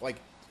it's, like...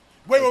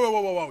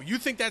 Whoa. You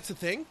think that's a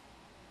thing?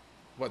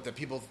 What, that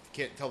people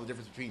can't tell the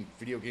difference between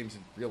video games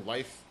and real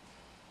life?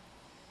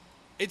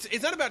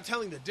 It's not about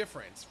telling the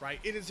difference, right?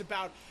 It is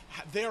about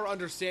their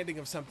understanding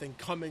of something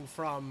coming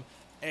from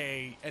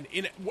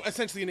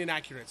essentially an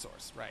inaccurate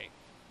source, right?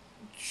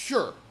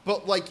 Sure,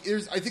 but like,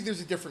 I think there's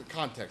a different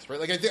context, right?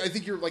 Like, I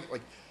think you're like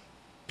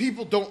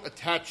people don't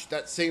attach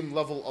that same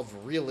level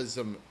of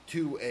realism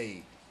to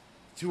a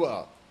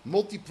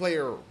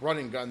multiplayer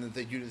running gun that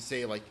they do to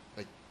say like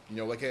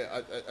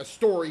a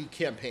story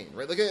campaign,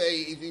 right? Like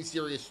a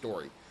serious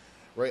story,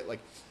 right? Like,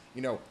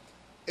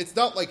 it's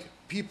not like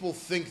people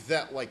think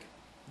that like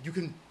you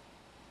can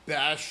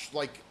bash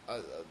like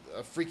a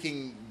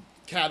freaking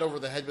cat over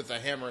the head with a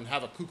hammer and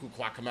have a cuckoo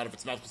clock come out of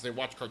its mouth because they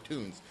watch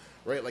cartoons,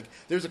 right? Like,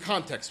 there's a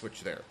context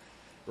switch there,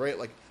 right?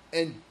 Like,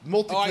 and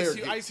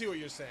multiplayer. Oh, I see what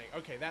you're saying.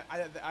 Okay, that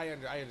I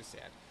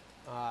understand.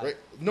 Right?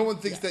 No one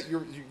thinks that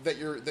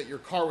your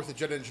car with a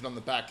jet engine on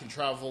the back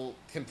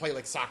can play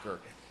like soccer,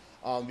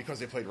 because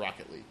they played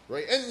Rocket League,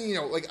 right?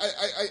 And like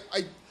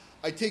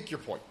I take your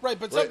point, right?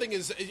 But something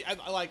is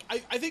like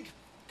I think,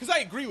 because I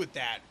agree with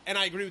that, and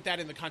I agree with that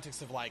in the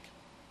context of like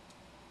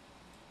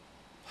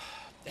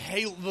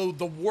Halo.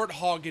 The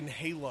Warthog in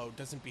Halo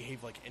doesn't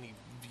behave like any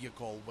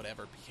vehicle would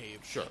ever behave.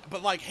 Sure.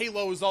 But like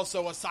Halo is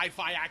also a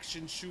sci-fi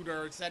action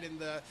shooter set in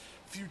the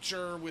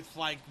future with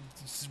like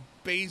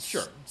space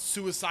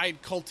suicide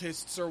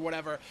cultists or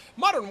whatever.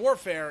 Modern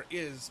Warfare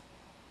is,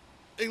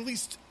 at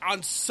least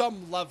on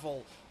some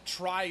level,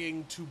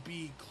 trying to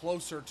be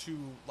closer to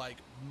like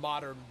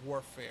modern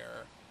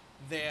warfare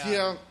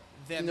than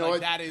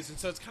that is. And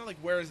so it's kind of like,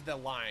 where is the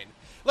line?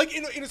 Like,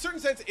 in a certain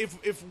sense,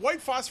 if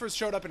white phosphorus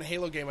showed up in a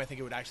Halo game, I think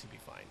it would actually be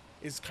fine,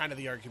 is kind of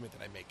the argument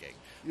that I'm making.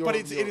 But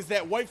it is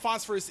that white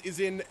phosphorus is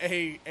in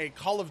a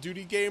Call of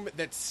Duty game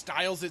that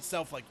styles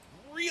itself like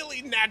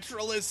really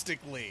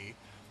naturalistically.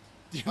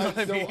 You know what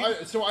I mean?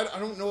 I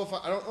don't know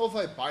if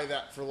I buy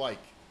that for like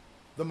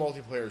the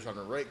multiplayer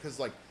genre, right? Because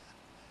like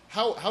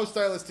how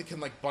stylistic can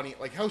like bunny,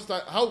 like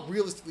how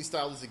realistically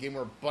styled is a game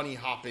where bunny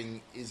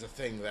hopping is a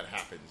thing that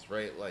happens,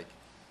 right? Like,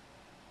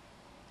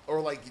 or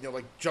like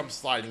like jump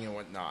sliding and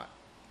whatnot.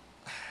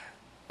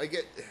 I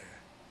get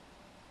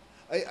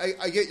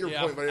your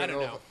point, but I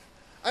don't know.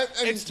 I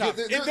mean, it's tough.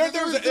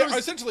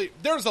 Essentially,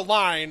 there's a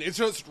line. It's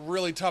just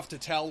really tough to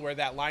tell where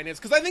that line is,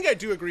 because I think I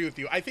do agree with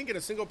you. I think in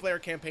a single-player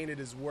campaign, it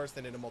is worse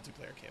than in a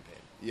multiplayer campaign.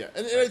 Yeah,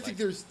 and I think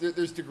there's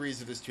degrees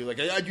of this too. Like,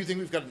 I do think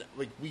we've got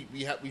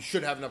we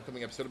should have an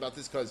upcoming episode about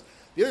this, because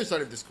the other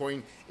side of this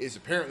coin is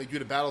apparently, due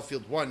to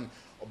Battlefield 1,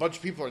 a bunch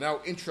of people are now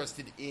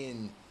interested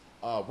in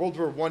World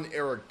War I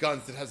era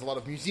guns that has a lot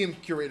of museum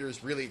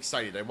curators really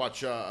excited. I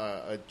watch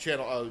a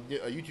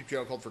YouTube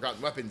channel called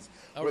Forgotten Weapons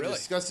where really? they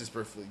discuss this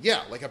perfectly.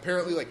 Yeah, like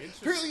apparently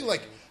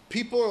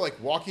people are like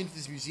walking into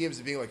these museums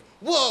and being like,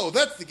 "Whoa,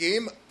 that's the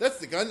game, that's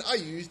the gun I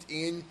used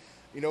in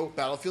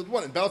Battlefield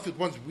 1." And Battlefield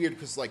 1's weird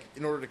because like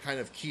in order to kind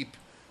of keep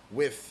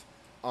with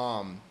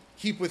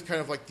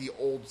kind of like the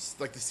old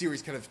like the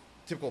series kind of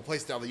typical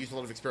playstyle, they use a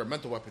lot of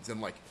experimental weapons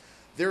and like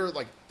there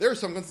are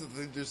some guns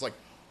that there's like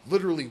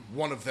literally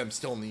one of them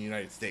still in the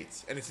United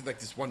States, and it's in like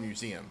this one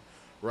museum,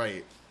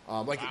 right?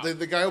 Wow.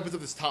 The guy opens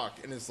up this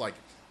talk and is like,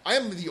 "I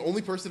am the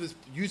only person that has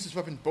used this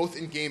weapon both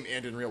in game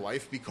and in real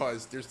life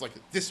because there's like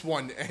this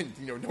one, and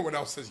no one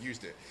else has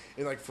used it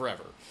in like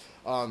forever."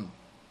 And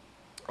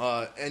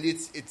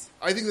it's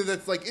I think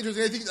that's like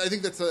interesting. I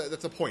think that's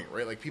a point,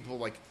 right? Like people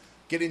like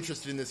get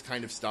interested in this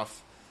kind of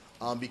stuff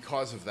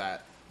because of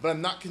that, but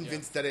I'm not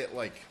convinced that it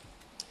like.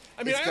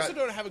 I mean, I also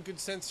don't have a good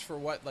sense for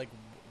what like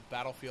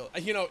Battlefield.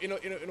 In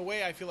a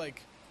way, I feel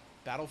like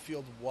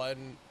Battlefield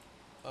 1.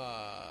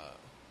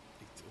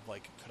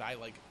 Like, could I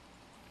like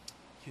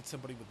hit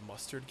somebody with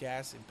mustard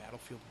gas in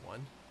Battlefield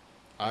 1?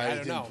 I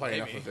didn't play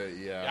enough of it.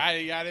 Yeah,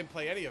 I didn't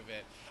play any of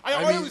it.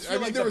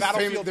 I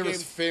mean, there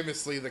was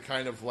famously the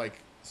kind of like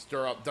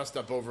dust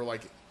up over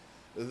like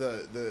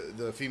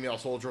the female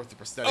soldier with the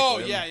prosthetic. Oh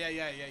limb.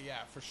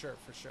 Yeah, for sure,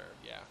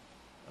 yeah.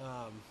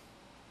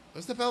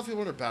 Was the Battlefield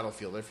 1 or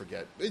Battlefield? I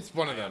forget. It's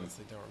one of them. I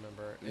honestly don't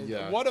remember.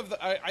 Yeah. One of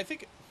the, I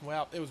think,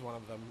 well, it was one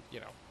of them,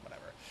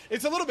 whatever.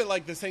 It's a little bit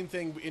like the same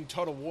thing in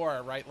Total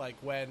War, right? Like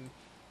when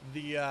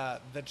the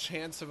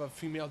chance of a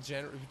female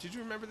general, did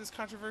you remember this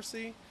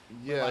controversy?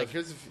 Yeah. Like,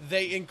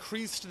 they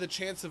increased the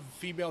chance of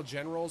female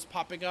generals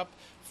popping up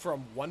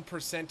from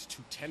 1%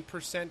 to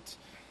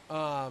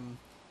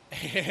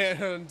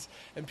 10%.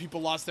 And people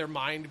lost their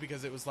mind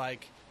because it was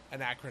like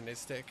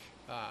anachronistic.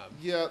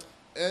 Yeah.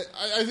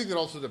 I think that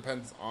also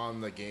depends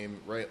on the game,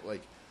 right?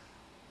 Like,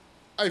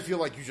 I feel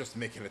like you just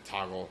make it a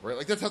toggle, right?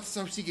 Like that's how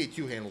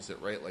CK2 handles it,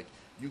 right? Like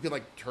you can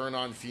like turn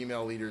on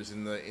female leaders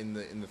in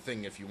the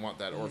thing if you want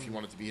that, or if you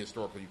want it to be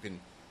historical, you can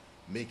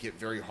make it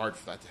very hard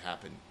for that to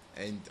happen.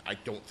 And I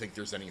don't think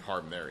there's any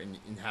harm there in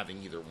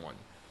having either one.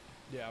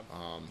 Yeah.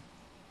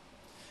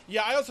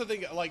 Yeah, I also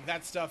think like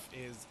that stuff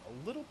is a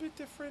little bit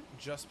different,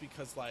 just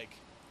because like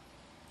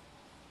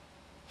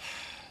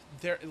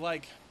they're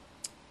like.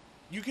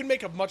 You can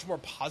make a much more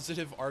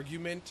positive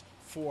argument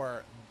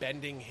for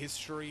bending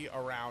history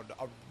around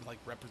like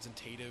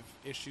representative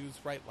issues,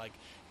 right? Like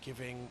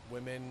giving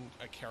women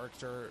a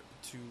character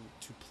to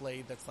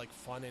play that's like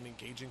fun and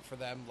engaging for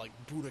them, like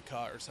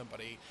Boudica or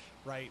somebody,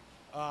 right?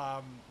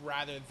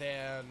 Rather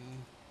than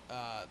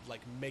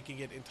like making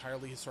it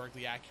entirely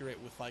historically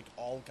accurate with like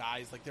all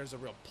guys. Like there's a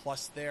real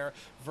plus there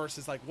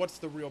versus like what's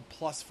the real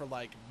plus for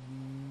like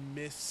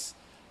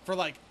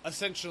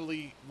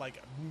essentially like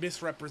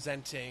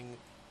misrepresenting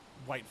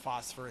white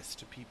phosphorus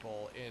to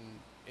people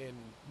in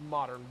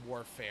modern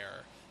warfare.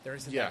 There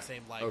isn't that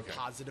same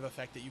positive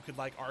effect that you could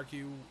like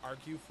argue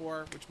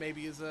for, which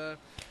maybe is I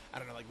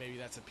don't know, like maybe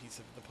that's a piece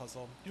of the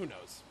puzzle. Who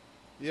knows?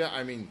 Yeah,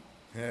 I mean,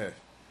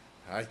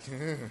 I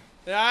can.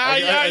 You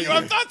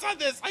have thoughts on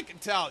this. I can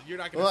tell you're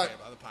not going to say it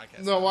on the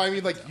podcast. No, I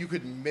mean, like you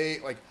could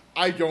make like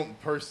I don't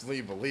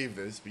personally believe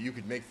this, but you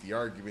could make the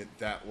argument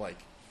that like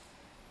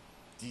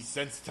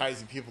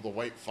desensitizing people to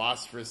white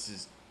phosphorus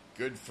is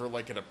good for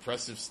like an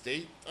oppressive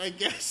state, I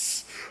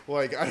guess.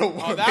 Like I don't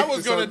want. Oh, that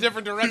was going a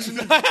different direction.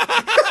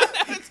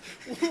 That's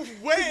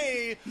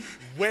way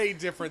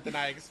different than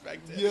I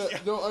expected.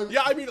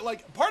 Yeah, I mean,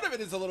 like part of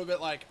it is a little bit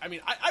like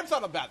I've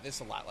thought about this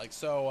a lot. Like,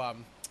 so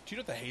do you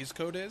know what the Hays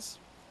Code is?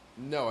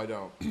 No, I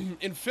don't.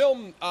 In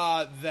film,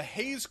 the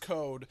Hays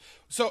Code.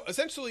 So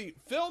essentially,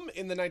 film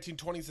in the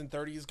 1920s and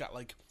 30s got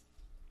like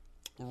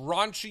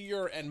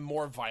raunchier and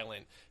more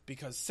violent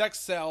because sex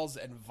sells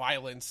and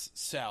violence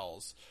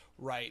sells.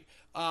 Right.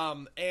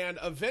 And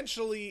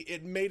eventually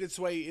it made its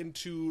way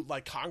into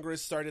like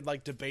Congress started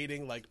like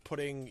debating, like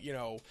putting,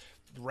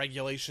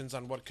 regulations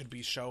on what could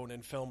be shown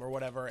in film or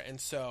whatever.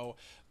 And so,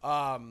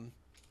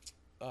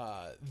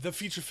 the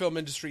feature film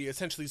industry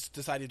essentially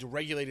decided to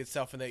regulate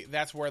itself, and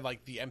that's where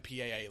like the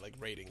MPAA like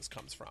ratings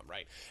comes from.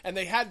 Right. And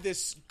they had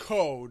this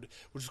code,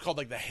 which is called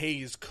like the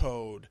Hays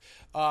Code,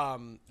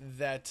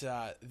 that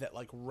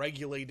like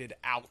regulated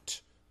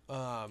out,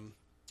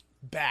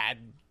 bad,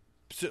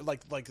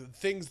 like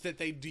things that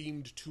they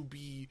deemed to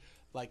be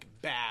like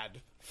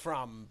bad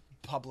from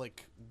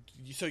public.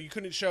 So you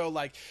couldn't show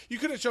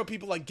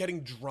people like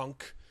getting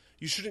drunk.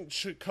 You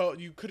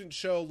couldn't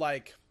show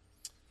like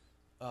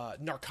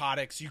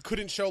narcotics. You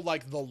couldn't show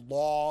like the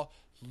law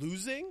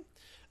losing.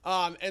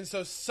 And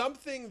so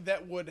something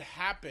that would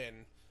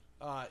happen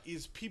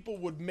is people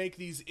would make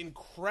these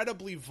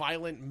incredibly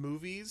violent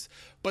movies,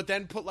 but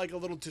then put like a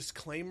little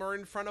disclaimer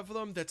in front of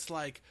them that's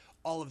like,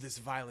 all of this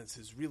violence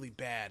is really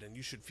bad and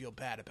you should feel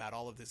bad about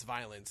all of this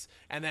violence.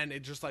 And then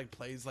it just like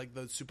plays like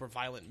the super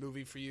violent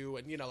movie for you.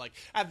 And, you know, like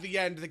at the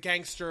end, the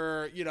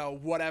gangster, you know,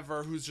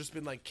 whatever, who's just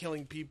been like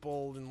killing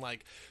people and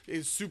like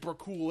is super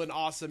cool and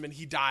awesome. And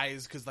he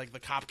dies because like the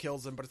cop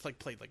kills him, but it's like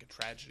played like a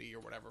tragedy or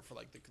whatever for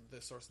like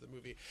the source of the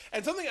movie.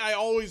 And something I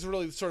always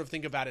really sort of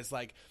think about is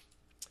like,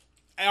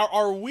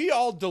 are we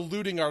all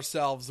deluding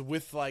ourselves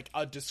with like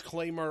a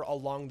disclaimer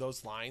along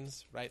those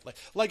lines, right?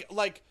 Like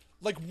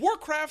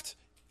Warcraft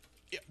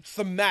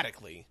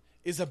thematically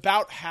is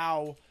about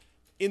how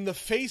in the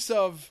face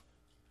of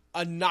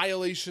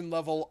annihilation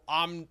level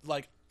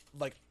omnicidal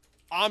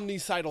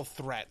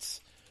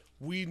threats,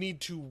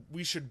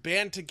 we should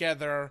band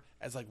together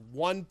as like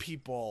one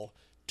people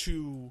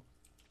to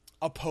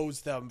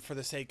oppose them for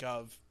the sake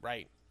of,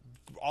 right,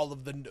 all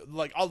of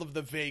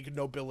the vague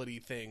nobility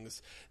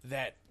things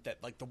that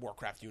like the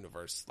Warcraft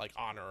universe like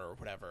honor or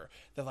whatever,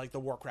 that like the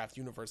Warcraft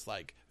universe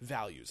like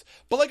values.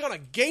 But like on a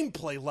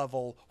gameplay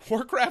level,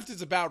 Warcraft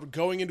is about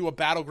going into a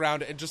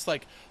battleground and just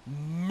like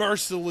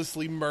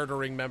mercilessly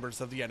murdering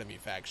members of the enemy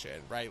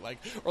faction, right? Like,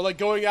 or like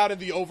going out in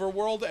the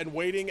overworld and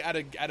waiting at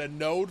a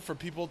node for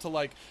people to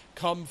like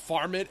come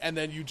farm it, and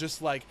then you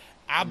just like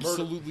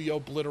absolutely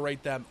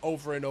obliterate them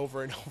over and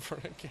over and over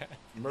again.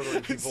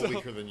 Murdering people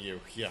weaker than you.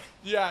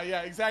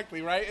 Yeah,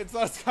 exactly, right? And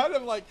so it's kind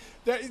of like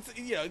that. It's,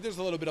 you know, there's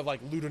a little bit of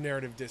like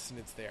ludonarrative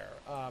dissonance there.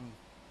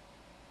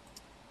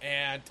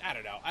 And I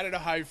don't know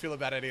how you feel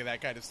about any of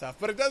that kind of stuff,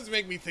 but it does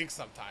make me think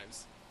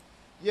sometimes.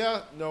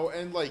 Yeah, no,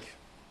 and like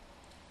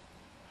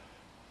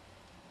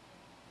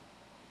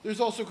there's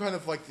also kind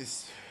of like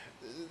this,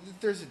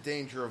 there's a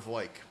danger of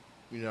like,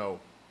 you know,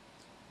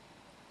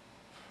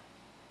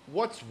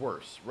 what's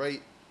worse,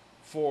 right?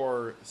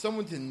 For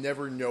someone to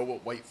never know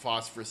what white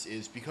phosphorus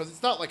is, because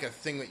it's not like a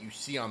thing that you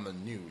see on the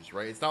news,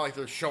 right? It's not like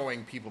they're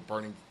showing people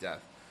burning to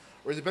death.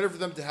 Or is it better for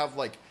them to have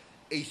like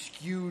a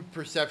skewed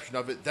perception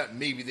of it that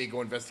maybe they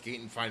go investigate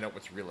and find out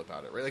what's real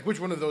about it, right? Like, which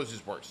one of those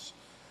is worse?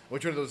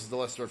 Which one of those is the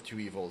lesser of two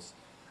evils?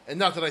 And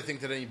not that I think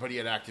that anybody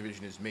at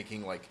Activision is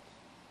making like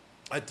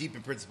a deep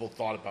and principled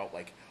thought about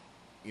like,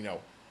 you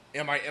know,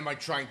 am I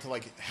trying to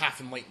like half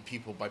enlighten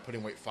people by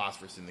putting white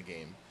phosphorus in the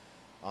game?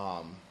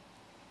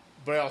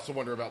 But I also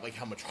wonder about like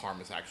how much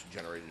harm is actually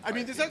generated. I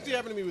mean, this actually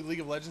happened to me with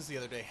League of Legends the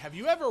other day. Have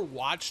you ever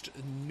watched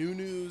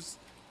Nunu's,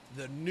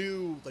 the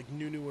new like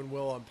Nunu and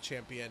Willump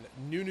champion,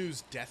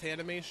 Nunu's death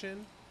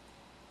animation?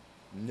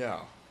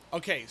 No.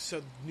 Okay,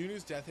 so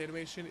Nunu's death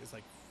animation is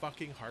like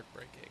fucking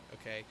heartbreaking.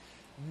 Okay,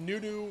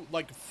 Nunu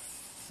like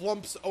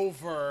flumps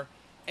over,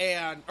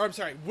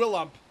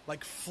 Willump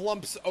like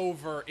flumps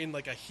over in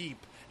like a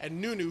heap, and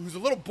Nunu, who's a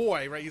little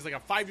boy, right? He's like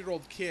a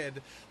 5-year-old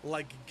kid,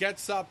 like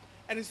gets up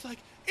and it's like,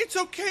 "It's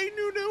okay,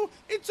 Nunu.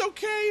 It's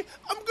okay.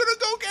 I'm gonna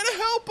go get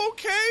help,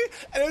 okay?"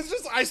 And it's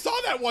just, I saw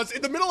that once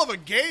in the middle of a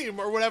game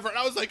or whatever, and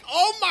I was like,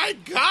 "Oh my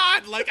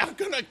god!" Like, I'm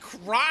gonna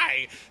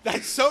cry.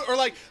 That's so, or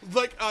like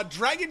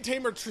Dragon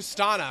Tamer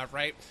Tristana,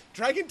 right?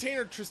 Dragon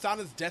Tamer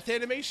Tristana's death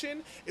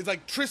animation is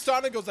like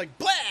Tristana goes like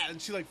blah,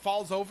 and she like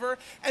falls over,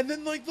 and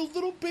then like the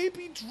little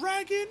baby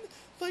dragon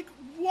like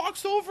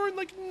walks over and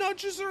like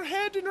nudges her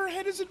head, and her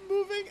head isn't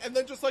moving, and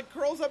then just like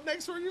curls up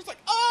next to her, and you're just like,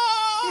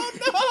 "Oh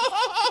no!"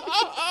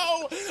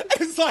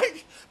 It's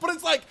like, but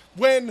it's like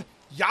when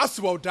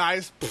Yasuo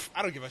dies,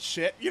 I don't give a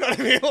shit. You know what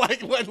I mean?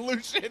 Like when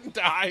Lucian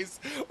dies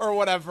or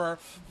whatever,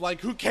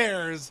 like who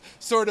cares,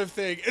 sort of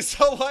thing. And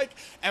so like,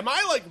 am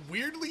I like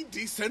weirdly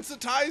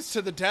desensitized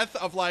to the death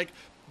of like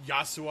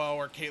Yasuo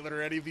or Caitlyn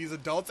or any of these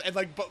adults? And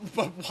like, but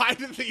why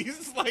do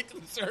these like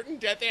certain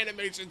death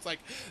animations like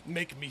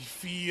make me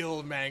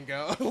feel,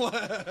 Mango?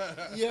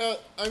 Yeah,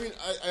 I mean,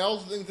 I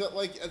also think that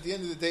like at the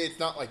end of the day, it's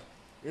not like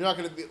you're not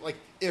going to be like,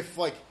 if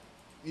like,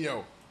 you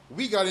know,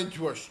 we got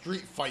into a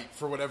street fight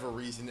for whatever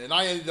reason and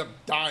I ended up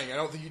dying, I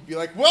don't think you'd be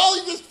like, "Well,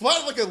 you just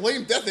flat like a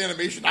lame death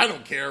animation, I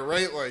don't care,"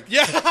 right? Like,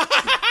 yeah.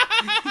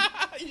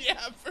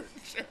 Yeah, for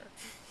sure.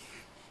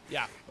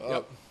 Yeah.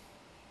 Yep.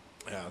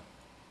 Yeah.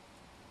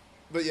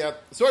 But yeah,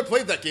 so I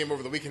played that game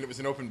over the weekend. It was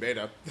an open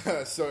beta.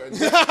 So that's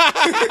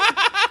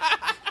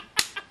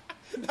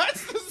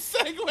the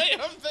segue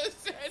of the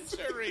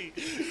century.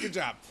 Good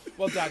job.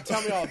 Well done.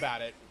 Tell me all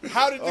about it.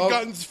 How did the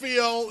guns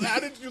feel? How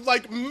did you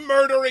like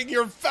murdering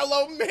your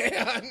fellow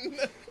man?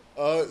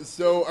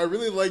 So I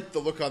really liked the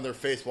look on their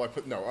face while I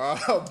put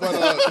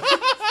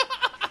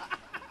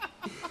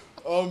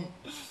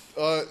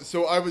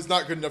so I was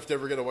not good enough to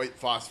ever get a white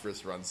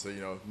phosphorus run, so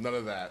you know, none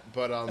of that.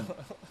 But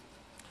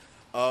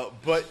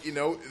you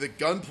know, the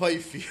gunplay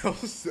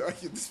feels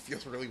this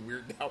feels really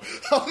weird now.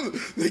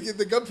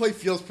 The gunplay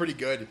feels pretty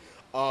good.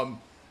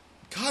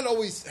 COD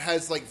always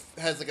has a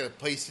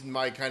place in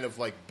my kind of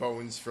like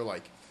bones for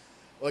like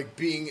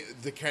being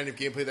the kind of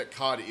gameplay that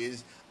COD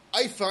is.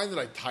 I find that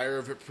I tire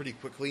of it pretty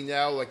quickly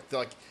now.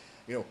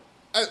 You know,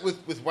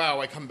 with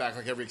WoW, I come back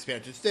like every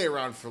expansion, stay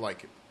around for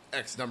like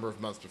X number of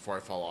months before I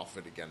fall off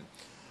it again.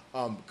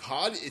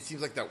 COD, it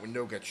seems like that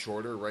window gets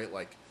shorter, right?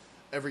 Like,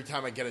 every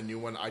time I get a new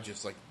one, I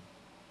just like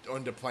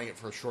end up playing it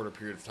for a shorter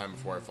period of time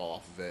before I fall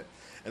off of it.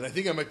 And I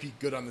think I might be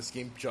good on this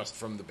game just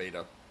from the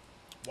beta.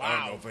 Wow. I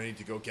don't know if I need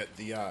to go get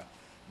the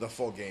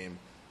full game.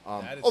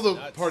 That is Although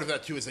nuts. part of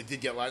that too is I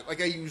did get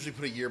I usually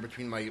put a year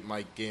between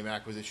my game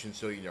acquisition,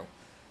 so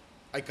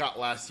I got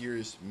last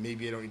year's.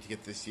 Maybe I don't need to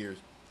get this year's.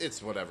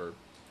 It's whatever.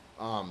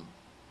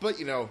 But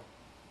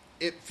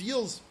it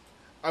feels.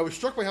 I was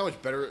struck by how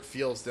much better it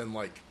feels than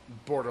like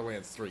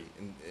Borderlands 3,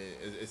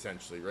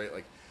 essentially, right?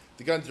 Like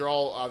the guns are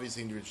all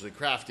obviously individually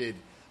crafted.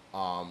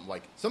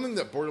 Like something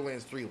that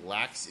Borderlands 3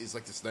 lacks is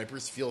like the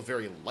snipers feel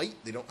very light.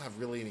 They don't have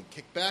really any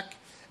kickback,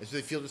 and so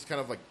they feel just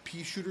kind of like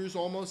pea shooters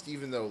almost.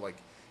 Even though like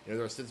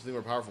they're ostensibly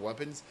more powerful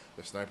weapons,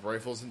 the sniper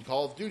rifles in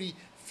Call of Duty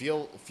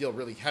feel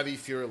really heavy,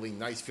 feel really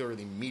nice, feel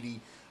really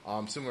meaty.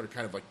 Similar to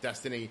kind of like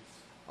Destiny.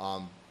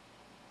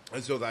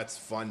 And so that's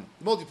fun.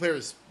 Multiplayer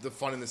is the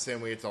fun in the same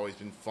way it's always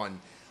been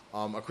fun.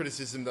 A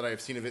criticism that I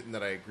have seen of it and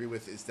that I agree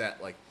with is that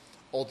like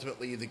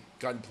ultimately the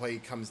gunplay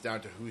comes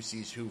down to who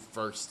sees who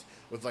first,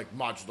 with like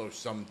modulo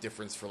some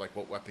difference for like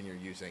what weapon you're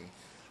using,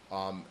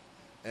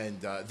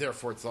 and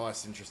therefore it's a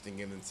less interesting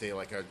game than say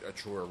like a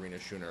true arena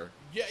shooter.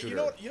 Yeah, you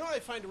know what I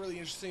find really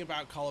interesting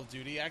about Call of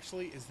Duty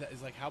actually is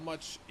like how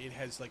much it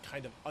has like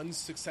kind of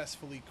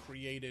unsuccessfully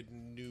created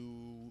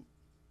new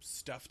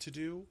stuff to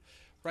do.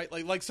 Right,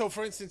 like so.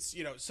 For instance,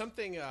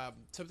 something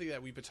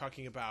that we've been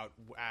talking about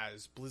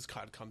as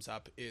BlizzCon comes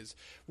up is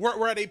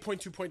we're at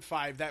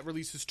 8.2.5 that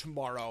releases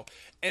tomorrow,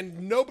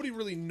 and nobody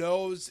really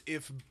knows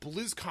if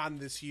BlizzCon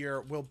this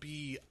year will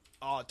be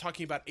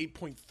talking about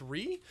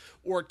 8.3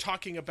 or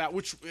talking about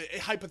which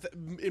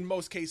in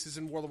most cases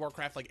in World of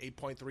Warcraft like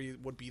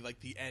 8.3 would be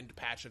like the end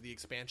patch of the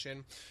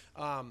expansion.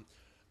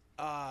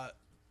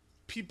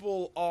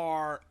 People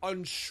are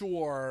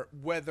unsure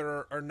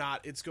whether or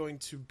not it's going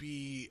to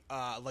be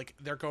like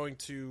they're going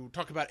to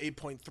talk about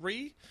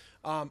 8.3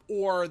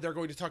 or they're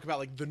going to talk about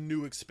like the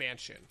new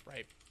expansion,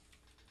 right?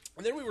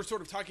 And then we were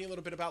sort of talking a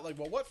little bit about like,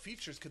 well, what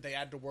features could they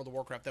add to World of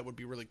Warcraft that would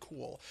be really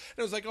cool? And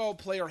it was like, oh,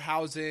 player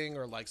housing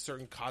or like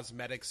certain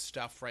cosmetic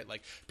stuff, right?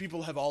 Like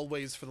people have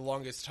always for the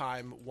longest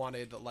time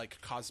wanted like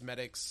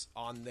cosmetics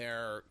on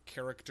their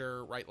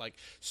character, right? Like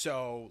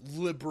so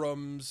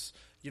Librams,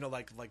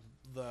 like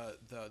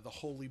the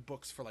holy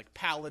books for like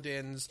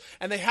paladins,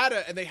 and they had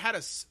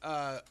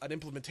an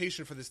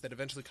implementation for this that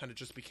eventually kind of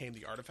just became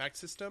the artifact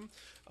system,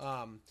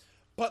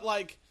 but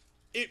like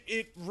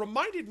it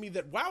reminded me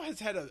that WoW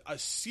has had a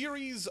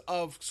series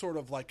of sort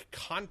of like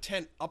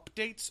content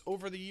updates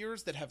over the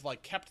years that have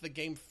like kept the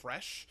game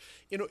fresh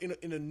in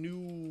a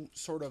new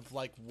sort of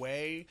like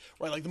way,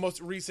 right? Like the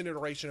most recent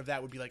iteration of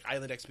that would be like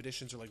Island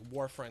Expeditions or like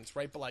Warfronts,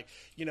 right? But like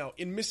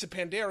in Mists of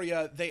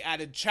Pandaria they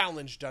added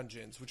challenge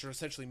dungeons, which are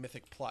essentially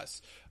Mythic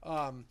Plus.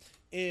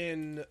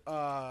 In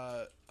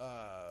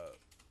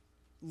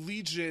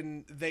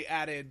Legion they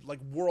added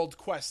like world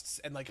quests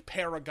and like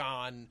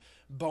Paragon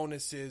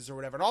bonuses or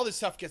whatever, and all this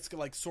stuff gets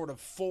like sort of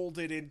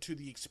folded into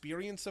the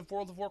experience of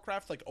World of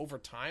Warcraft like over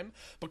time.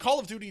 But Call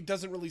of Duty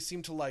doesn't really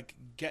seem to like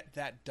get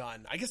that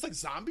done. I guess like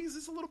Zombies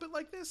is a little bit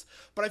like this,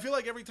 but I feel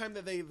like every time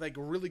that they like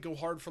really go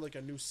hard for like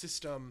a new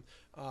system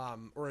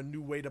or a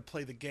new way to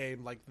play the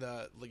game, like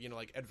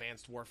like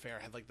Advanced Warfare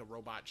had like the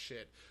robot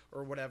shit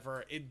or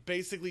whatever, it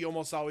basically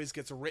almost always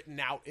gets written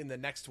out in the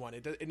next one.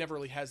 It never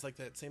really has like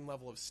that same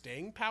level of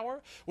staying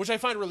power, which I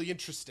find really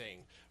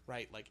interesting,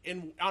 right? Like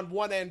on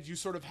one end you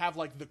sort of have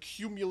like the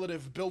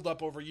cumulative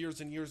buildup over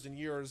years and years and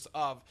years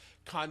of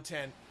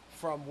content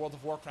from World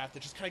of Warcraft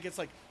that just kind of gets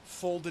like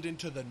folded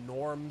into the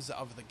norms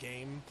of the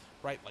game,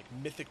 right? Like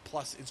Mythic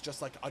Plus is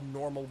just like a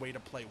normal way to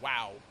play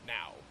WoW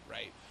now,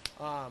 right?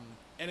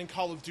 And in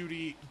Call of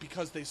Duty,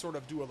 because they sort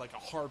of do a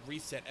hard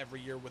reset every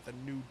year with a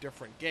new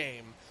different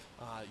game,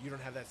 you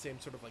don't have that same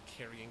sort of like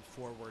carrying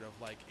forward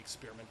of like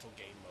experimental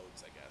game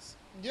modes, I guess.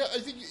 Yeah, I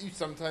think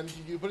sometimes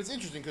you do, but it's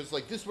interesting because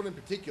like this one in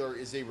particular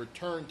is a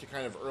return to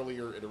kind of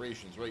earlier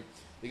iterations, right?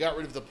 They got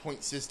rid of the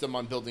point system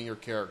on building your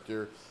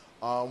character,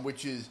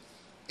 which is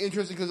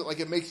interesting because like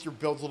it makes your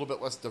build a little bit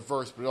less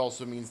diverse, but it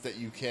also means that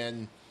you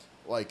can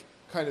like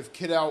kind of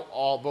kit out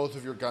both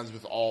of your guns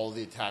with all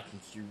the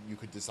attachments you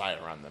could decide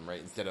around them, right?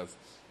 Instead of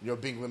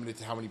being limited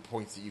to how many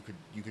points that you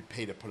could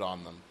pay to put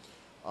on them,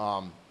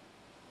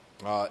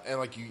 and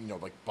like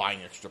like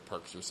buying extra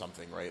perks or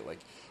something, right? Like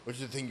which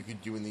is the thing you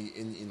could do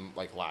in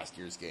like last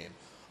year's game.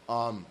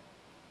 And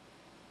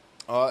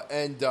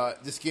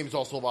this game is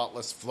also a lot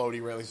less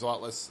floaty, right? There's a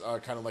lot less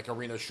kind of like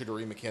arena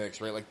shootery mechanics,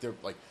 right? Like they're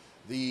like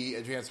the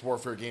Advanced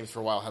Warfare games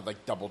for a while had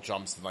like double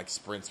jumps and like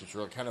sprints, which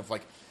were kind of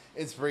like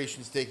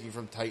inspirations taken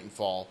from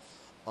Titanfall.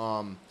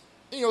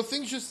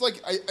 Things just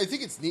like I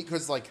think it's neat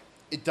because like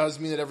it does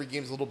mean that every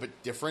game's a little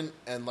bit different,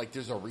 and like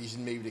there's a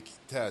reason maybe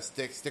to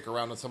stick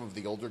around on some of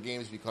the older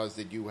games because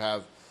they do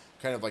have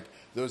kind of like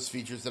those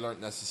features that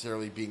aren't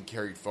necessarily being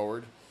carried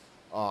forward.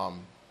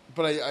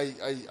 But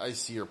I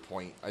see your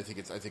point. I think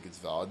it's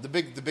valid. The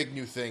big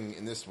new thing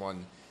in this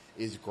one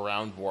is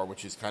Ground War,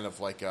 which is kind of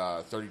like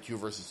 32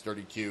 versus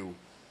 32,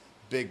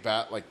 big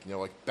like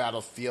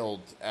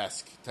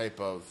Battlefield-esque type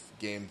of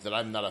game that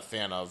I'm not a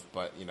fan of,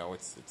 but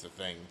it's a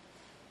thing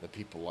that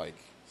people like.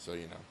 So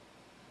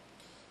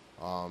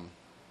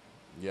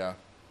yeah,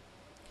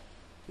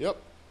 yep.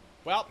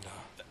 Well,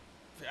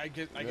 I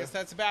guess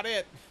that's about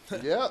it.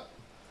 Yeah.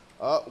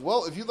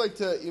 Well, if you'd like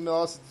to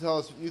email us and tell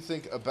us what you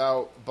think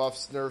about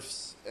buffs,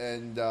 nerfs,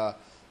 and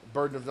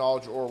Burden of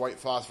Knowledge or White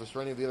Phosphorus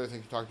or any of the other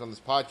things we talked about on this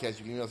podcast,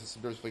 you can email us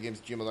at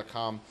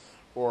subdervishplaygames@gmail.com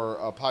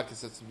or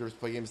podcast at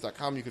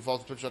subdervishplaygames.com. You can follow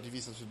us on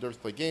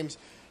twitch.tv/subdervishplaygames.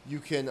 You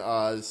can,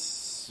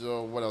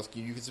 so what else?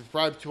 You can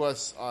subscribe to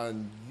us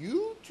on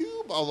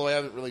YouTube, although I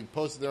haven't really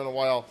posted there in a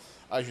while.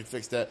 I should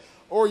fix that.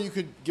 Or you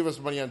could give us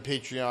money on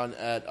Patreon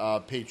at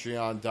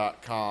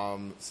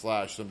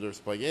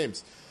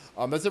patreon.com/subdervishplaygames.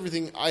 That's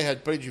everything I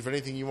had. Buddy, do you have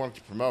anything you wanted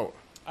to promote?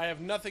 I have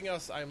nothing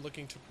else I am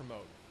looking to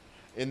promote.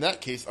 In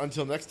that case,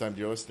 until next time,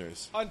 dear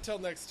listeners. Until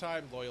next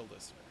time, loyal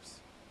listeners.